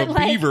 Gave him but, a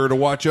like- beaver to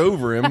watch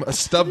over him, a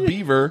stuffed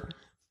beaver.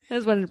 I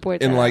just wanted to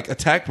point that in out. like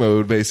attack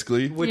mode,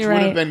 basically. Which You're would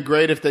right. have been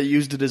great if they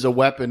used it as a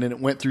weapon and it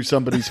went through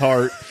somebody's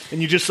heart,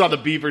 and you just saw the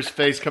beaver's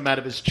face come out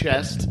of his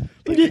chest,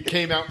 like it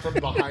came out from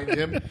behind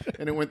him,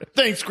 and it went,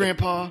 "Thanks,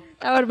 Grandpa."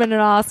 That would have been an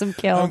awesome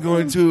kill. I'm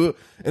going to,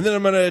 and then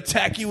I'm going to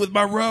attack you with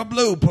my Rob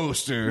Lowe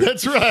poster.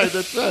 That's right.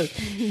 That's right.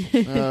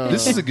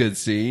 This is a good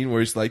scene where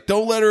he's like,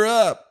 "Don't let her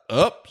up.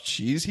 Up,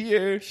 she's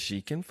here.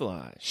 She can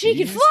fly. She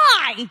can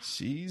fly.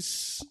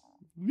 She's."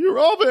 You're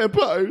all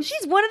vampires.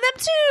 She's one of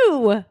them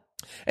too.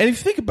 And if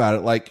you think about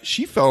it, like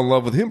she fell in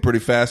love with him pretty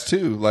fast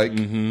too. Like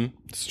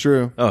It's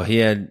true. Oh, he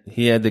had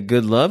the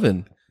good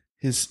loving.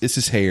 it's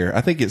his hair.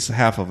 I think it's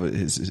half of it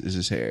is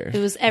his hair. It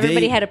was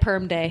everybody They- had a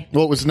perm day.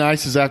 What was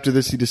nice is after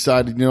this, he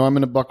decided, I'm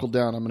going to buckle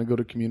down. I'm going to go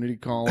to community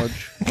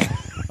college.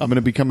 I'm going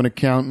to become an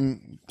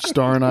accountant.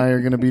 Star and I are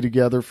going to be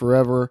together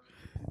forever.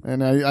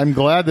 And I'm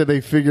glad that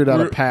they figured out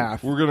a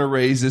path. We're gonna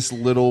raise this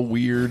little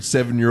weird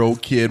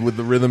 7-year-old kid with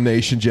the Rhythm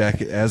Nation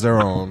jacket as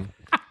our own.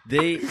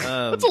 They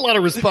That's a lot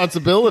of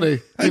responsibility.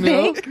 You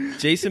know?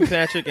 Jason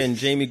Patrick and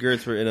Jamie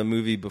Gertz were in a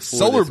movie before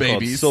Solar this called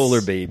Babies.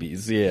 Solar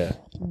Babies. Yeah.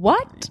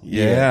 What?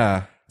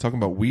 Yeah. Talking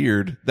about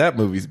weird. That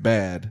movie's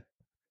bad.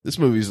 This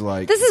movie's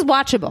like This is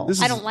watchable. this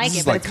is, I don't like this it,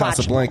 is but like it's watchable.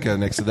 Casablanca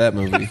next to that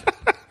movie.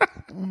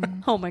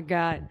 Oh my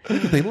god.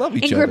 They love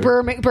each Ingrid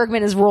other.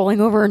 Bergman is rolling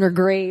over in her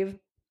grave.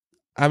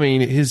 I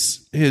mean,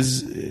 his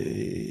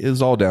it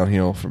was all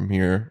downhill from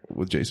here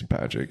with Jason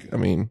Patrick. I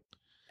mean,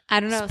 I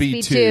don't know.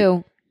 Speed Speed 2.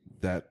 2.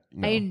 that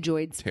no. I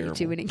enjoyed Speed Terrible.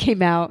 2 when it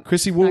came out.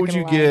 Chrissy, what Not would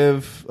you gonna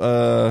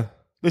lie. give?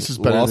 This is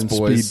better Lost than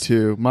Boys. Speed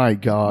 2. My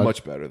God.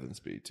 Much better than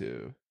Speed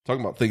 2.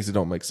 Talking about things that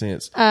don't make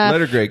sense.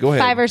 Letter grade, go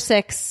ahead. 5 or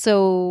 6,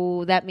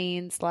 so that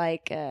means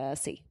like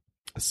C.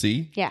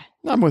 C? Yeah.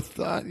 I'm with,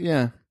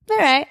 yeah. All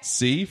right.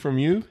 C from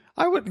you?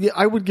 I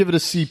would give it a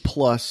C+,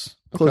 close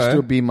Okay. to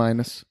a B-.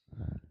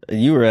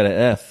 And you were at an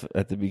F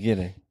at the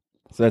beginning.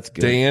 So that's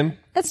good. Dan?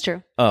 That's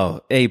true.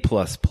 Oh, A++.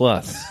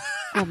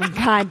 Oh my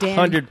god, Dan.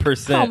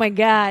 100%. Oh my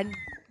god.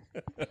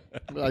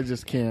 I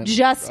just can't.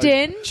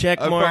 Justin. Check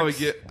I'd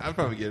marks.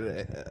 probably get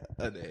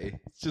an A.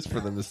 It's just for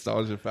the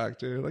nostalgia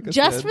factor. Like I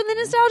Just said. for the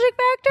nostalgic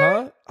factor?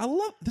 Huh? I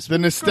love this. The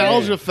movie's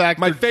nostalgia great.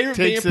 factor My favorite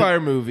takes vampire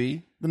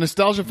movie. The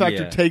nostalgia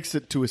factor Yeah. takes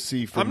it to a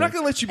C for I'm me. not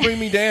going to let you bring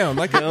me down.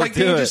 Like Don't you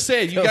do just it.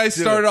 said, you Don't guys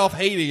do started it. off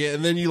hating it,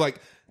 and then you like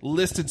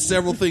listed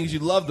several things you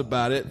loved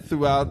about it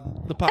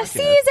throughout the podcast. A C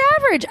is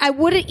average. I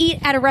wouldn't eat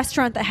at a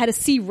restaurant that had a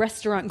C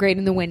restaurant grade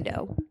in the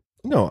window.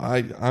 No,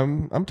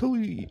 I'm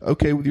totally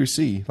okay with your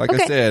C. Like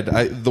Okay. I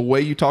said, the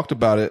way you talked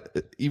about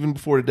it, even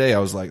before today, I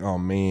was like, oh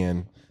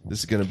man, this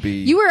is going to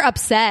be. You were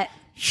upset.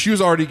 She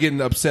was already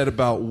getting upset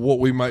about what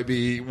we might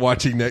be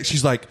watching next.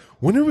 She's like,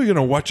 when are we going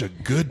to watch a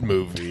good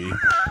movie?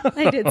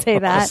 I did say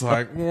that. It's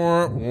like,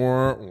 wah,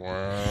 wah,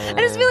 wah. I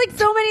just feel like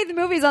so many of the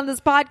movies on this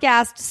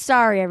podcast,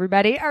 sorry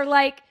everybody, are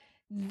like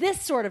this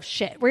sort of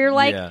shit where you're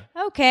like, Yeah.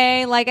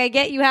 okay, like I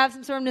get you have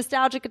some sort of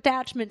nostalgic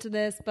attachment to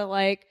this, but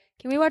like,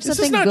 can we watch This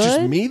something is not good?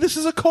 just me. This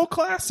is a cult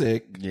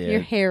classic. Yeah.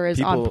 Your hair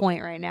is on People-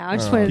 point right now. I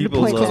just wanted to People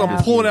point love that I'm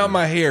out. pulling out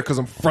my hair because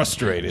I'm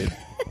frustrated.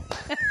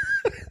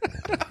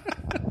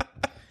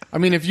 I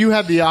mean, if you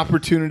had the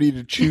opportunity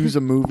to choose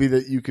a movie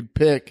that you could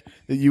pick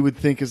that you would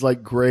think is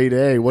like grade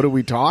A, what are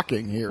we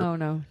talking here? Oh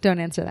no, don't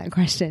answer that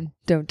question.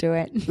 Don't do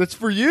it. That's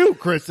for you,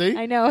 Chrissy.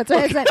 I know. That's what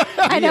I said.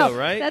 I know. Leo,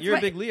 right? That's You're why-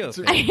 a big Leo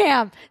fan. I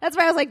am. That's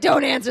why I was like,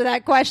 don't answer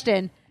that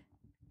question.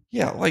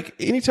 Yeah, like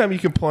anytime you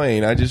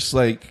complain, I just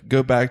like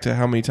go back to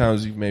how many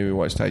times you've made me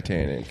watch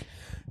Titanic.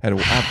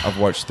 I've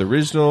watched the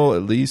original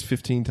at least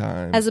 15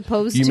 times. As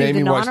opposed you to made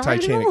the me watch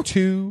non-original? Titanic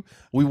 2.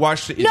 We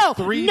watched it in No,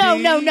 3D.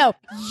 no.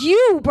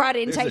 You brought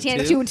in There's a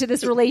Titanic two? 2 into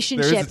this There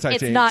relationship. is a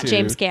Titanic It's not 2.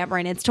 James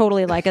Cameron. It's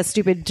totally like a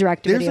stupid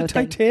direct-to-video There's a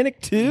thing. Titanic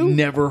too?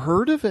 Never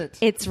heard of it.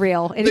 It's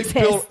real. It They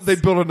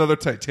exists. built another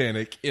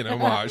Titanic in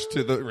homage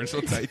to the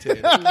original Titanic.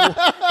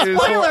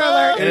 Spoiler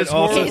alert. It is It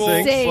also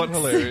horrible, sinks. but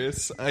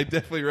hilarious. I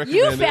definitely recommend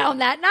You it.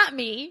 found that, not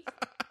me.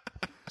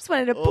 Just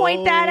wanted to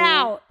point that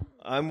out.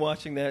 I'm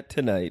watching that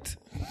tonight.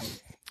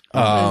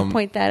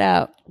 Point that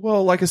out.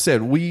 Well, like I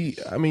said,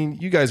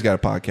 you guys got a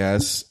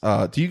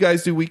podcast. Do you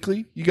guys do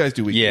weekly? You guys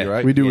do weekly, Yeah.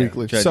 right? We do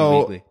weekly. try to do So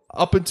weekly.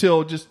 up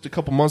until just a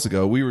couple months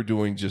ago, we were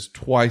doing just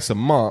twice a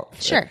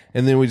month. Sure.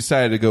 And then we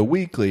decided to go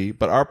weekly,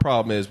 but our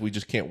problem is we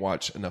just can't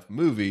watch enough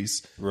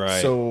movies.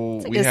 Right. So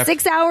It's we like a have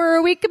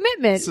 6-hour-a-week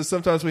commitment. so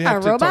sometimes we A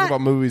have to robot? talk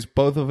about movies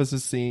both of us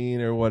have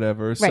seen or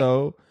whatever.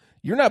 So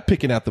you're not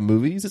picking out the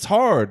movies. It's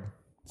hard.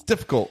 It's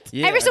difficult.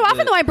 Yeah, Every so the-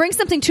 often, though, I bring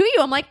something to you.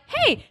 I'm like,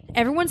 hey,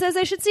 everyone says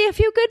I should see A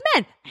Few Good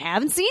Men. I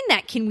haven't seen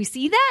that. Can we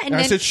see that? And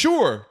I said,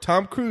 sure,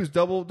 Tom Cruise,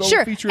 double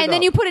sure. feature. And it then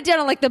up. you put it down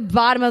on like the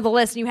bottom of the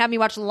list, and you have me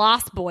watch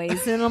Lost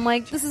Boys, and I'm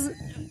like, this is.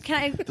 Can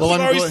I? This is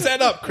already glad-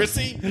 set up,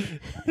 Chrissy. This is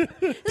what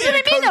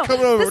I mean,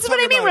 though. This is what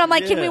I mean when I'm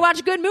like, can we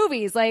watch good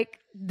movies? Like,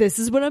 this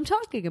is what I'm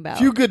talking about.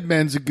 Few Good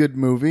Men's a good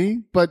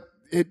movie, but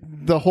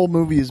the whole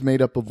movie is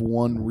made up of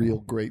one real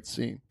great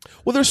scene.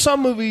 Well, there's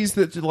some movies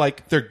that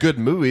like they're good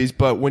movies,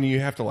 but when you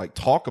have to like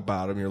talk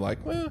about them, you're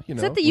like, well, you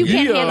know. Except that you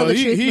can't handle the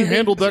truth he movie.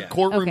 handled that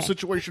courtroom Okay.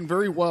 situation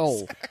very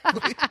well.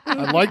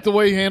 I like the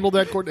way he handled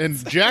that court. And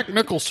Jack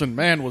Nicholson,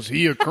 man, was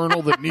he a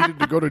colonel that needed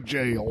to go to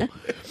jail?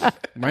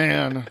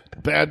 Man,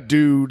 bad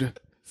dude.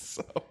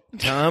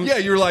 Tom, Yeah,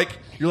 you're like,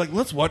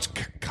 let's watch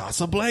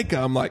Casablanca.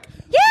 I'm like,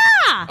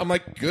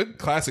 good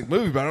classic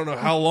movie, but I don't know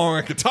how long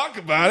I could talk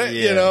about it.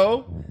 Yeah. You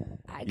know,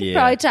 I could Yeah.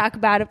 probably talk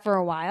about it for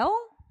a while.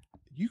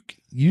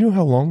 you know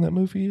how long that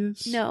movie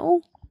is?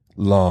 No.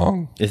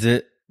 Long. is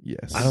it?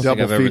 Yes. I don't Double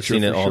think I've ever feature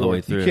seen it for all the sure. way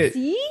You through. can't-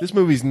 See? This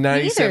movie's neither.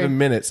 97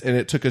 minutes, and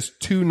it took us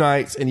 2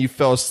 nights, and you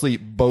fell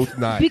asleep both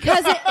nights.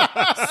 Because it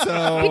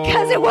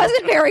because it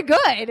wasn't very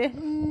good.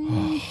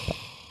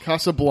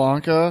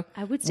 Casablanca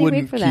I would say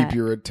wouldn't wait for keep that.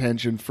 your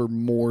attention for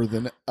more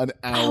than an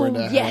hour and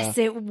a half. yes,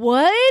 it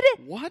would.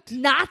 What?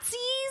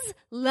 Nazis,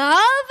 love.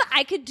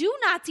 I could do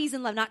Nazis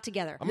and love, not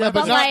together. Yeah,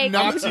 but not like,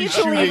 Nazi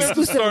mutually shooting. to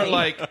exclusively. start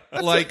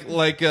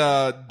like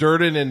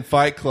Durden in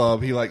Fight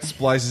Club. He like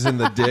splices in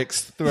the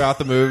dicks throughout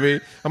the movie.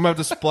 I'm gonna have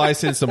to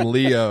splice in some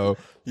Leo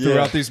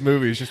throughout these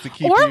movies just to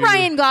keep or you.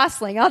 Ryan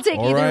Gosling. I'll take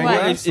Or either Ryan one.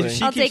 Gosling. If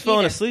she I'll keeps take falling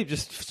either. asleep,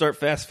 just start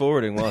fast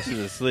forwarding while she's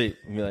asleep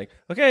and be like,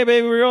 "Okay,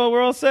 baby, we're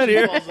all set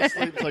here." Falls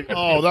asleep. It's like,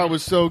 oh, that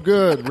was so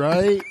good,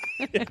 right?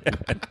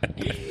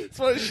 That's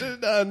what I should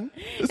have done.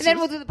 And then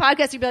we'll do the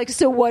podcast. You'd be like,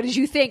 "So what did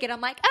you think?" And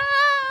I'm like,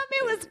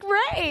 "It was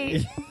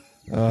great."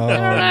 Oh, I don't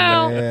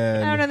know.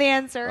 man. I don't know the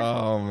answer.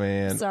 Oh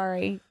man.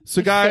 Sorry.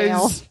 So guys,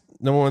 Fail.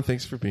 number one,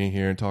 thanks for being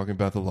here and talking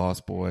about the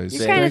Lost Boys.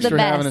 You're kind of Thanks the for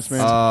having best. us,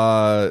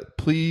 man.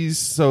 Please,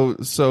 so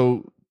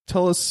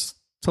tell us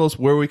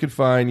where we could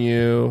find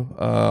you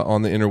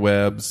on the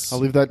interwebs. I'll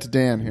leave that to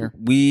Dan here.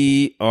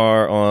 We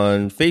are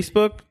on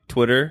Facebook,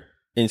 Twitter,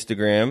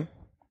 Instagram,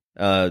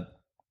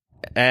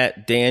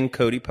 at Dan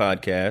Cody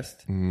Podcast,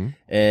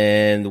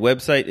 and the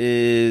website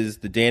is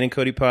the Dan and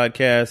Cody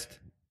Podcast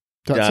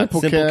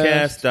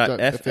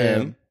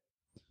 .simplecast.fm.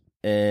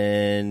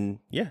 And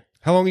yeah,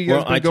 How long have you we're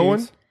guys on been going?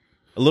 iTunes.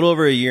 A little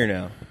over a year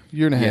now.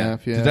 Year and a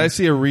half, yeah. Did I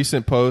see a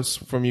recent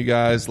post from you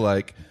guys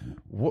like,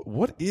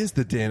 what is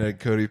the Dan and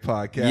Cody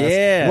podcast?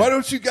 Yeah. Why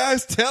don't you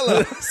guys tell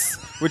us?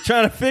 We're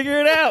trying to figure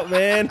it out,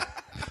 man.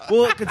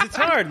 Well, because it's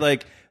hard.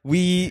 Like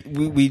we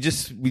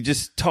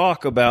just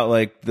talk about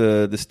like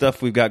the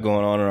stuff we've got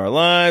going on in our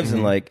lives,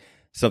 and like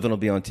something will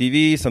be on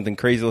TV, something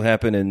crazy will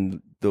happen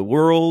in the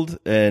world,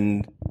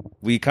 and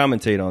we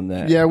commentate on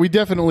that. Yeah, we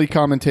definitely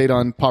commentate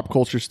on pop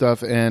culture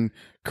stuff and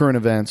current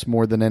events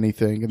more than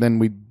anything. And then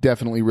we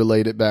definitely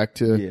relate it back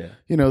to,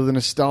 the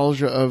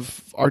nostalgia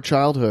of our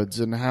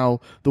childhoods and how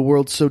the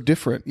world's so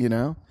different,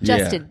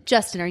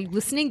 Justin, are you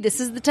listening?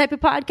 This is the type of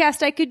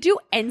podcast I could do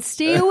and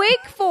stay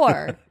awake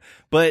for.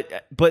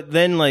 But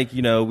then like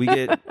we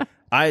get.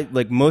 I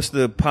like most of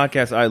the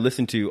podcasts I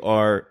listen to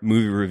are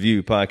movie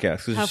review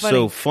podcasts. It's How just funny.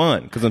 so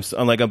fun because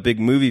I'm like a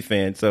big movie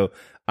fan. So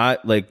I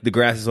like the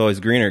grass is always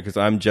greener because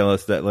I'm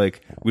jealous that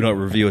like we don't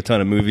review a ton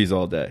of movies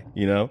all day. So,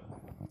 We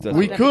That'd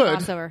be could.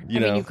 crossover. You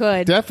I mean, know. you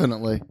could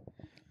Definitely.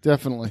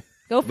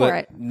 go for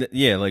but it.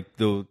 yeah, like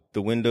the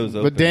windows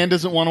open. But Dan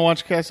doesn't want to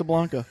watch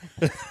Casablanca.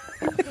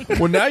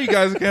 Well, now you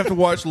guys have to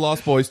watch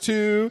Lost Boys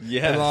 2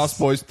 Yes. and Lost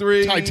Boys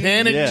 3.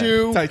 Titanic Yeah.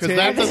 too, because Titanic.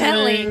 that doesn't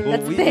Evidently. end. Well,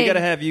 That's we the thing. got to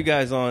have you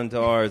guys on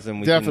to ours, and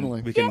we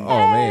Definitely. we can Oh,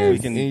 man. we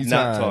can Anytime.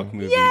 not talk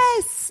movies.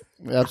 Yes,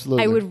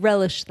 Absolutely. I would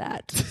relish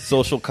that.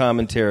 Social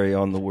commentary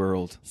on the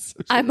world.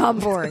 I'm on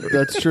board.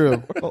 That's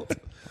true.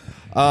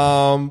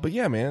 But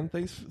yeah, man,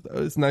 thanks.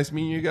 It's nice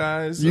meeting you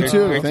guys. You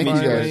too. Great to Thank meet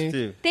you, guys guys.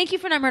 too. Thank you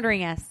for not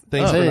murdering us.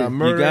 Thanks for Hey, not you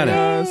murdering got it.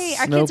 us. Yay,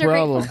 our No kids are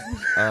problem.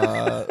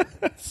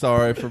 grateful.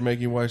 Sorry for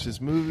making you watch this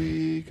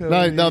movie.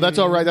 Cody. No, that's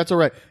all right. That's all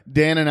right.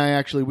 Dan and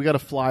I we got to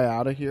fly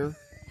out of here.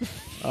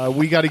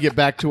 We got to get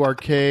back to our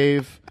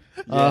cave.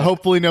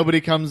 Hopefully nobody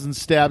comes and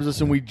stabs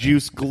us and we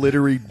juice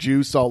glittery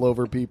juice all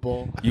over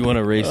people. You want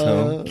to race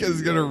home? Because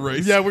it's gonna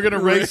race. Yeah, we're gonna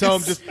race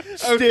home, just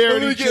stare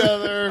at each I'm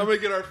other. gonna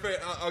get our fan.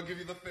 I'll give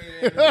you the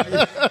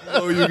fan.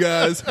 Blow you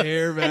guys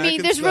hair back. I mean,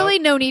 and there's stuff. really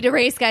no need to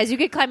race, guys. You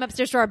could climb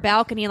upstairs to our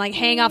balcony and like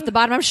hang off the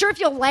bottom. I'm sure if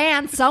you'll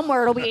land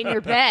somewhere, it'll be in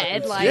your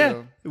bed. Like,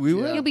 Yeah. We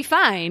will. you'll be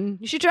fine.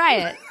 You should try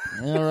it.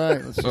 All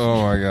right. Let's just,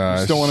 Oh my gosh.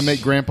 just don't want to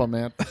make Grandpa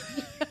mad.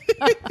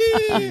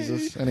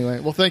 Jesus. Anyway,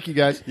 well, thank you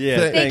guys. Yeah.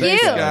 Thank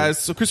Thanks, you. guys.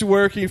 So, Chrissy,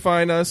 where can you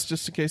find us?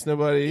 Just in case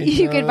nobody.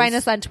 You can knows? find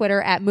us on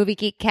Twitter at Movie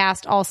Geek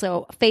Cast,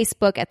 also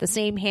Facebook at the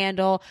same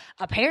handle.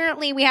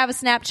 Apparently, we have a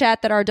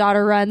Snapchat that our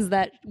daughter runs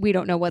that we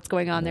don't know what's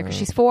going on there because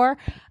she's 4,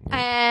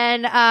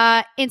 and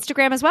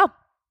Instagram as well.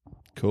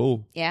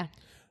 Cool. Yeah.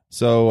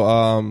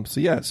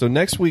 So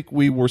next week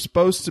we were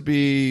supposed to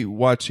be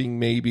watching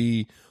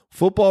maybe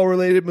football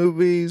related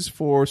movies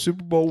for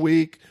Super Bowl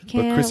week, but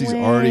Can't Chrissy's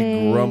already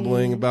wait.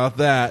 grumbling about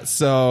that.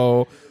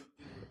 So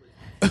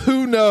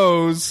who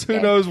knows? Who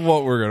knows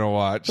what we're gonna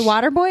watch? The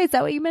Water Boy, is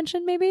that what you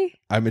mentioned? Maybe.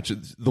 I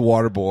mentioned The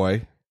Water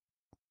Boy.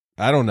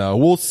 I don't know.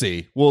 We'll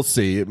see.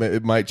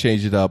 It might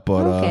change it up,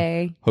 but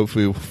Okay.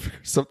 hopefully we'll figure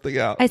something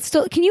out.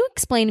 Can you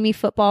explain to me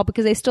football,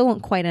 because I still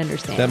don't quite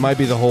understand. That might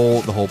be the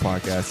whole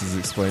podcast is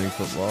explaining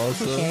football.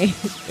 So. Okay.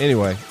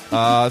 Anyway,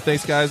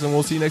 thanks guys, and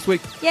we'll see you next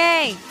week.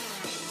 Yay.